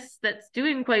business that's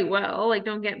doing quite well. Like,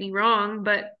 don't get me wrong,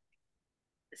 but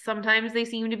sometimes they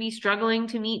seem to be struggling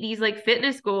to meet these like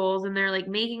fitness goals, and they're like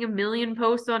making a million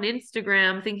posts on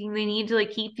Instagram thinking they need to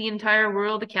like keep the entire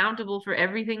world accountable for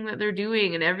everything that they're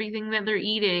doing and everything that they're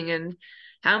eating and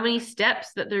how many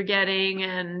steps that they're getting.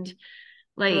 And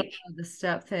Oh, like, the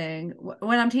step thing.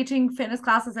 When I'm teaching fitness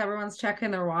classes, everyone's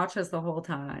checking their watches the whole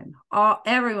time.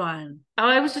 Everyone. oh,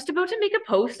 I was just about to make a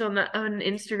post on that on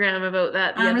Instagram about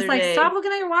that And the I'm just other like, stop day.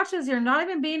 looking at your watches. You're not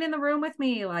even being in the room with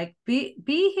me. Like, be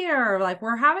here. Like,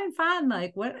 we're having fun.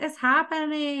 Like, what is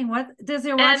happening? What does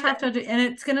your watch And have to do? And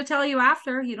it's gonna tell you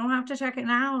after. You don't have to check it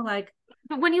now. Like,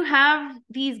 but when you have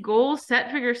these goals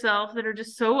set for yourself that are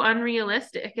just so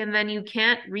unrealistic and then you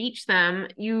can't reach them,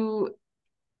 you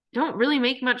don't really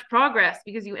make much progress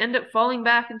because you end up falling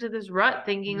back into this rut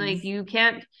thinking like mhm. you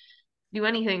can't do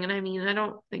anything. And I mean, I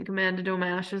don't think Amanda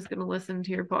Domash is going to listen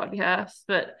to your podcast,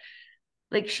 but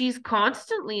like she's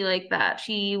constantly like that.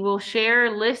 She will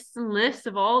share lists and lists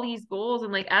of all these goals.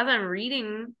 And like as I'm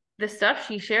reading the stuff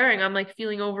she's sharing, I'm like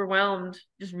feeling overwhelmed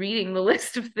just reading the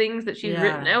list of things that she's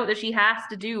written Yeah, out that she has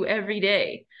to do every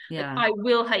day. Like, yeah. I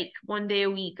will hike 1 day a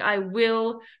week. I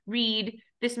will read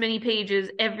this many pages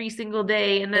every single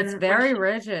day. And It's then when very she,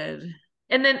 rigid.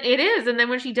 and then it is. And then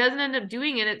when she doesn't end up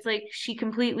doing it, it's like she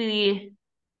completely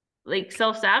like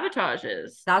self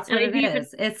sabotages. That's And what it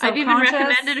is. It's I've even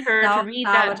recommended subconscious her to self read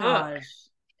that book. sabotage.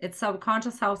 It's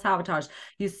subconscious self sabotage.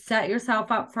 You set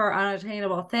yourself up for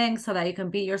unattainable things so that you can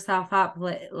beat yourself up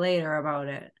later about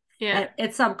it. Yeah. And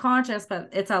it's subconscious, but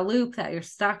it's a loop that you're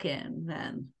stuck in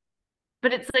then.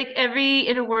 But it's like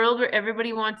in a world where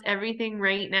everybody wants everything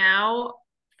right now,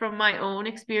 from my own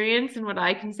experience and what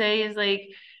I can say is like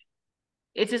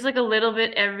it's just like a little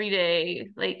bit every day,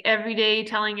 like every day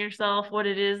telling yourself what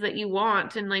it is that you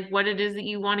want and like what it is that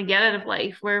you want to get out of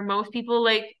life, where most people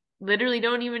like literally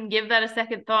don't even give that a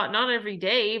second thought, not every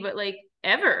day, but like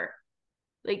ever.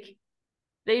 Like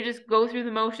they just go through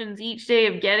the motions each day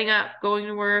of getting up, going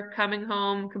to work, coming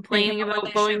home, Thinking complaining about what about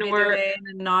they going should to be work. doing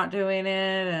and not doing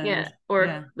it. And Yeah. Or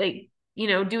yeah, like,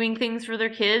 doing things for their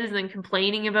kids and then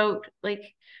complaining about like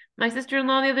my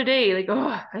sister-in-law the other day, like,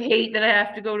 oh, I hate that I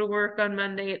have to go to work on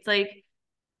Monday. It's like,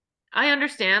 I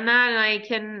understand that and I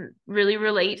can really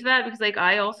relate to that because like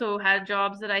I also had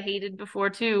jobs that I hated before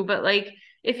too. But like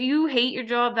if you hate your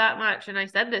job that much, and I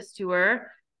said this to her,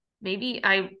 maybe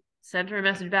I sent her a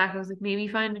message back. I was like, maybe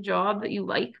find a job that you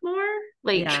like more.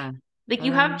 Like yeah, like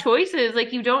you have choices.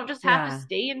 Like you don't just have to yeah,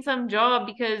 stay in some job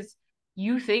because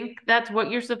you think that's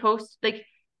what you're supposed to like.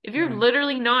 If you're yeah.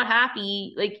 literally not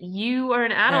happy, like you are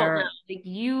an adult now, There like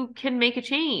you can make a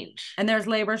change. and there's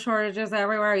labor shortages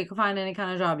everywhere. You can find any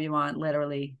kind of job you want,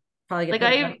 literally. Probably get Like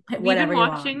paid we've been whatever you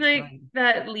watching want. like Like,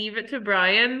 that Leave It to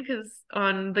Brian because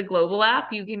on the Global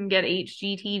app you can get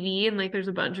HGTV and like there's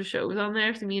a bunch of shows on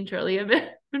there. So me and Charlie have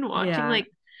been watching yeah, like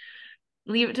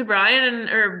Leave It to Brian and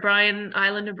or Brian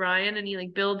Island of Brian, and he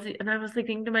like builds and I was like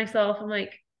thinking to myself, I'm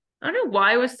like, I don't know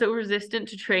why I was so resistant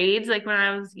to trades like when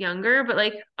I was younger, but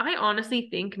like I honestly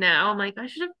think now I'm like I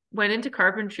should have went into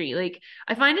carpentry. Like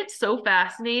I find it so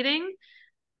fascinating,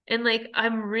 and like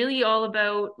I'm really all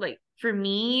about like for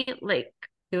me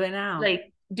do it now. like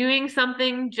doing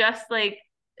something just like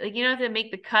you know to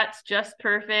make the cuts just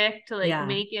perfect to like Yeah.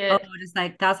 make Oh, it. just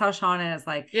like that's how Sean is.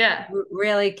 Like Yeah.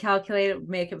 really calculate it,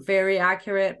 make it very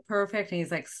accurate, perfect. And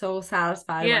he's like so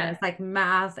satisfied when Yeah. it's like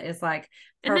math is like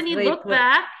And then you perfectly look put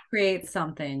back, create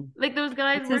something. like those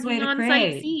guys It's his way working to on Site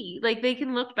create. C, like they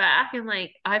can look back and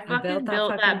like I I built fucking that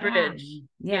built fucking that bridge. dam.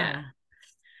 Yeah. Yeah.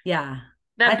 Yeah.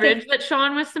 I That think bridge that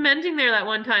Sean was cementing there that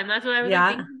one time. That's what I was like yeah,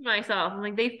 thinking to myself. I'm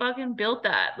like, they fucking built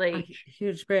that. a Like,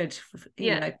 huge bridge. He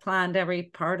yeah. like planned every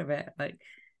part of it. Like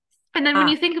And then when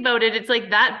ah, you think about it, it's like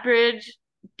that bridge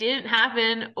didn't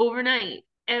happen overnight.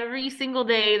 Every single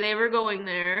day they were going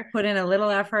there, put in a little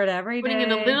effort every putting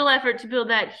in a day. little effort to build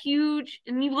that huge,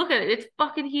 and you look at it, it's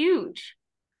fucking huge.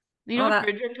 You know Oh, what that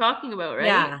bridge I'm talking about, right?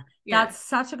 yeah, Yeah. that's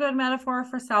such a good metaphor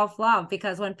for self-love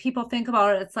because when people think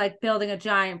about it, it's like building a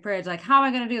giant bridge. Like, how am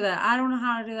I going to do that? I don't know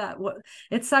how to do that.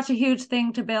 It's such a huge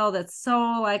thing to build. It's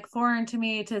so like foreign to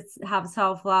me to have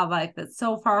self-love. Like, that's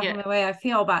so far from Yeah. the way I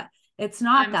feel, but it's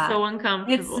not I'm that. so It's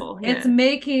uncomfortable. it's Yeah.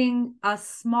 making a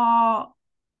small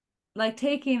like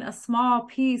taking a small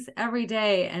piece every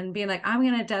day and being like, I'm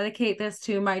going to dedicate this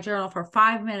to my journal for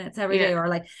 5 minutes every day, Yeah. or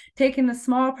like taking a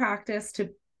small practice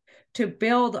to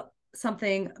build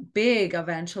something big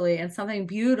eventually and something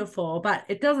beautiful, but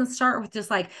it doesn't start with just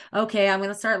like, okay, I'm going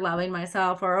to start loving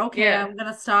myself, or okay, Yeah. I'm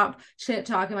going to stop shit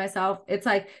talking myself. It's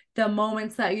like the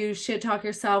moments that you shit talk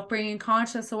yourself, bringing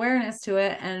conscious awareness to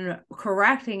it and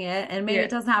correcting it. And maybe it Yeah.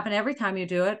 doesn't happen every time you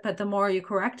do it, but the more you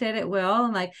correct it, it will.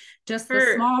 And like just the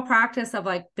For small practice of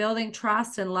like building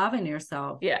trust and loving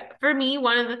yourself. yeah, for me,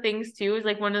 one of the things too is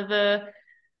like one of the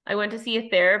I went to see a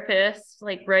therapist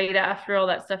like right after all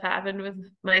that stuff happened with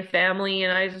my family,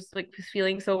 and I just like was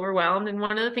feeling so overwhelmed. And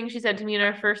one of the things she said to me in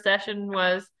our first session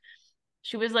was,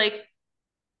 she was like,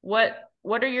 what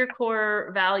are your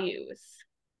core values?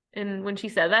 And when she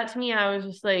said that to me, I was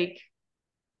just like,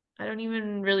 I don't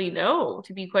even really know,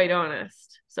 to be quite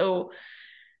honest. So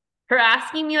her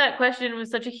asking me that question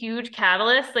was such a huge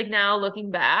catalyst. Like now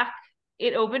looking back,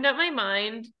 it opened up my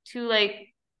mind to like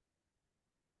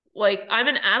I'm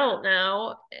an adult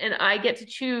now and I get to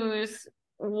choose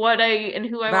what I and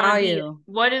who I want to be. Value.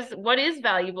 What is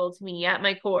valuable to me at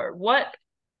my core? What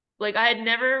like I had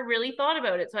never really thought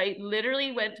about it. So I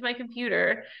literally went to my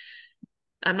computer.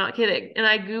 I'm not kidding. And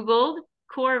I Googled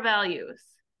core values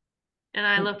and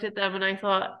I looked at them and I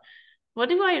thought, what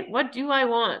do I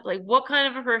want? Like what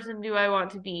kind of a person do I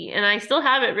want to be? And I still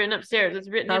have it written upstairs. It's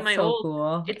written in That's my so old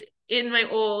cool. it's in my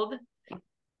old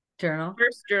Journal.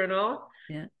 first journal.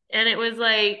 Yeah. And it was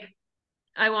like,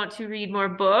 I want to read more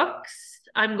books.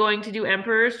 I'm going to do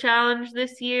Emperor's Challenge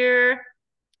this year.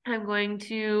 I'm going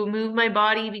to move my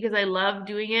body because I love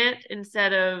doing it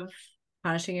instead of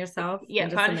Punishing yourself yeah,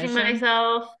 into punishing submission.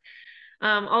 myself.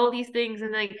 All of these things.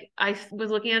 And like I was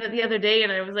looking at it the other day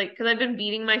and I was like, because I've been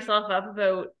beating myself up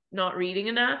about not reading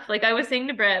enough. Like I was saying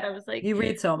to Brett, You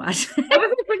read so much. I was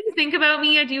like, when you think about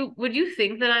me, would you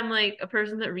think that I'm like a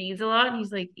person that reads a lot? And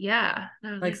he's like, yeah. And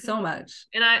I was Like like, so oh. much.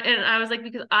 And I was like,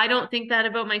 because I don't think that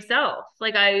about myself.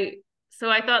 So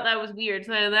I thought that was weird.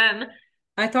 So then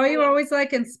I thought you always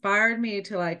like inspired me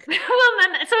to like, then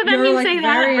you're you like say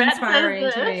that, very Brett says inspiring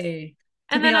to this. me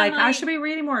to And be then I'm like, I like, should be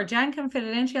reading more. Jen can fit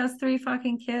it in. She has three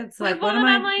fucking kids. Like, well, what am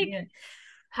then I'm I? like, Yeah.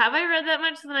 have I read that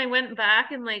much? So then I went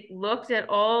back and like looked at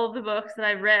all the books that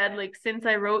I've read like since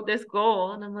I wrote this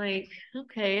goal. And I'm like,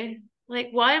 okay, like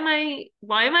why am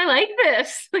I like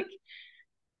this? Like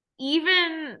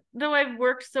even though I've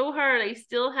worked so hard, I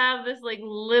still have this like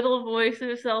little voice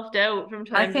of self-doubt from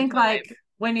I time to think time. like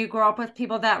when you grow up with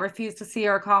people that refuse to see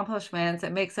your accomplishments,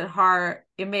 it makes it hard.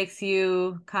 It makes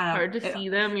you kind Hard to of, see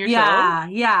them yourself. yeah,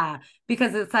 yeah,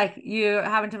 because it's like you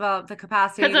haven't developed the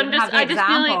capacity, Because you didn't have the I just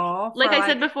feel example like for I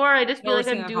said like before, I just feel like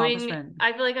noticing accomplishment.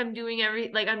 I feel like I'm doing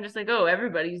like, I'm just like, oh,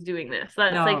 everybody's doing this.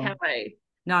 That's like how No, I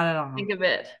not at think all. of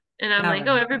it. And I'm like,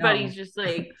 Never. oh, everybody's No. just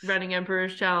like running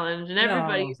Emperor's Challenge and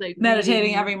everybody's No. like Meditating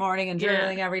reading. every morning and Yeah.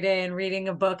 journaling every day and reading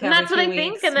a book And every that's what two I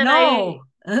think. weeks. And then No.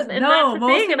 and that's No, the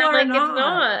most thing. And people I'm are like, it's not.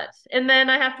 not. And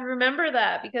then I have to remember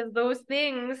that because those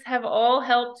things have all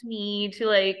helped me to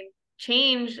like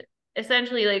change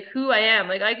essentially like who I am.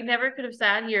 Like I never could have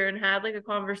sat here and had like a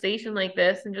conversation like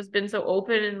this and just been so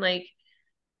open and like,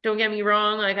 don't get me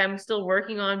wrong, like I'm still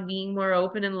working on being more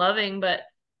open and loving, but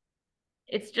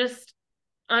it's just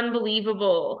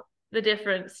unbelievable the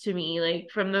difference to me. Like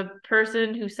from the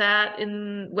person who sat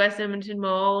in West Edmonton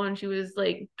Mall when she was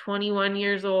like 21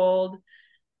 years old,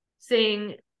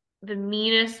 saying the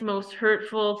meanest, most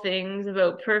hurtful things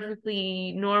about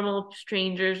perfectly normal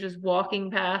strangers just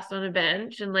walking past on a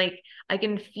bench. And like I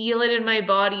can feel it in my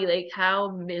body, like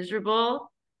how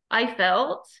miserable I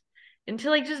felt, and to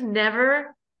like just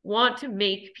never want to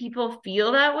make people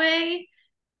feel that way.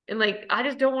 And like, I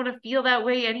just don't want to feel that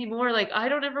way anymore. Like, I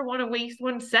don't ever want to waste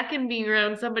 1 second being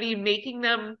around somebody and making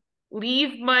them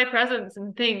leave my presence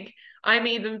and think I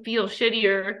made them feel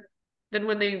shittier than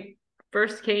when they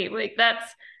first came. Like, that's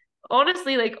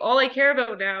honestly like all I care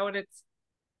about now. And it's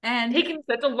And taken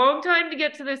such a long time to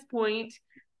get to this point.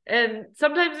 And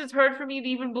sometimes it's hard for me to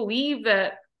even believe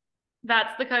that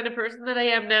that's the kind of person that I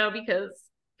am now because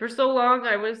for so long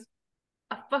I was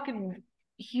a fucking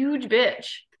huge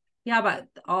bitch. yeah, but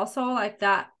also like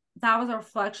that was a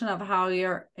reflection of how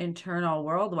your internal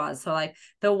world was. So like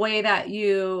the way that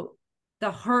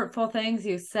the hurtful things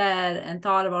you said and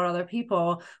thought about other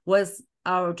people was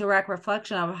a direct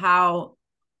reflection of how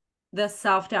the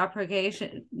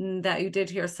self-deprecation that you did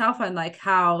to yourself and like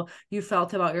how you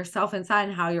felt about yourself inside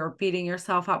and how you're beating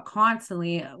yourself up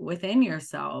constantly within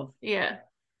yourself. Yeah.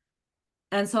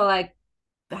 And so like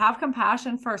have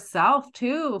compassion for self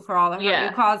too, for all the hurt you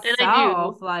Yeah. caused And I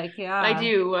self. do. Like, I yeah.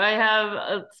 do. I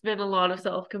have it's been a lot of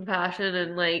self-compassion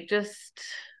and like just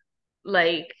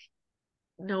like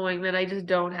knowing that I just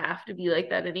don't have to be like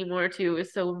that anymore too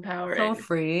is so So empowering.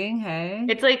 freeing, hey?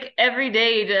 It's like every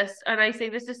day just, and I say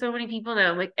this to so many people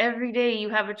now, like every day you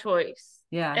have a choice.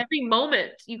 Yeah. Every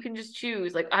moment you can just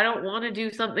choose. Like, I don't want to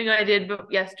do something I did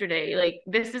yesterday. Like,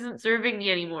 this isn't serving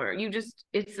me anymore.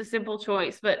 It's a simple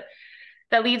choice. But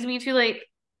that leads me to like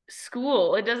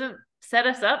school. It doesn't set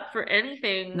us up for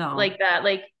anything No. like that.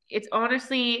 Like, it's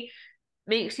honestly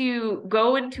makes you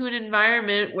go into an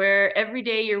environment where every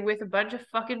day you're with a bunch of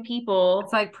fucking It's people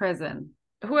like prison.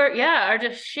 who are, yeah, are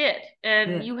just shit,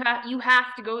 and Yeah. you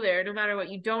have to go there no matter what.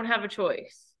 You don't have a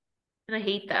choice, and I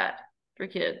hate that for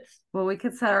kids. Well, we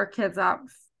could set our kids up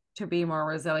to be more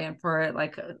resilient for it.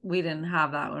 Like we didn't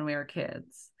have that when we were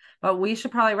kids. But we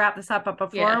should probably wrap this up. But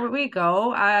Yeah. before we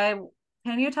go, I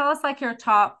can you tell us like your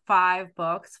top 5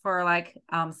 books for like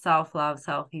self-love,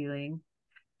 self-healing?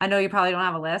 I know you probably don't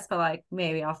have a list, but like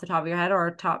maybe off the top of your head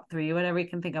or top 3, whatever you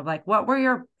can think of. Like what were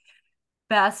your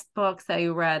best books that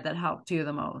you read that helped you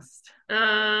the most?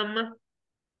 Um,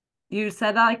 You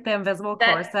said that like the Invisible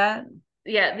that Corset,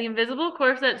 yeah, the Invisible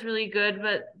Corset's really good,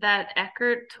 but that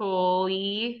Eckhart Tolle,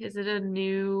 is it a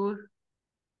new?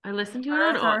 I listened to it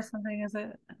on. Earth or something, is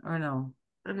it? Or no?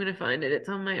 I'm gonna find it. It's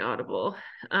on my Audible.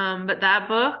 But that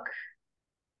book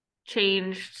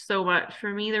changed so much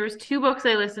for me. There was two books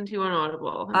I listened to on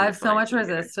Audible. I'm I gonna have so find much it here.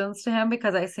 resistance to him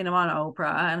because I seen him on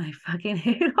Oprah and I fucking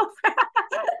hate Oprah.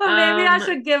 But maybe I Um,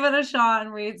 should give it a shot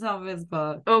and read some of his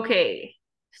books. okay.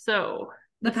 So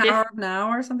The Power of Now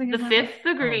or something, the isn't that? fifth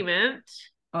Oh, agreement,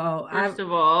 oh, first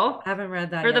of all, I haven't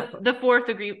read that or yet. But the fourth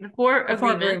agreement, the four The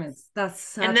Four agreements, Agreements.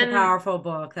 That's and such a then powerful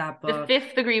book, that the book.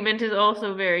 fifth agreement is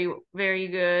also very, very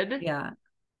good. Yeah,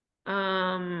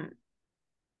 Um,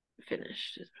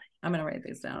 finished. I'm gonna write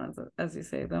these down as you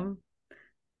say them.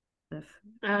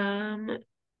 Um,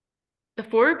 the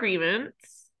four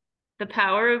agreements, the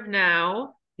power of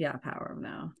now, Yeah, Power of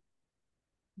Now.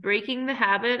 breaking the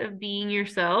habit of being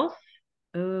yourself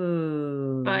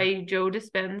Ooh, by Joe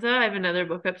Dispenza. I have another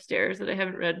book upstairs that I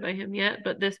haven't read by him yet,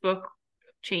 but this book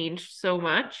changed so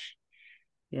much.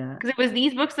 yeah. Because it was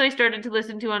these books that I started to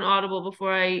listen to on Audible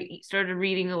before I started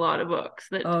reading a lot of books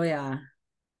that, Oh, yeah.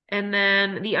 and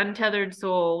then The Untethered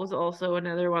Soul was also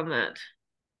another one that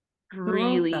Who wrote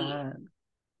really, that?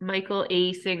 Michael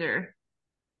A. Singer.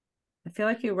 I feel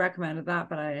like you recommended that,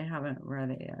 but I haven't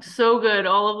read it yet. So good,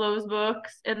 all of those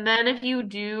books. And then if you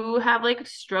do have like a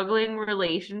struggling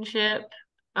relationship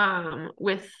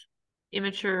with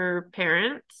immature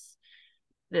parents,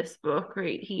 this book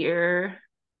right here,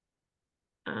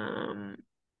 um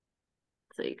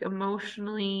it's like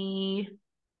emotionally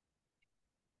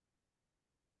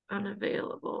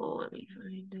unavailable. Let me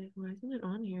find it. Why isn't it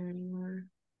on here anymore?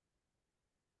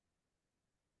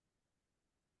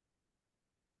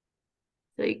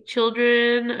 It's like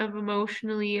children of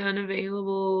emotionally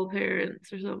unavailable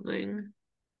parents or something.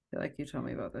 I feel like you told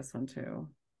me about this one too.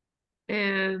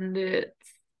 And it's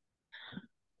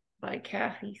by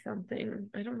Kathy something.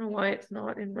 I don't know why it's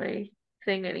not in my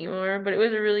thing anymore, but it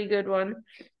was a really good one.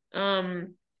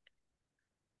 Um,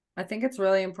 I think it's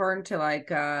really important to like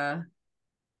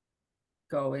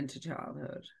go into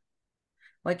childhood.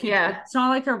 Like yeah. it's not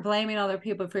like you're blaming other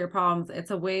people for your problems. It's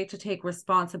a way to take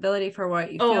responsibility for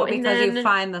what you Oh, feel and because you then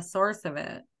find the source of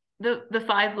it. the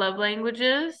five love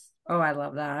languages, Oh, I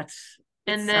love that. It's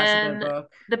and such a good then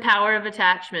book. the power of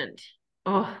attachment.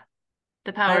 Oh,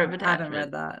 the power of I haven't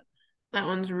read attachment. that. That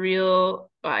one's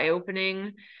real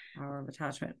eye-opening. Power of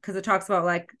Attachment because it talks about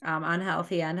like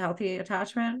unhealthy and healthy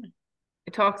attachment.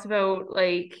 It talks about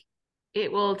like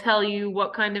it will tell you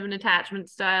what kind of an attachment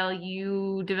style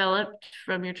you developed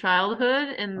from your childhood,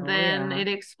 and Oh then yeah. it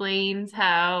explains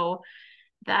how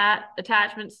that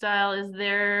attachment style is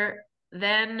there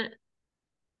then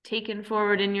taken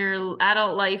forward in your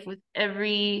adult life with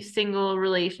every single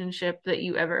relationship that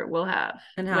you ever will have,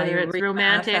 And how whether you it's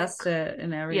romantic, remanifest it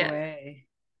in every yeah, way.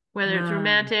 whether it's Ah,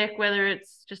 romantic, whether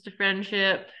it's just a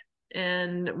friendship.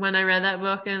 And when I read that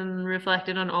book and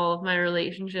reflected on all of my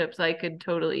relationships, I could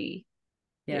totally,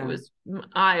 it yeah. was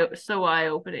so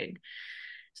eye-opening.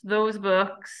 So those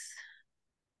books,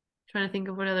 trying to think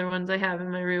of what other ones I have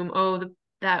in my room. Oh,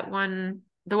 that one,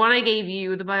 the one I gave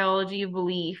you, The Biology of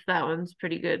Belief, that one's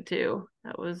pretty good too.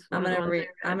 That was one of the ones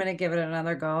I I'm read. gonna give it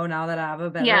another go now that I have a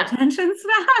better Yeah, attention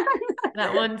span.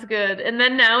 that one's good. And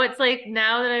then now it's like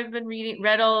now that I've been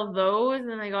read all of those,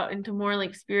 and I got into more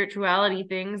like spirituality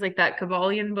things, like that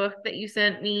Kabbalion book that you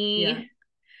sent Yeah, me,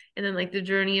 and then like The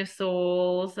Journey of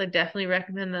Souls. I definitely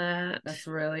recommend that.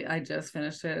 I just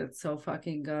finished it. It's so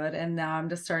fucking good. And now I'm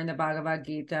just starting the Bhagavad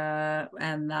Gita,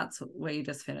 and that's what you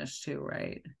just finished too,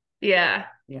 right? Yeah.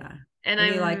 Yeah. And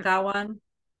And you like that one?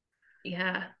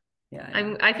 yeah.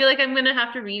 Yeah. I feel like I'm gonna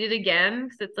have to read it again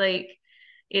because it's like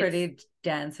it's Pretty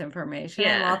dense information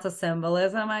and yeah. lots of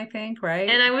symbolism, I think,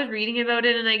 And right? I was reading about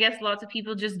it, and I guess lots of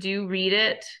people just do read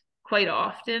it quite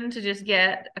often to just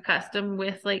get accustomed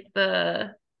with like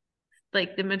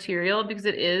the material because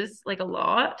it is like a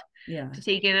lot Yeah. to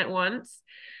take in at once.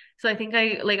 So I think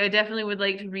I definitely would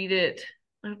like to read it.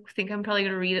 I think I'm probably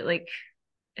gonna read it like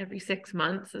every 6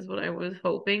 months is what I was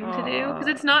hoping to do because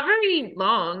it's Oh, not very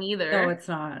long no, either. it's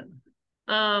not.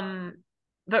 Um,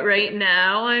 but right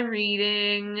now I'm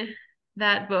reading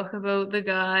that book about the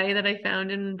guy that I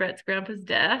found in Brett's grandpa's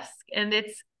desk, and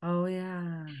it's Oh,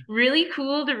 yeah. really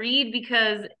cool to read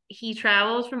because he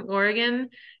travels from Oregon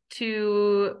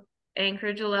to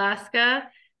Anchorage, Alaska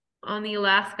on the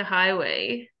Alaska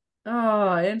Highway.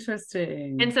 Oh,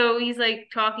 And interesting. so he's like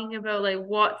talking about like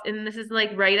what, and this is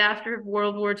like right after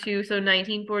World War II, so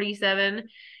 1947.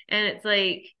 And it's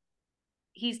like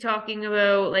he's talking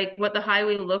about like what the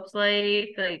highway looked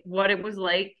like what it was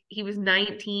like. He was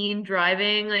 19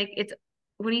 driving. Like it's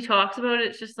when he talks about it,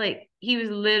 it's just like he was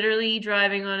literally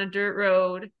driving on a dirt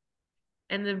road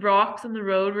and the rocks on the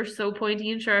road were so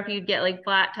pointy and sharp you'd get like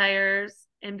flat tires.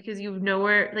 And because you have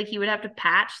nowhere, like he would have to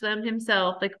patch them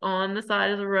himself, like on the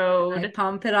side of the Like road.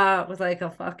 pump it up with like a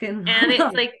fucking And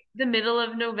it's like the middle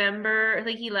of November.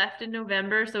 Like he left in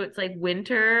November, so it's like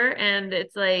winter, and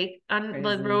it's like on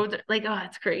the crazy, roads. Like oh,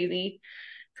 it's crazy.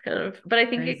 It's kind of, but I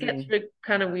think it gets crazy.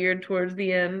 kind of weird towards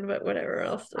the end. But whatever,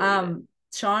 I'll still read it.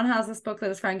 Sean has this book that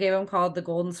his friend gave him called The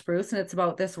Golden Spruce, and it's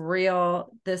about this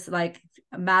like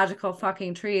magical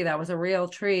fucking tree that was a real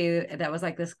tree that was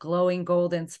like this glowing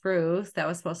golden spruce that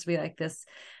was supposed to be like this,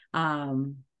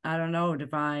 I don't know,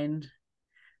 divine.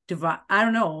 I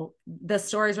don't know. The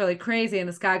story's really crazy, and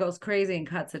this guy goes crazy and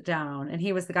cuts it down. And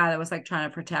he was the guy that was like trying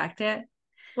to protect it.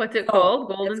 What's it So called?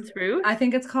 it's, Golden Spruce. I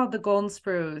think it's called The Golden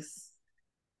Spruce.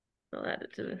 I'll add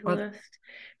it to this Or list.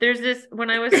 There's this when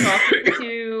I was talking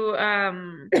to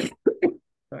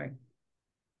sorry.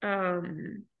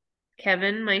 um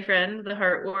Kevin, my friend, the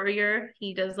Heart Warrior,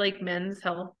 he does like men's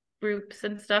health groups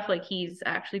and stuff. Like he's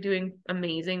actually doing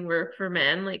amazing work for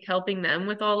men, like helping them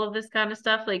with all of this kind of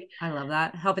stuff, like I love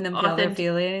that. Helping them feel their authentic,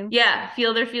 feelings. yeah,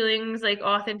 feel their feelings, like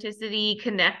authenticity,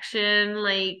 connection,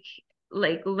 like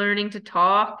learning to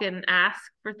talk and ask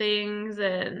for things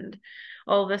and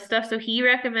all this stuff. So he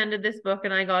recommended this book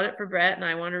and I got it for Brett and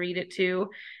I want to read it too.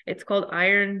 It's called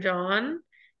Iron John.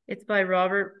 It's by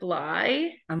Robert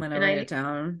Bly. I'm gonna And write it I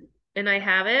down. and I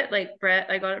have it like Brett,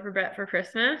 I got it for Brett for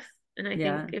Christmas. And I think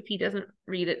Yeah. if he doesn't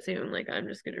read it soon, like I'm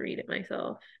just gonna read it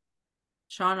myself.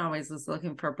 Sean always is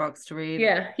looking for books to read.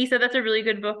 Yeah, he said that's a really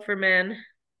good book for men.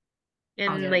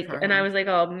 I'll And get it like, for and I him. was like,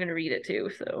 oh, I'm gonna read it too.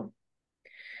 So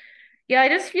yeah, I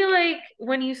just feel like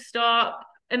when you stop,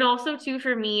 and also too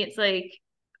for me, it's like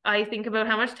I think about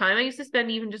how much time I used to spend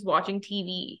even just watching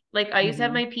TV. Like I used to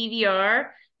have Hmm. my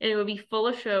PVR and it would be full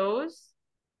of shows.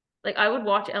 Like I would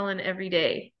watch Ellen every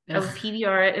day. I would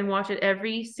PVR it and watch it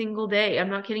every single day. I'm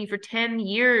not kidding, for 10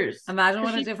 years. Imagine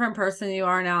Because what a she's different person you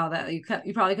are now that you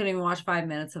probably couldn't even watch 5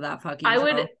 minutes of that fucking I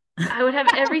would show. I would have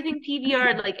everything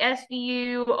PVR'd, like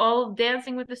SVU, all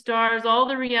Dancing with the Stars, all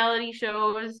the reality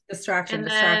shows. Distraction, And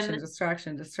distraction, then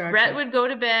distraction, Brett distraction. would go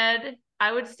to bed.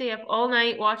 I would stay up all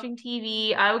night watching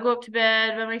TV. I would go up to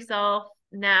bed by myself.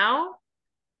 Now,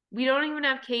 we don't even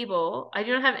have cable. I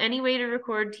don't have any way to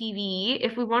record TV.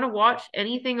 If we want to watch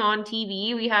anything on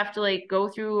TV, we have to like go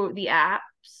through the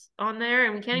apps on there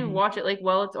and we can't even Hmm. watch it like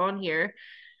while it's on here.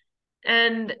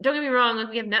 And don't get me wrong, like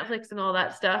we have Netflix and all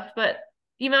that stuff, but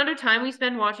the amount of time we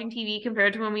spend watching TV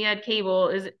compared to when we had cable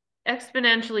is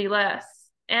exponentially less.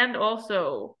 And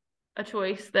also a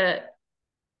choice that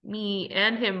me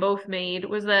and him both made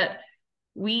was that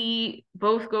we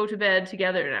both go to bed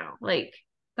together now. Like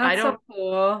I That's so don't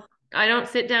cool. I don't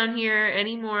sit down here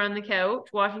anymore on the couch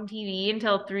watching TV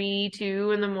until 3,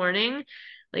 2 in the morning.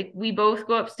 Like we both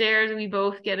go upstairs and we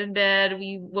both get in bed.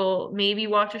 We will maybe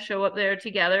watch a show up there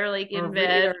together, like Or in read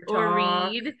bed, or or talk.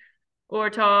 read or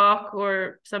talk,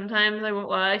 or sometimes I won't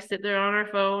lie, sit there on our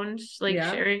phones, like Yeah.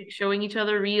 sharing, showing each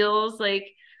other reels, like,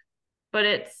 but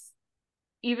it's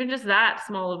even just that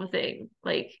small of a thing.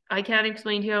 Like I can't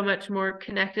explain to you how much more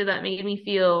connected that made me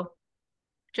feel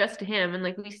just to him. And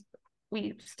like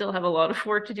we still have a lot of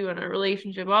work to do in our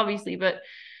relationship, obviously, but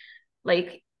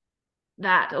like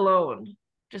that alone,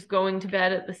 just going to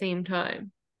bed at the same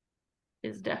time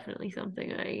is definitely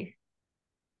something I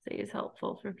say is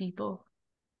helpful for people.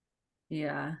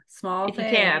 Yeah. Small If you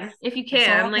things. can, if you Small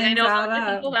can, like I things know add lots of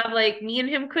up. people have like me and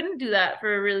him couldn't do that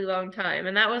for a really long time.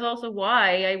 And that was also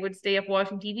why I would stay up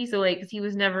watching TV so late because he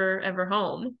was never ever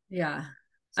home. Yeah.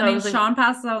 I So I mean, was like, Sean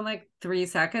passes out in like 3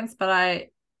 seconds, but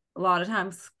a lot of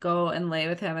times go and lay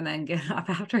with him and then get up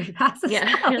after he passes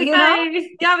Yeah. out, You're like, you know? bye.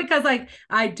 Yeah, because like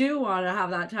I do want to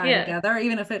have that time Yeah. together,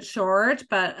 even if it's short.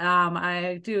 But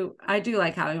I do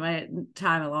like having my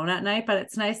time alone at night. But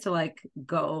it's nice to like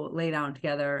go lay down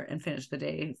together and finish the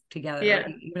day together, Yeah.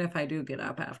 even if I do get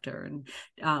up after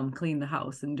and clean the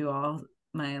house and do all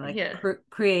my like Yeah.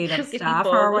 creative Get you stuff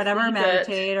or falling whatever, asleep at.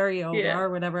 meditate or yoga Yeah. or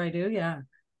whatever I do. Yeah.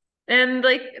 And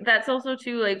like that's also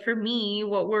too like for me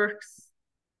what works,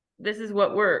 this is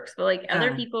what works, but like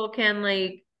other Yeah. people can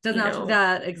like, Doesn't have to be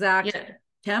that exact yeah.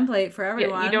 template for Yeah, you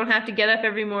everyone. don't have to get up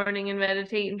every morning and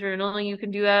meditate and journal. You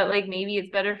can do that. Like maybe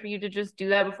it's better for you to just do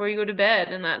that before you go to bed,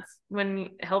 and that's when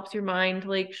it helps your mind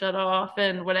like shut off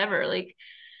and whatever. Like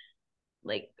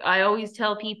I always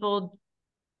tell people,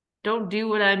 don't do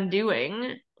what I'm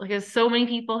doing. Like, as so many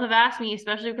people have asked me,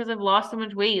 especially because I've lost so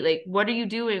much weight, like, what are you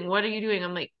doing? What are you doing?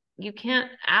 I'm like, you can't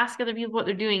ask other people what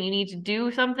they're doing. You need to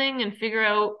do something and figure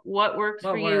out what works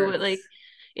for What you. works? Like,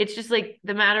 it's just like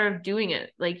the matter of doing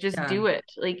it. Like, just Yeah. do it.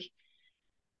 Like,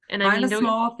 and I Find a mean, don't,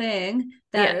 small thing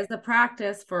that yeah, is a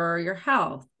practice for your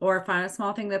health, or find a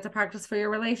small thing that's a practice for your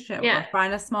relationship, yeah. or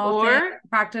find a small thing Or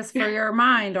practice for your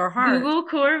mind or heart. Google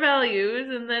core values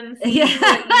and then see what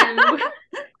Yeah. you To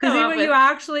come see up what you with.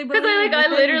 actually Because believe I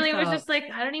within literally was yourself. just like,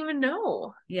 I don't even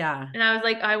know. Yeah. And I was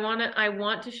like, I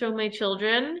want to show my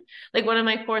children, like one of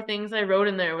my core things I wrote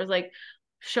in there was like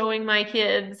showing my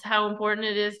kids how important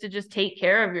it is to just take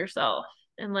care of yourself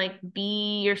and like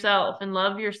be yourself and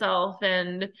love yourself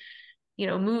and,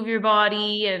 move your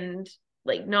body and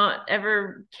like not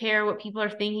ever care what people are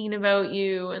thinking about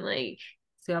you and like,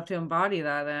 So you have to embody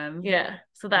that then. yeah.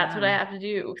 So that's what Yeah. I have to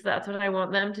do because that's what I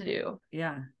want them to do.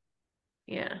 Yeah.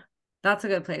 Yeah. That's a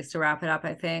good place to wrap it up,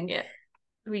 I think. Yeah.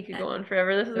 We could go on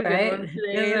forever. This is a good Right? one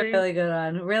today, This I is a think. really good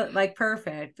one. Really like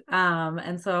perfect.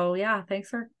 And so yeah, thanks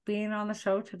for being on the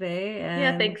show today. Yeah,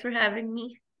 And thanks for having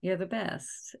me. you're the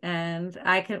best. And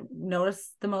I can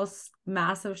notice the most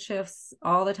massive shifts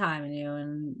all the time in you,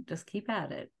 and just keep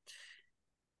at it.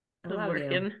 I I'm love you.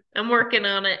 working. I'm working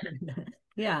on it.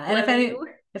 Yeah. And Love you.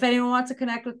 if anyone wants to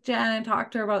connect with Jen and talk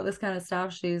to her about this kind of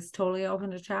stuff, she's totally open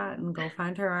to chat, and go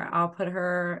find her. I'll put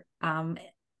her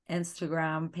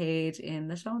Instagram page in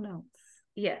the show notes.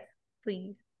 Yes,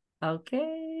 please.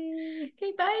 Okay.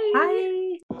 Okay, bye.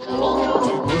 Bye.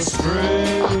 A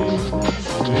strange